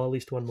Cristobal at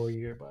least one more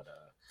year, but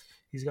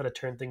he's got to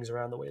turn things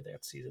around the way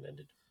that season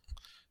ended.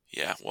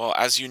 Yeah, well,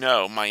 as you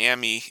know,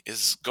 Miami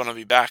is going to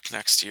be back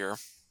next year,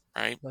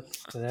 right?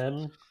 To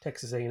them,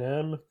 Texas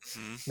A&M,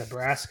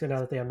 Nebraska, now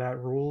that they have Matt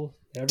Rule.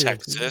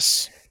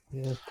 Texas.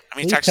 Yeah. I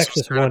mean,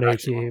 Texas won 8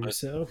 games,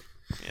 so...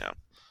 Yeah.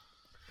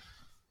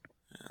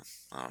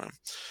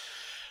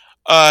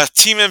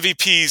 Team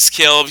MVPs,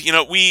 Caleb.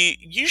 We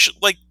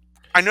usually,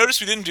 I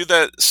noticed we didn't do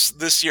that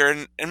this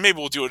year, and maybe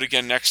we'll do it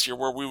again next year,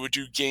 where we would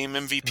do game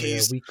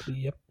MVPs. Weekly,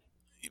 yep.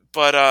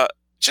 But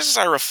just as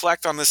I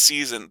reflect on this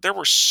season, there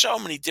were so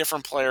many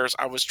different players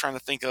I was trying to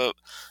think of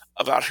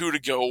about who to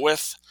go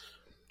with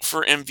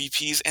for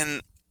MVPs,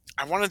 and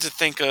I wanted to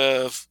think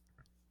of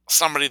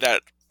somebody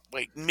that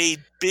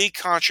made big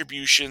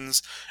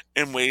contributions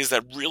in ways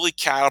that really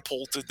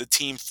catapulted the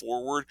team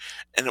forward.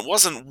 And it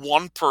wasn't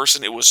one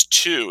person, it was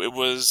two. It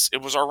was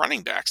our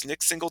running backs,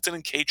 Nick Singleton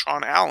and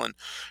Katron Allen.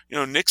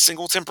 Nick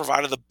Singleton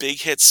provided the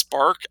big hit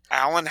spark.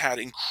 Allen had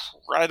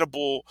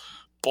incredible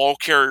ball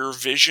carrier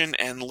vision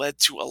and led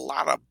to a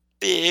lot of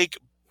big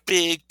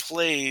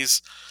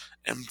plays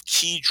and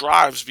key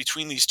drives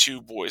between these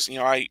two boys.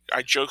 I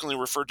jokingly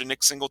referred to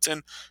Nick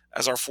Singleton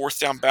as our fourth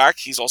down back.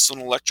 He's also an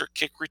electric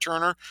kick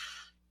returner.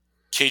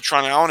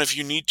 Katron Allen, if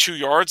you need 2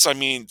 yards, I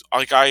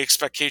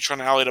expect Katron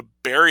Allen to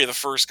bury the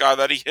first guy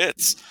that he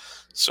hits.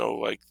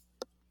 So,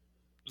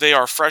 they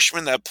are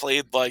freshmen that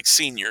played like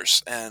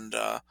seniors, and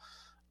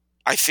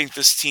I think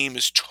this team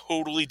is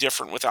totally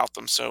different without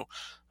them. So,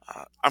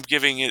 I'm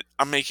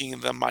making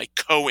them my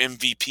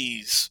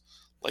co-MVPs,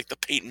 like the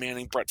Peyton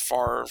Manning, Brett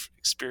Favre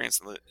experience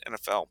in the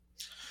NFL.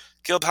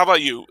 Caleb, how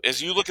about you?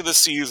 As you look at this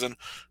season,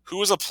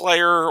 who is a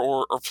player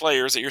or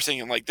players that you're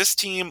thinking, this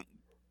team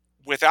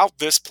without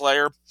this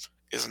player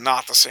is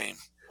not the same?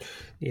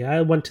 Yeah,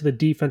 I went to the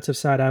defensive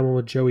side. I went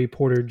with Joey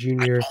Porter Jr.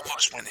 I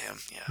almost went him,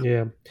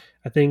 Yeah.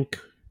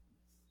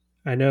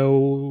 I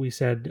know we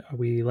said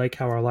we like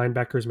how our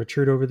linebackers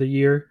matured over the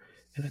year,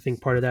 and I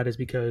think part of that is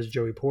because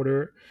Joey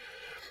Porter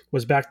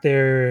was back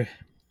there,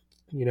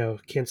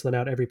 canceling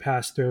out every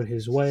pass thrown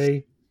his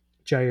way.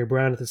 Jair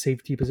Brown at the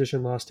safety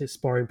position lost his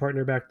sparring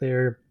partner back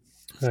there.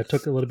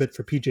 Took a little bit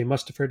for PJ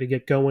Mustipher to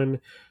get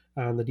going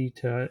on and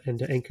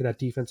to anchor that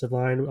defensive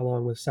line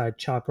along with side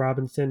Chop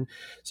Robinson.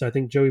 So I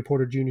think Joey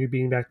Porter Jr.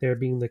 being back there,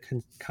 being the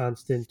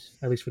constant,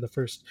 at least for the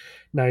first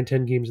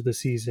 9-10 games of the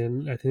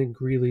season, I think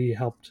really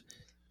helped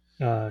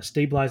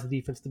stabilize the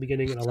defense at the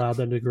beginning and allow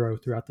them to grow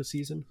throughout the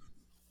season.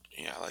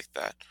 Yeah, I like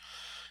that.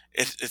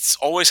 It's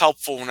always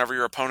helpful whenever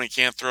your opponent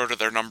can't throw to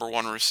their number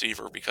one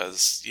receiver,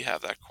 because you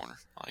have that corner.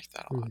 I like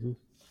that a lot.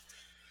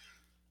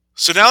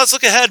 So now let's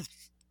look ahead.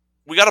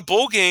 We got a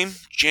bowl game,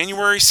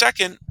 January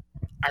 2nd.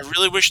 I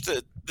really wish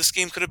that this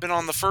game could have been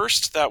on the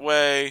 1st. That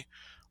way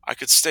I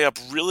could stay up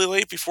really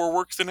late before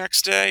work the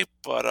next day,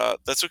 but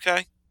that's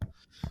okay.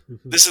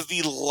 This is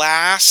the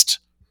last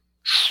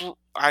the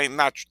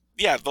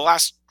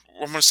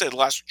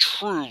last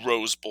true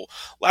Rose Bowl.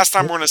 Last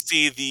time we're going to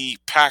see the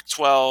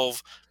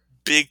Pac-12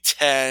 Big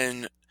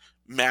Ten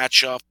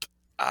matchup,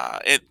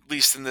 at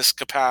least in this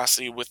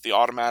capacity with the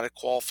automatic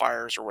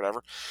qualifiers or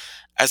whatever,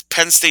 as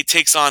Penn State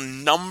takes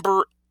on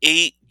number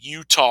 8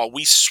 Utah.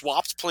 We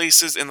swapped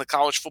places in the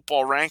college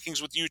football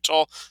rankings with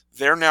Utah.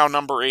 They're now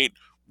number 8.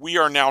 We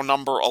are now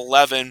number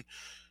 11.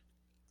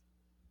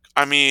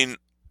 I mean,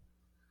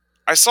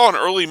 I saw an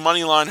early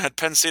money line had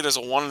Penn State as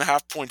a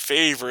 1.5 point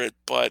favorite,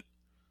 but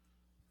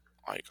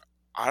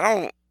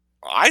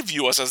I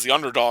view us as the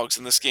underdogs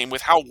in this game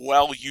with how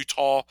well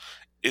Utah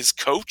is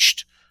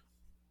coached.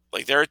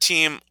 They're a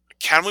team.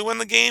 Can we win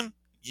the game?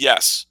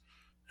 Yes.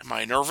 Am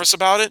I nervous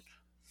about it?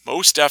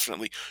 Most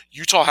definitely.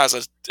 Utah has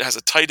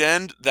a tight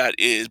end that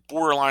is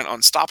borderline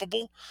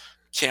unstoppable.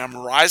 Cam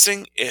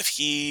Rising, if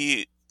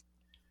he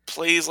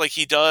plays like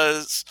he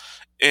does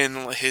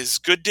in his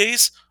good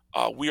days,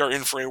 we are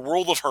in for a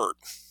world of hurt.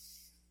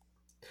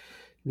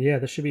 Yeah,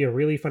 this should be a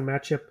really fun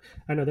matchup.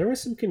 I know there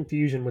was some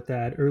confusion with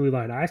that early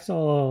line. I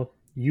saw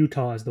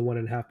Utah as the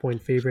 1.5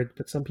 point favorite,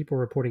 but some people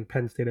are reporting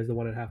Penn State as the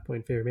 1.5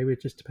 point favorite. Maybe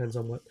it just depends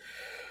on what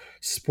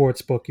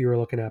sports book you were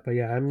looking at. But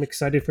yeah, I'm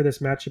excited for this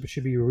matchup. It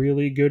should be a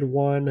really good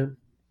one.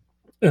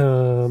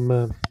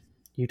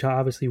 Utah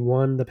obviously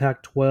won the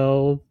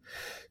Pac-12.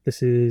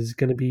 This is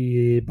going to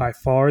be by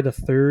far the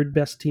third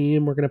best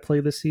team we're going to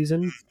play this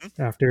season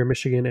after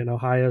Michigan and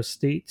Ohio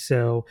State.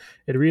 So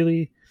it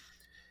really,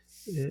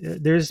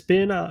 there's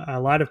been a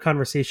lot of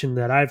conversation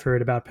that I've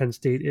heard about Penn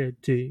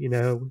State.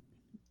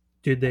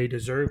 Did they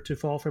deserve to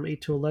fall from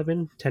 8 to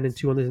 11,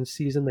 10-2 on the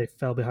season? They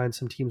fell behind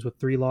some teams with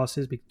 3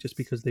 losses just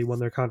because they won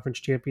their conference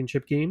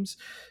championship games.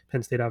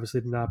 Penn State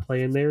obviously did not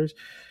play in theirs.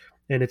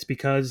 And it's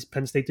because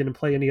Penn State didn't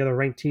play any other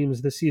ranked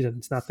teams this season.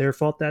 It's not their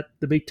fault that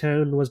the Big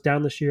Ten was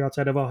down this year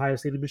outside of Ohio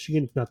State and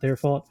Michigan. It's not their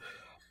fault.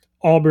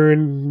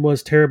 Auburn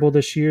was terrible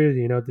this year.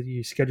 You know, that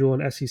you schedule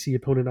an SEC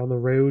opponent on the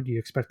road, you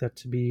expect that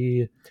to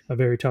be a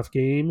very tough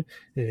game,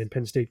 and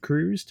Penn State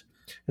cruised.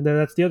 And then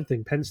that's the other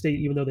thing. Penn State,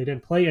 even though they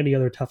didn't play any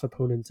other tough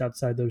opponents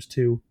outside those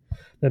two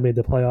that made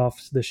the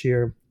playoffs this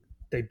year,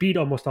 they beat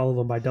almost all of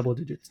them by double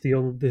digits. The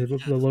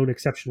lone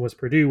exception was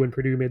Purdue when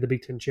Purdue made the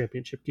Big Ten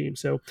championship game.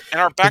 So,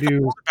 and our backup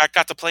quarterback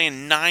got to play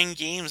in 9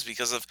 games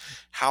because of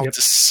how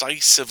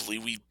decisively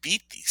we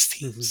beat these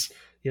teams. Mm-hmm.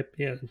 Yep,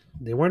 yeah,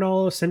 they weren't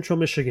all Central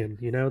Michigan.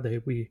 You know,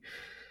 we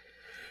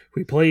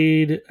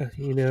played.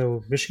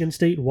 Michigan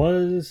State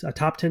was a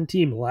top 10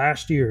 team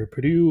last year.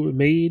 Purdue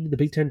made the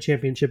Big Ten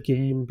championship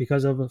game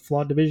because of a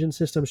flawed division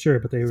system, sure,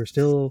 but they were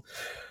still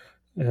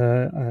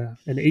an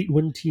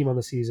 8-win team on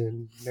the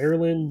season.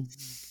 Maryland,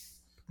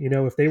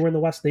 if they were in the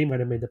West, they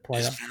might have made the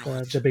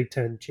playoff, the Big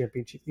Ten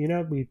championship.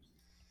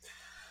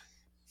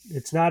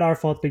 It's not our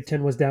fault Big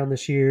Ten was down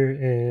this year,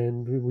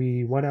 and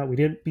we went out. We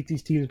didn't beat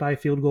these teams by a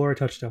field goal or a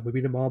touchdown. We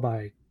beat them all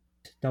by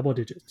double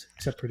digits,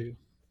 except Purdue.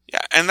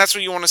 Yeah, and that's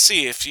what you want to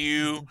see. If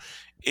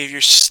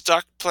you're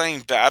stuck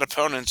playing bad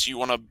opponents, you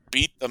want to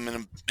beat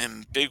them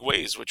in big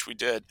ways, which we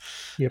did.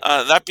 Yep.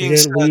 That being we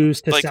didn't said,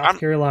 lose to South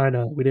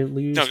Carolina. We didn't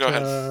lose. No, go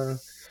ahead.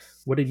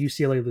 What did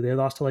UCLA do? They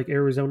lost to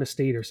Arizona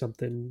State or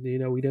something.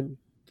 We didn't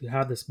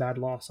have this bad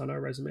loss on our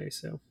resume.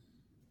 So.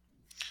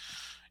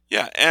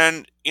 Yeah,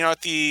 and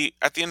at the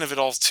end of it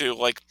all too,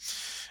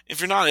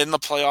 if you're not in the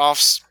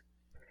playoffs,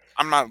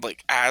 I'm not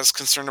as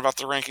concerned about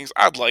the rankings.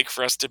 I'd like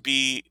for us to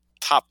be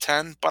top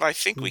 10, but I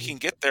think we can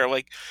get there.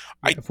 If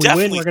we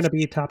win, we're going to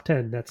be top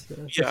 10. That's the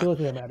only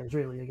thing that matters,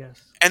 really, I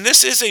guess. And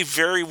this is a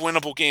very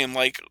winnable game.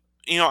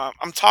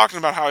 I'm talking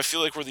about how I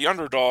feel like we're the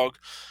underdog.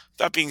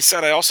 That being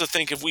said, I also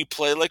think if we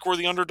play like we're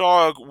the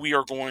underdog, we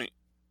are going,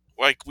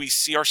 we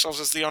see ourselves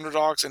as the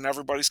underdogs and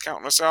everybody's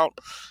counting us out.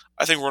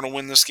 I think we're going to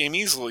win this game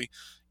easily.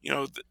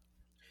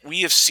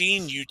 We have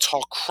seen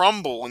Utah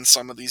crumble in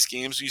some of these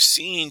games. We've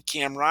seen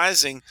Cam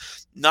Rising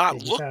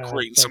not look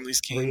great in some of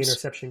these games. 3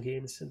 interception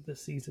games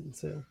this season.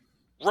 So.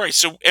 Right.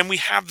 So, and we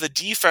have the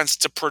defense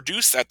to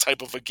produce that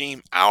type of a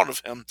game out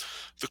of him.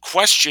 The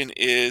question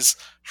is,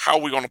 how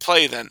are we going to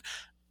play then?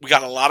 We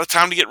got a lot of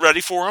time to get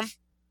ready for him.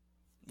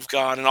 We've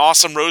got an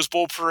awesome Rose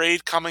Bowl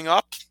parade coming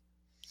up.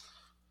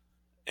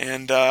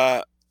 And,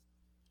 got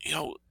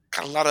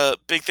a lot of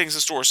big things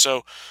in store.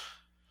 So,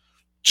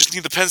 just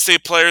need the Penn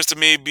State players to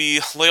maybe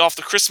lay off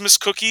the Christmas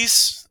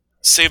cookies,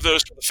 save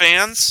those for the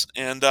fans,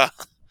 and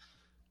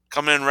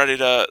come in ready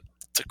to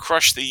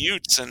crush the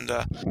Utes. And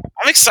I'm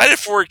excited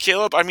for it,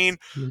 Caleb. I mean,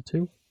 me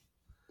too.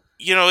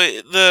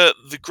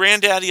 The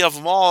granddaddy of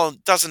them all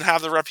doesn't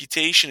have the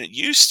reputation it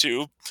used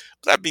to.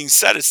 But that being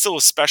said, it's still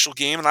a special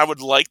game, and I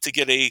would like to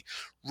get a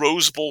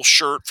Rose Bowl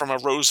shirt from a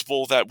Rose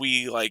Bowl that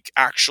we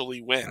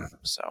actually win.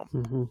 So,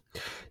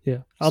 yeah,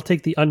 I'll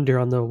take the under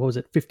on the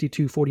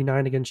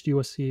 52-49 against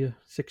USC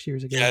 6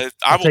 years ago. Yeah,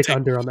 I'll take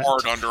under on that.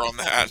 Hard under on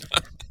that.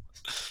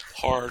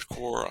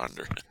 Hardcore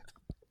under.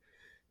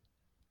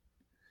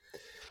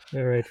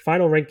 All right,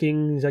 final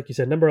rankings, like you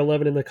said, number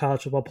 11 in the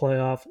college football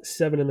playoff,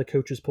 7 in the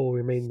coaches poll,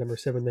 remained number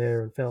 7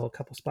 there, and fell a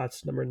couple spots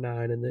to number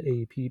 9 in the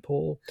AP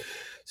poll.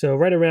 So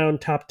right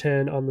around top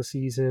 10 on the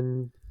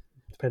season,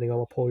 depending on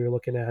what poll you're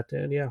looking at.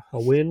 And yeah,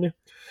 a win.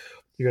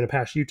 You're going to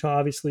pass Utah,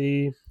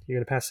 obviously. You're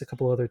going to pass a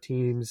couple other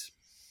teams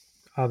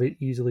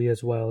easily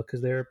as well,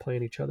 because they're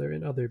playing each other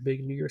in other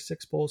big New Year's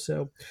Six bowls.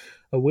 So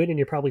a win, and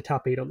you're probably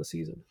top 8 on the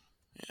season.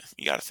 Yeah,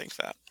 you got to think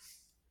that.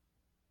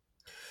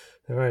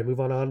 All right, move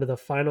on to the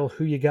final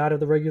who you got of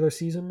the regular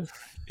season.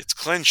 It's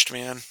clinched,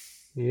 man.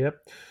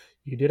 Yep.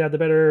 You did have the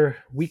better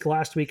week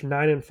last week,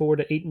 9-4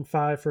 to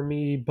 8-5 for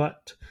me,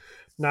 but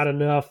not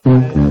enough.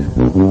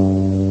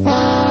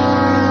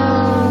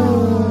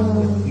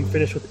 You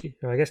finished with,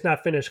 I guess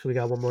not finished because we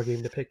got one more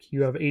game to pick.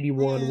 You have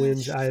 81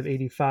 wins. I have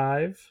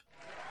 85.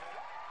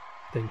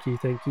 Thank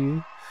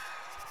you.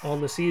 On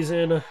the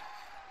season,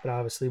 but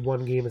obviously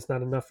one game is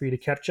not enough for you to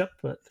catch up,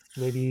 but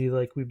maybe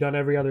like we've done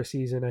every other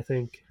season, I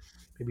think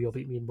maybe you'll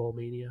beat me in Bowl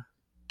Mania.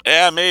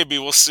 Yeah, maybe.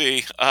 We'll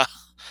see.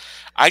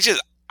 I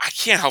I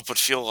can't help but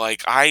feel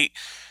like I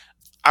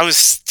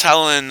was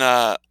telling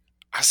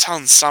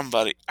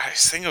somebody, I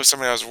think it was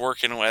somebody I was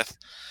working with.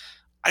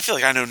 I feel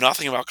like I know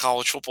nothing about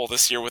college football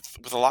this year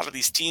with a lot of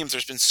these teams.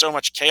 There's been so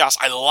much chaos.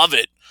 I love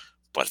it,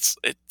 but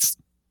it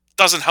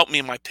doesn't help me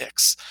in my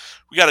picks.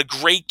 We got a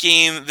great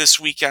game this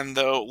weekend,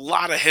 though. A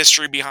lot of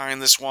history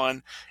behind this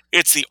one.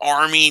 It's the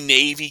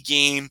Army-Navy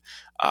game.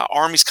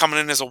 Army's coming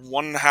in as a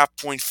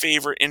 1.5-point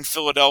favorite in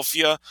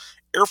Philadelphia.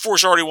 Air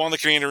Force already won the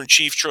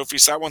Commander-in-Chief trophy,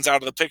 so that one's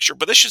out of the picture.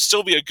 But this should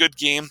still be a good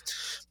game.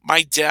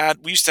 My dad,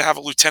 we used to have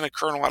a lieutenant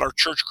colonel at our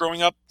church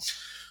growing up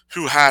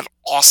who had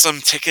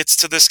awesome tickets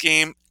to this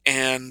game,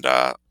 and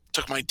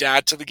took my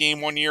dad to the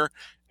game one year,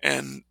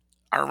 and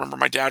I remember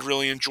my dad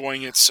really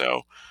enjoying it.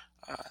 So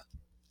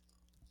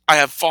I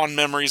have fond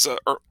memories of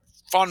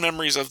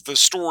the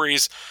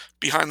stories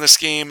behind this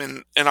game,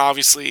 and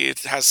obviously it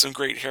has some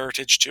great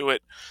heritage to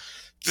it.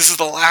 This is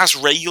the last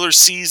regular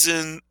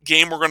season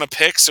game we're going to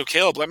pick. So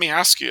Caleb, let me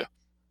ask you,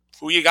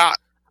 who you got?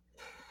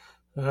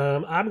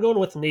 I'm going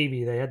with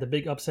Navy. They had the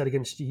big upset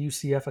against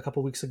UCF a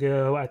couple weeks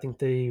ago. I think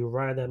they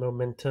ride that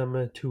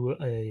momentum to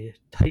a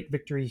tight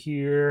victory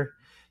here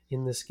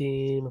in this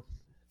game.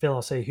 Phil,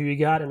 I'll say who you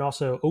got, and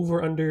also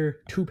over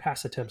under 2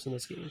 pass attempts in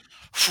this game.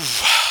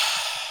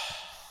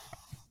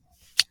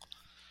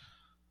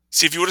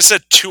 See, if you would have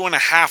said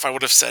 2.5, I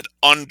would have said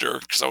under,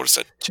 because I would have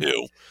said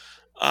 2.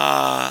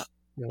 I'll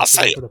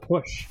say for the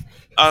push.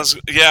 But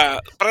I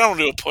don't want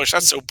to do a push.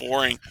 That's so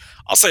boring.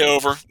 I'll say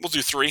over. We'll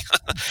do 3.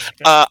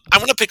 I'm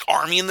going to pick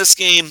Army in this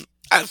game.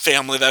 I have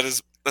family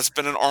that's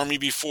been in Army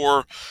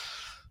before.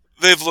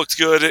 They've looked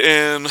good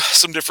in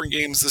some different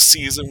games this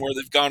season where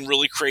they've gone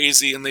really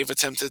crazy and they've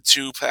attempted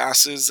 2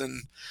 passes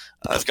and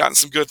they've gotten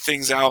some good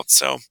things out.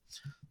 So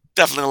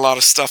definitely a lot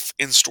of stuff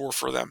in store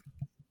for them.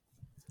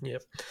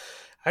 Yep.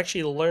 I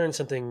actually learned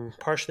something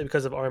partially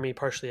because of Army,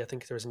 partially I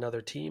think there was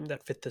another team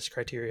that fit this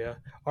criteria.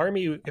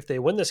 Army, if they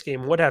win this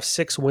game, would have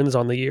 6 wins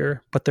on the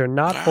year, but they're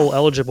not bowl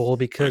eligible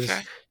because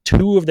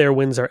 2 of their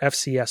wins are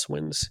FCS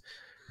wins.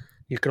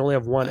 You can only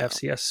have 1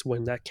 FCS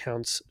win that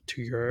counts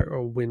to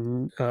your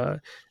win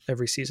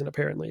every season,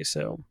 apparently.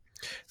 So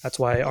that's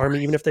why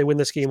Army, even if they win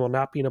this game, will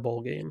not be in a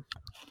bowl game.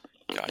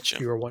 Gotcha.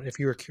 If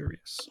you were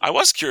curious. I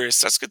was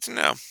curious. That's good to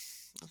know.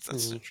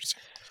 That's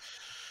interesting.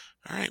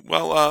 All right.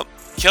 Well,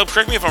 Caleb,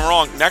 correct me if I'm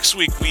wrong. Next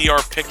week we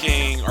are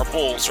picking our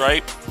bowls,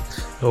 right?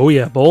 Oh,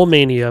 yeah. Bowl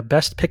Mania.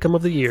 Best pick'em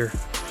of the year.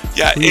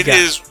 Yeah, it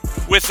is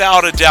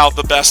without a doubt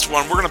the best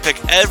one. We're going to pick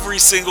every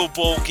single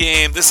bowl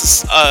game. This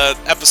is an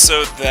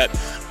episode that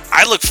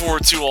I look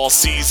forward to all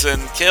season.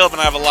 Caleb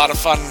and I have a lot of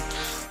fun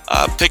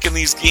picking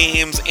these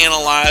games,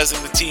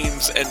 analyzing the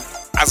teams, and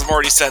as I've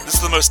already said, this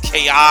is the most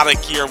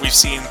chaotic year we've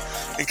seen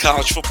in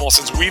college football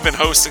since we've been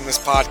hosting this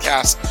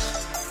podcast.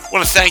 I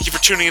want to thank you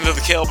for tuning into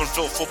the Caleb and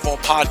Phil Football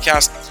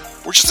Podcast.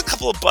 We're just a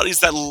couple of buddies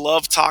that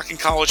love talking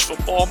college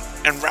football,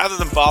 and rather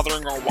than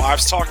bothering our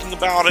wives talking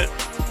about it,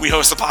 we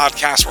host a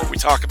podcast where we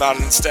talk about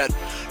it instead.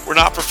 We're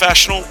not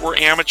professional, we're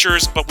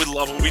amateurs, but we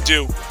love what we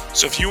do.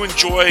 So if you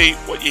enjoy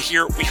what you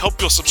hear, we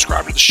hope you'll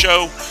subscribe to the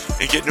show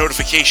and get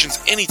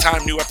notifications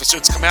anytime new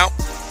episodes come out.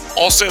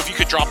 Also, if you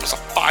could drop us a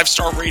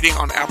 5-star rating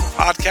on Apple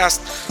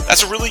Podcasts,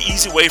 that's a really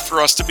easy way for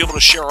us to be able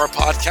to share our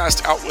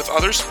podcast out with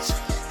others.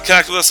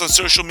 Connect with us on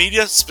social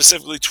media,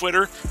 specifically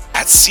Twitter,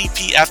 at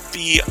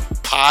CPFB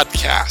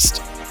Podcast.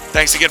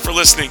 Thanks again for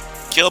listening.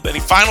 Caleb, any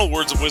final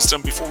words of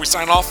wisdom before we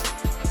sign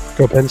off?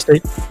 Go Penn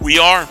State. We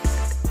are.